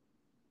for it.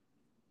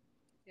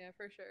 Yeah,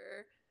 for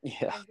sure.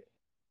 Yeah.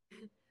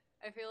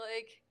 I feel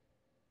like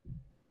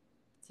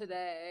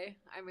today,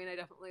 I mean, I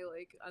definitely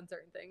like on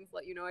certain things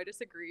let you know I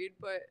disagreed,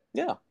 but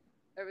Yeah.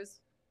 I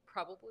was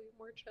probably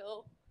more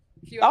chill.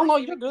 If you I don't ever know.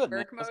 see me You're good, in man.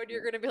 work mode,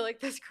 you're gonna be like,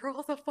 "This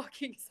girl's a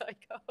fucking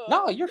psycho."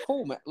 No, you're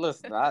cool, man.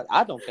 Listen,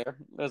 I don't care.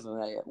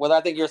 Listen, whether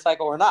I think you're a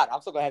psycho or not,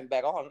 I'm still gonna have you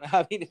back on.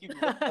 I mean, if you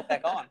can get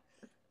back on,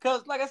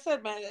 because like I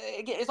said, man,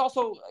 it's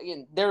also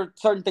there are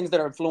certain things that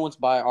are influenced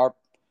by our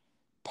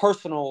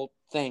personal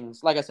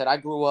things. Like I said, I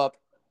grew up,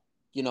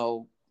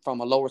 from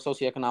a lower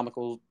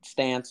socioeconomical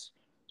stance.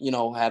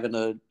 Having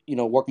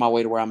to work my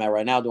way to where I'm at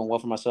right now, doing well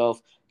for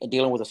myself, and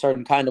dealing with a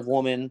certain kind of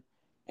woman,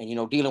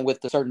 and dealing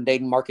with the certain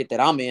dating market that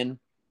I'm in,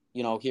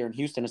 here in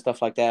Houston and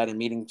stuff like that, and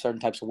meeting certain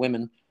types of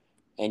women.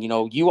 And,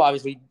 you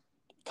obviously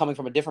coming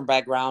from a different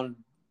background,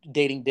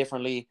 dating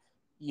differently,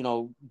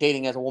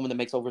 dating as a woman that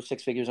makes over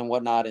six figures and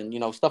whatnot,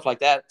 and, stuff like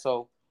that.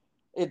 So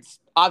it's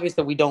obvious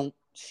that we don't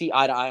see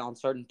eye to eye on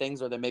certain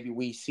things, or that maybe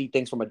we see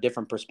things from a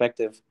different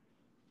perspective.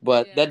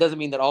 But Yeah. that doesn't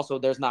mean that also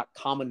there's not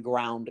common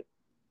ground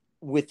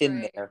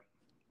within Right. there.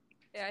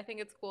 Yeah, I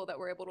think it's cool that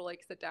we're able to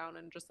like sit down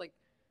and just like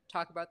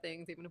talk about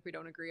things even if we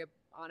don't agree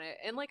on it.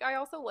 And like I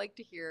also like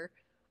to hear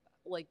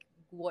like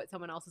what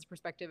someone else's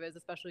perspective is,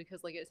 especially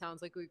because like it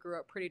sounds like we grew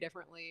up pretty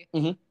differently.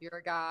 Mm-hmm. You're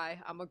a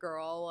guy, I'm a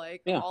girl.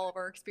 Like Yeah. all of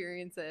our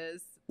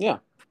experiences, Yeah.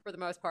 for the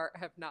most part,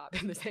 have not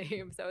been the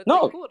same. So it's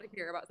like No. cool to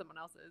hear about someone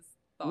else's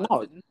thoughts.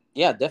 No.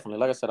 Yeah, definitely.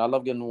 Like I said, I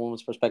love getting a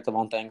woman's perspective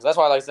on things. That's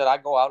why, like I said, I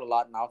go out a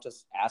lot and I'll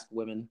just ask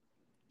women,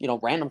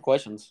 random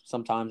questions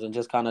sometimes, and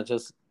just kind of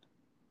just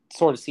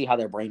sort of see how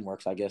their brain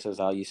works, I guess is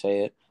how you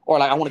say it. Or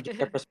like I want to get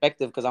their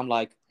perspective, because I'm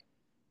like,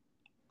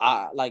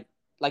 like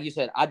you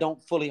said, I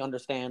don't fully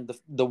understand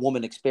the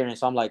woman experience.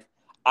 So I'm like,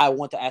 I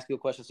want to ask you a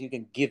question so you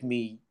can give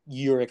me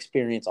your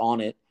experience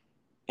on it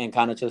and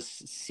kind of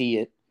just see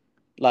it.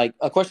 Like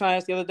a question I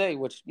asked the other day,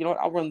 which,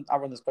 I'll run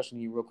this question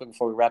to you real quick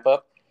before we wrap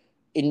up.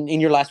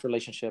 In your last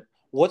relationship,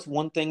 what's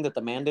one thing that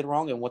the man did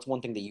wrong, and what's one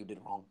thing that you did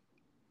wrong?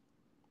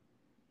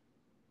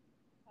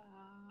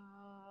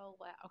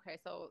 Okay,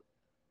 so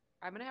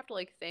I'm gonna have to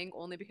like think,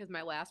 only because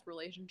my last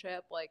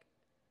relationship like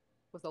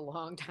was a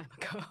long time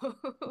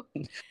ago.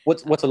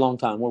 What's a long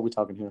time? What are we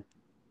talking here?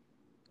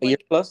 A year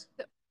Like plus?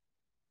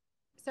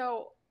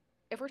 so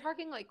if we're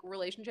talking like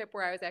relationship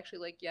where I was actually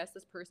like, yes,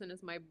 this person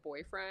is my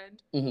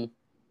boyfriend. Mm-hmm.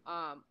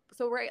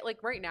 So right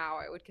now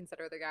I would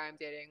consider the guy I'm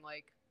dating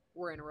like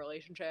we're in a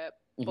relationship.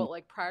 Mm-hmm. But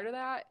like prior to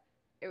that,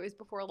 it was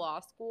before law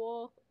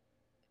school,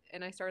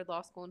 and I started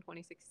law school in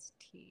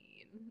 2016.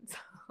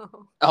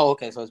 So Oh,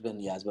 okay. So it's been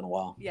a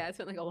while. yeah, it's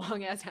been like a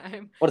long ass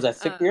time. What is that?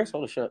 6 years?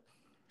 Holy shit.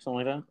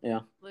 Something like that. Yeah.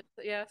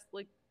 Yes,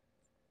 like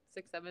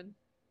 6, 7.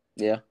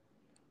 Yeah.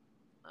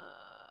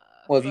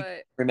 Well, if you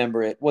But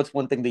remember it, what's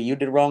one thing that you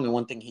did wrong and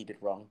one thing he did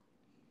wrong?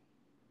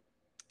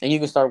 And you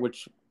can start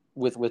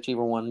with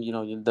whichever one,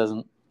 it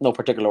doesn't, no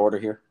particular order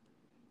here.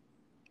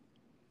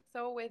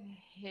 so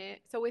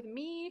with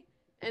me,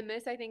 and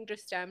this I think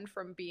just stemmed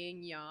from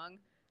being young.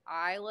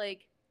 I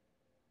like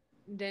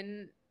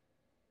didn't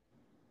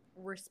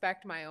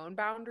respect my own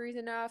boundaries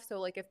enough. So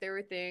like if there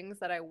were things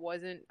that I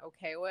wasn't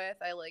okay with,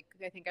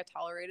 I think I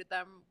tolerated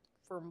them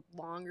for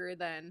longer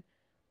than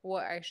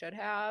what I should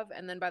have.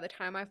 And then by the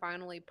time I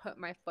finally put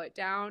my foot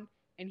down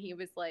and he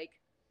was like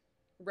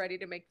ready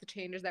to make the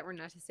changes that were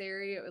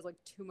necessary, it was like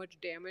too much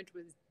damage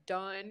was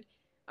done.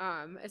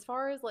 As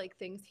far as like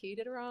things he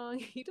did wrong,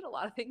 he did a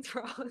lot of things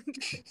wrong.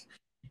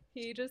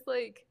 He just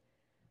like,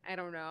 I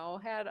don't know,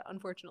 had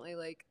unfortunately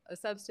like a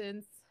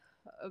substance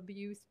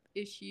abuse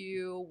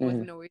issue, Mm-hmm.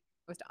 wasn't always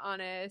most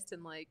honest,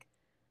 and like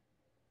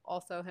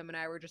also him and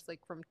I were just like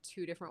from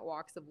two different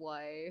walks of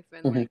life,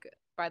 and Mm-hmm. like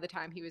by the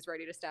time he was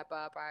ready to step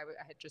up, I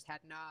had just had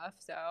enough.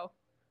 So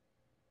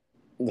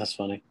That's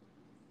funny.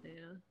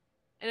 yeah.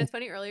 And it's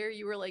funny, earlier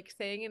you were like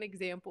saying an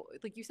example,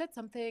 like you said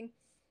something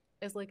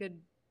as like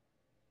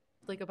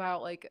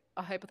about like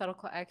a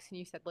hypothetical ex, and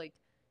you said like,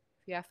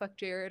 yeah, fuck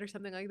Jared or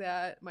something like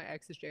that. My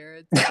ex is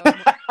Jared, so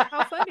I'm like,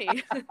 how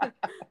funny.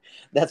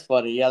 That's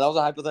funny. Yeah, that was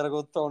a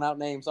hypothetical thrown out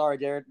name. Sorry,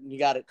 Jared. You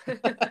got it.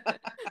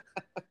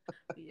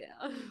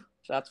 Yeah.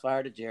 Shots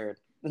fired at Jared.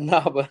 No,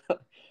 but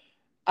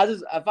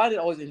I find it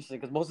always interesting,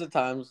 because most of the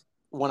times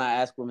when I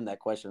ask women that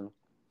question,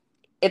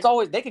 it's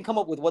always they can come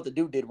up with what the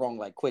dude did wrong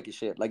like quick as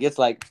shit. Like it's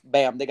like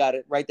bam, they got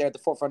it right there at the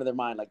forefront of their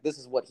mind. Like this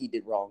is what he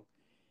did wrong.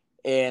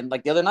 And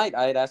like the other night,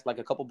 I had asked like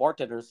a couple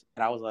bartenders,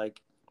 and I was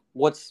like,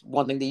 "What's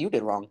one thing that you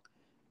did wrong?"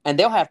 And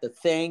they'll have to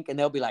think, and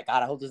they'll be like,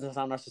 "God, I hope this doesn't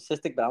sound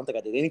narcissistic, but I don't think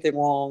I did anything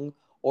wrong."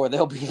 Or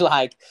they'll be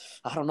like,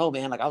 "I don't know,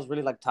 man. Like I was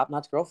really like top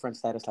notch girlfriend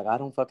status. Like I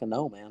don't fucking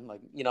know, man. Like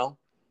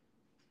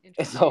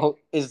And so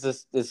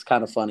it's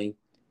kind of funny,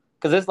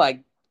 because it's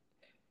like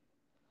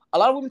a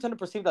lot of women tend to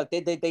perceive like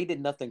they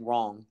did nothing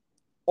wrong,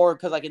 or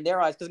because like in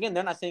their eyes, because again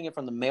they're not seeing it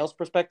from the male's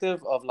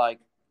perspective of like,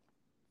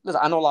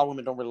 listen, I know a lot of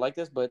women don't really like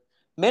this, but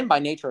men by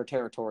nature are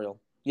territorial.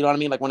 You know what I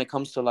mean? Like when it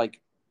comes to like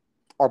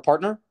our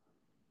partner,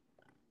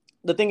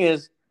 the thing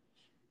is,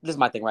 this is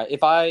my thing, right?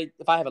 If I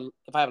have a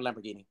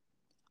Lamborghini,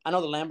 I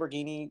know the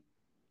Lamborghini,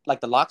 like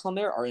the locks on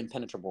there are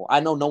impenetrable. I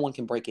know no one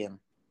can break in.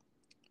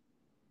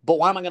 But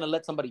why am I going to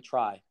let somebody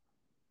try?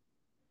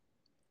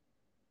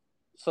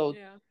 So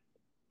yeah.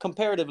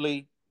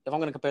 comparatively, if I'm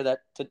going to compare that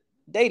to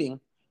dating,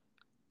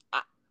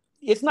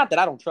 it's not that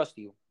I don't trust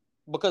you,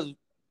 because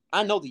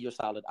I know that you're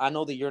solid. I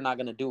know that you're not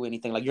going to do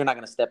anything. Like you're not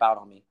going to step out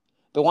on me.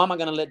 But why am I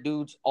going to let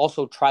dudes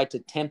also try to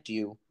tempt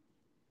you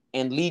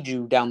and lead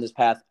you down this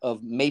path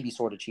of maybe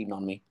sort of cheating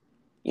on me?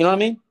 You know what I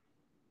mean?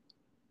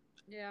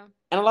 Yeah.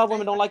 And a lot of I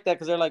women don't like that,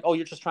 because they're like, "Oh,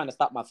 you're just trying to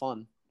stop my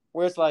fun."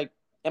 Where it's like,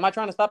 am I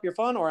trying to stop your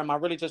fun, or am I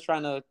really just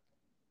trying to,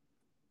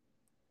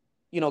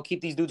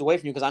 keep these dudes away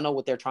from you because I know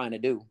what they're trying to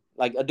do?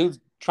 Like a dude's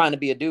trying to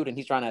be a dude and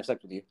he's trying to have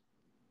sex with you.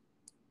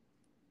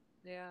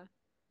 Yeah.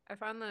 I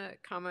found the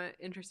comment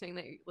interesting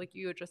that like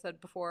you had just said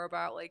before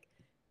about like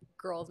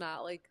girls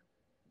not like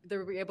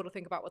they're able to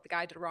think about what the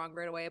guy did wrong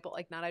right away, but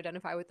like not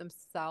identify with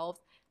themselves.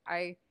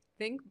 I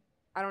think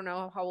I don't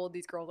know how old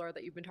these girls are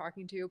that you've been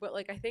talking to, but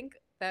like I think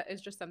that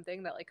is just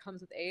something that like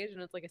comes with age,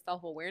 and it's like a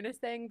self-awareness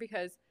thing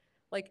because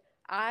like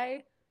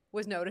I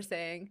was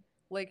noticing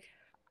like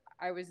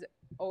I was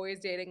always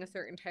dating a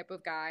certain type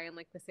of guy and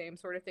like the same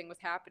sort of thing was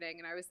happening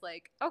and I was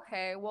like,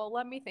 okay, well,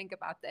 let me think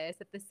about this.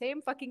 If the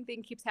same fucking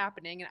thing keeps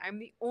happening and I'm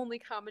the only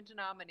common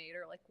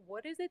denominator, like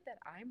what is it that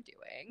I'm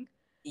doing?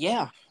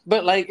 Yeah,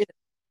 but like,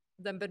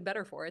 Then been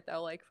better for it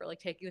though, like for like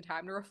taking the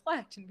time to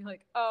reflect and be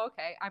like, oh,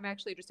 okay, I'm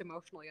actually just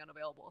emotionally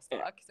unavailable as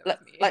fuck, so like,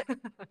 it's me. like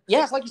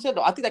yeah, it's like you said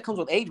though. I think that comes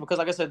with age because,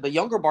 like I said, the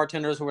younger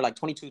bartenders who were like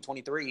 22,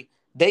 23,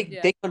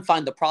 Yeah. they couldn't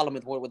find the problem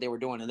with what they were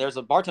doing. And there's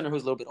a bartender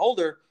who's a little bit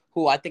older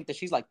who I think that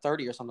she's like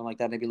 30 or something like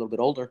that, maybe a little bit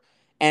older,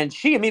 and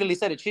she immediately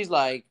said it. She's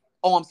like,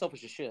 "Oh, I'm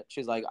selfish as shit."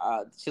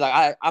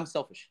 I'm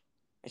selfish,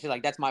 and she's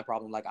like, "That's my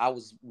problem. Like I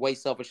was way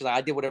selfish." She's like,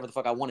 "I did whatever the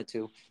fuck I wanted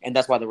to, and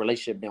that's why the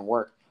relationship didn't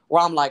work."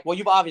 Where I'm like, "Well,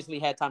 you've obviously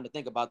had time to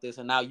think about this,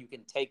 and now you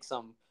can take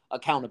some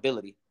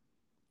accountability."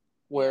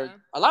 Where Yeah.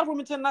 a lot of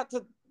women tend not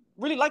to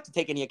really like to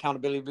take any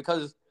accountability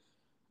because,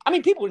 I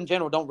mean, people in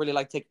general don't really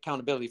like to take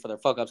accountability for their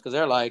fuck ups because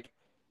they're like,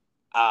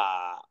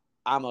 uh,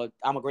 I'm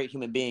a great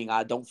human being.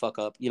 I don't fuck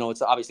up. You know,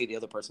 it's obviously the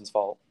other person's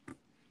fault.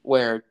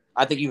 Where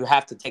I think you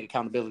have to take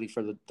accountability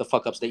for the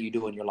fuck ups that you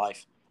do in your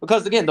life.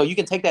 Because again, though, you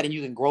can take that and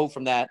you can grow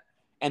from that.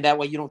 And that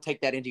way you don't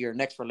take that into your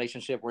next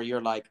relationship where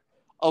you're like,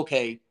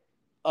 okay,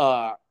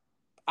 uh,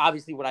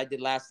 obviously what I did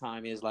last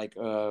time is like,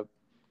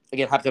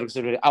 again,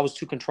 hypothetical, I was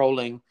too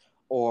controlling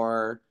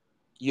or,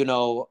 you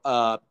know,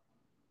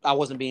 I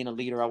wasn't being a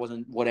leader. I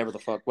wasn't whatever the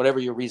fuck, whatever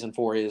your reason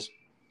for is.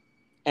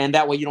 And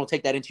that way you don't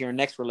take that into your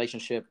next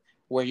relationship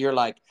where you're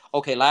like,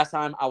 okay, last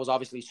time I was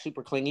obviously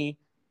super clingy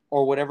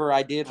or whatever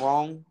I did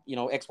wrong, you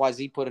know,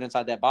 XYZ, put it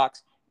inside that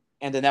box.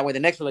 And then that way the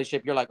next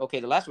relationship, you're like, okay,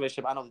 the last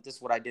relationship, I know that this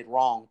is what I did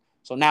wrong.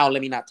 So now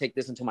let me not take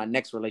this into my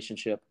next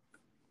relationship.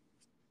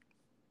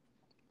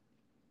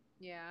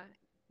 Yeah.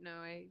 No,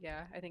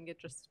 I think it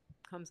just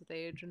comes with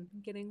age and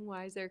getting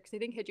wiser. Because I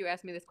think had you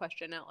asked me this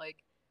question at like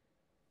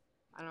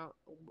I don't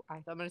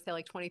I'm gonna say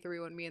like 23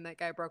 when me and that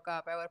guy broke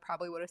up, I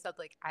would have said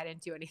like I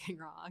didn't do anything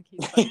wrong.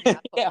 He's a fucking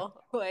Yeah.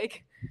 asshole.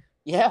 Like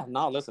Yeah.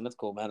 No, listen, that's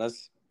cool, man.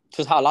 That's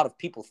just how a lot of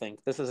people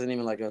think. This isn't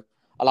even like a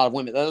lot of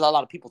women. There's a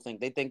lot of people think.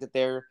 They think that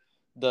they're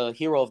the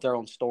hero of their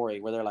own story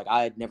where they're like,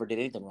 I never did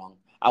anything wrong.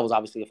 I was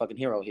obviously a fucking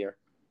hero here.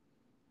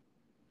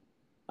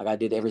 Like I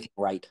did everything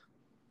right.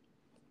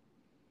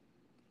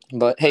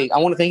 But hey, I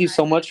want to thank you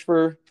so much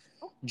for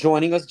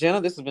joining us,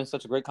 Jenna. This has been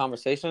such a great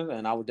conversation,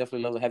 and I would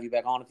definitely love to have you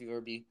back on if you ever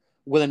be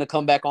willing to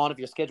come back on if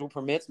your schedule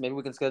permits. Maybe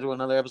we can schedule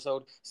another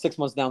episode 6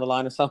 months down the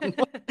line or something.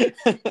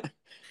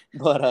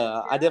 But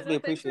I yeah, definitely no,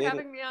 thanks for appreciate it.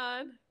 having me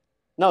on. It's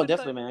No, been fun.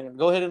 definitely, man.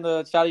 Go ahead and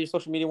shout out your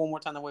social media one more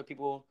time. That way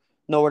people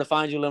know where to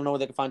find you. Let them know where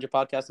they can find your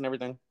podcast and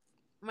everything.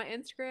 My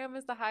Instagram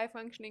is the High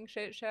Functioning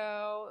Shit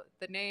Show.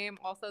 The name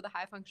also the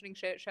High Functioning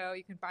Shit Show.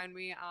 You can find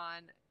me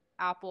on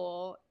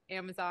Apple,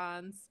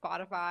 Amazon,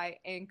 Spotify,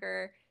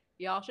 Anchor.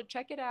 Y'all should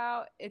check it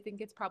out. I think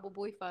it's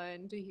probably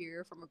fun to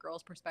hear from a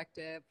girl's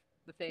perspective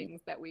the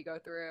things that we go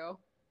through.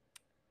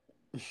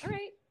 All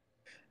right.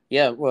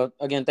 Yeah. Well,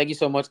 again, thank you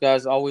so much,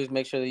 guys. Always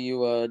make sure that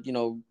you,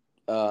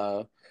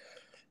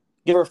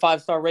 give her a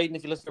 5-star rating.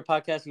 If you listen to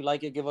her podcast, you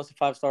like it, give us a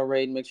 5-star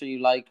rating. Make sure you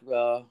like,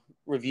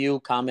 review,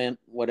 comment,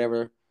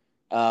 whatever.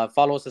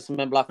 Follow us at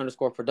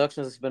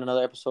cementblock_productions. It's been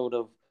another episode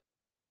of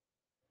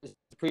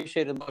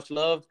Appreciated, much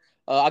loved.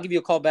 I'll give you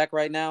a call back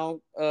right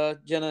now,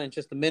 Jenna, in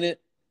just a minute.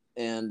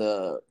 And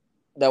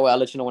that way I'll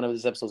let you know whenever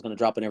this episode is going to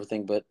drop and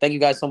everything. But thank you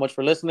guys so much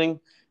for listening,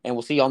 and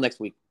we'll see y'all next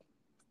week.